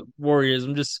for the Warriors.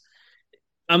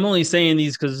 I'm only saying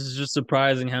these because it's just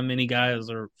surprising how many guys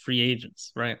are free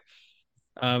agents, right?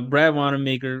 Brad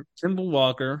Wanamaker, Kimball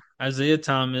Walker, Isaiah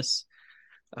Thomas,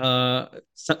 uh,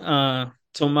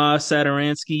 Tomas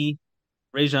Satoransky,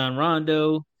 Rajon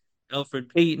Rondo, Alfred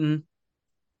Payton,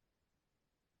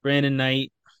 Brandon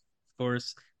Knight, of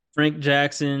course, Frank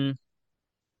Jackson.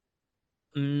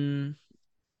 mm,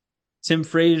 Tim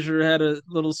Frazier had a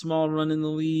little small run in the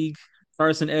league.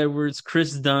 Carson Edwards,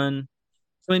 Chris Dunn,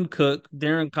 Quinn Cook,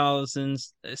 Darren Collison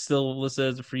still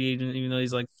listed as a free agent, even though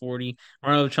he's like 40.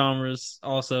 Mario Chalmers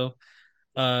also.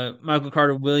 Michael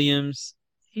Carter Williams,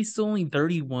 he's still only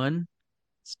 31.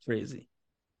 It's crazy.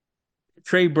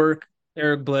 Trey Burke,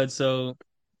 Eric Bledsoe,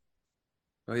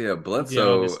 Oh yeah, OJ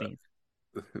Augustine.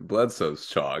 Bledsoe's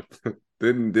chalked.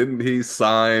 Didn't he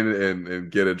sign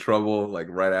and get in trouble like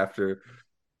right after?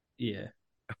 Yeah,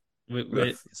 with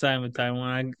That's signed with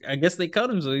Taiwan. I guess they cut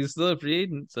him, so he's still a free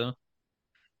agent. So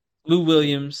Lou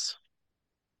Williams,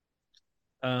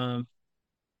 um,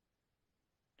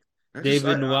 I just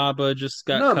David Nwaba just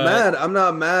I'm got not cut. mad. I'm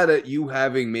not mad at you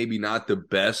having maybe not the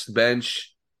best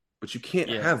bench, but you can't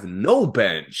Yeah, have no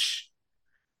bench.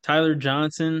 Tyler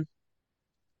Johnson,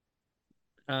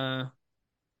 uh,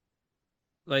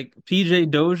 like PJ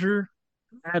Dozier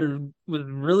was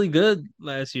really good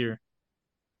last year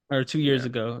or 2 years Yeah.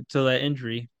 ago till that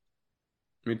injury.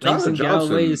 I mean, Langston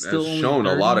Galloway is still only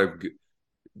 30.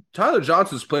 Tyler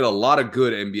Johnson's played a lot of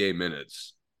good NBA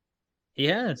minutes. He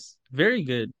has very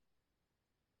good.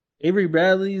 Avery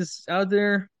Bradley's out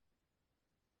there.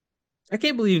 I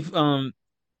can't believe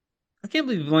I can't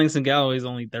believe Langston Galloway is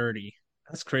only 30.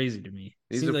 That's crazy to me.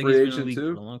 He's a Seems like free he's been in the agent league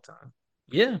for a too. long time.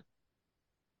 Yeah.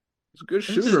 He's a good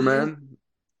It's just shooter, man.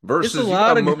 it's a Versus you got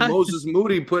lot of guys. Moses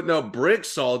Moody putting up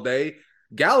bricks all day.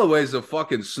 Galloway's a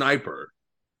fucking sniper.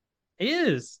 He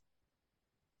is.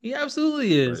 He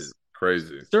absolutely is.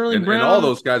 Crazy. Sterling And all Brown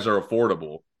those guys are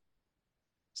affordable.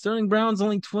 Sterling Brown's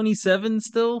only 27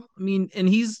 still. I mean, and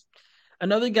he's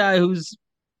another guy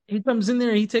he comes in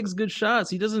there, he takes good shots.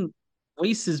 He doesn't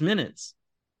waste his minutes.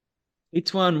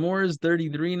 Etwan Moore is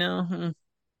 33 now.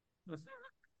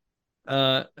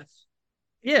 Uh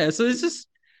yeah, so it's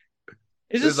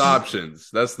There's just options.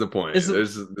 That's the point. it's a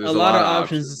There's a lot lot of of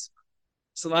options. options.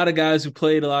 It's a lot of guys who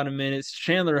played a lot of minutes.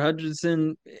 Chandler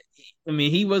Hutchinson, I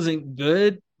mean, he wasn't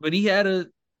good, but he had a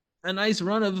nice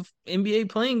run of NBA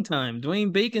playing time.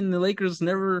 Dwayne Bacon, the Lakers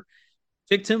never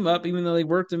picked him up, even though they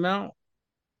worked him out.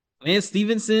 Lance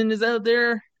Stevenson is out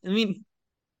there. I mean,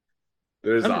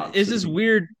 There's it's just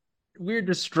options. weird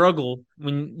to struggle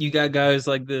when you got guys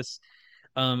like this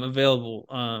available.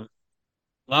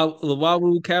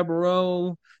 Lawawu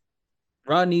Cabarro,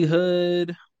 Rodney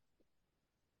Hood,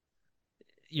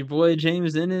 your boy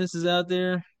James Ennis is out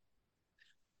there.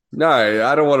 No,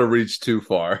 I don't want to reach too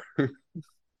far.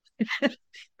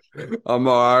 I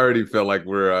already feel like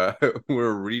we're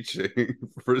reaching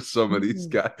for some of these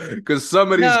guys because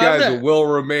some of No, these I'm guys not. will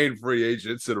remain free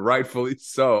agents and rightfully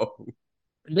so.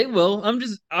 They will.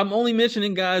 I'm only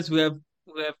mentioning guys who have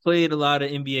played a lot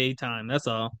of NBA time. That's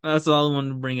all. That's all I wanted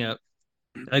to bring up.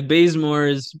 Like Bazemore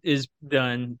is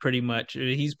done pretty much.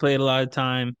 He's played a lot of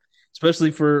time,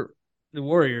 especially for the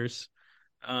Warriors.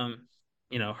 Um,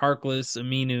 Harkless,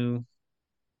 Aminu.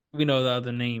 We know the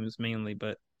other names mainly,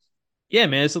 but yeah,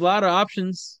 man, it's a lot of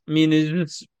options. I mean, it's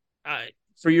just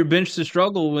for your bench to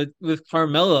struggle with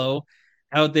Carmelo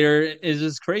out there is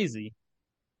just crazy.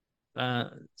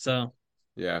 So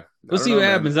Yeah, I we'll don't see what know,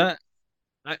 happens. man.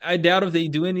 I doubt if they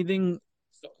do anything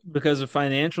because of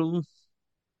financial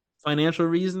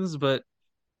reasons, but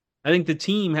I think the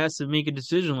team has to make a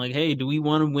decision like, hey, do we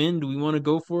want to win? Do we want to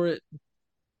go for it?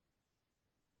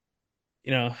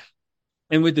 You know,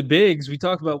 and with the bigs, we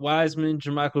talk about Wiseman,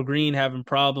 Jermichael Green having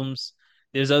problems.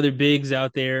 There's other bigs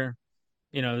out there.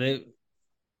 You know,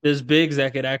 there's bigs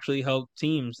that could actually help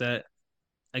teams that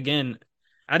again,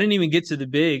 I didn't even get to the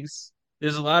bigs.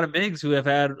 There's a lot of bigs who have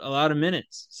had a lot of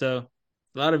minutes. So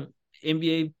a lot of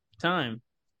NBA time.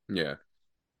 Yeah.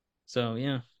 So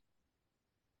yeah,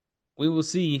 we will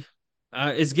see.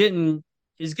 It's getting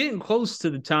close to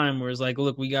the time where it's like,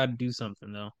 look, we got to do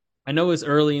something though. I know it's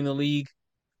early in the league,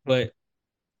 but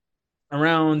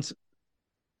around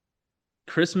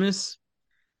Christmas,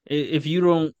 if you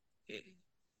don't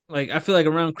like, I feel like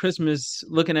around Christmas,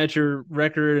 looking at your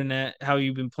record and at how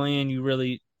you've been playing, you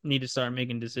really need to start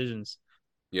making decisions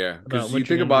Yeah. about Because you what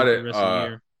you're think going to do about for the it, rest of the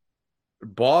year.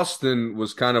 Boston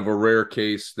was kind of a rare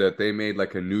case that they made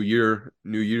like a New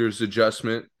Year's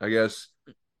adjustment, I guess.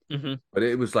 Hmm. But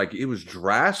it was like it was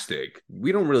drastic.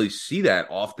 We don't really see that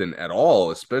often at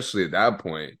all, especially at that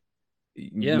point.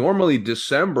 Yeah, Normally,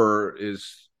 December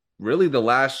is really the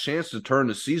last chance to turn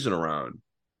the season around.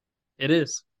 it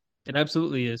is. It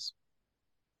absolutely is.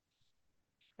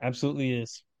 Absolutely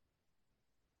is.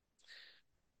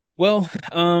 Well,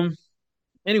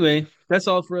 anyway, that's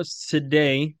all for us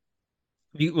today.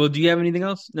 Well, do you have anything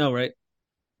else? No, right?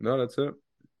 No, that's it.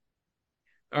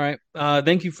 All right.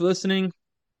 Thank you for listening.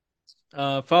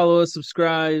 Follow us,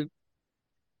 subscribe,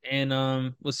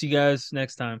 and we'll see you guys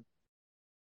next time.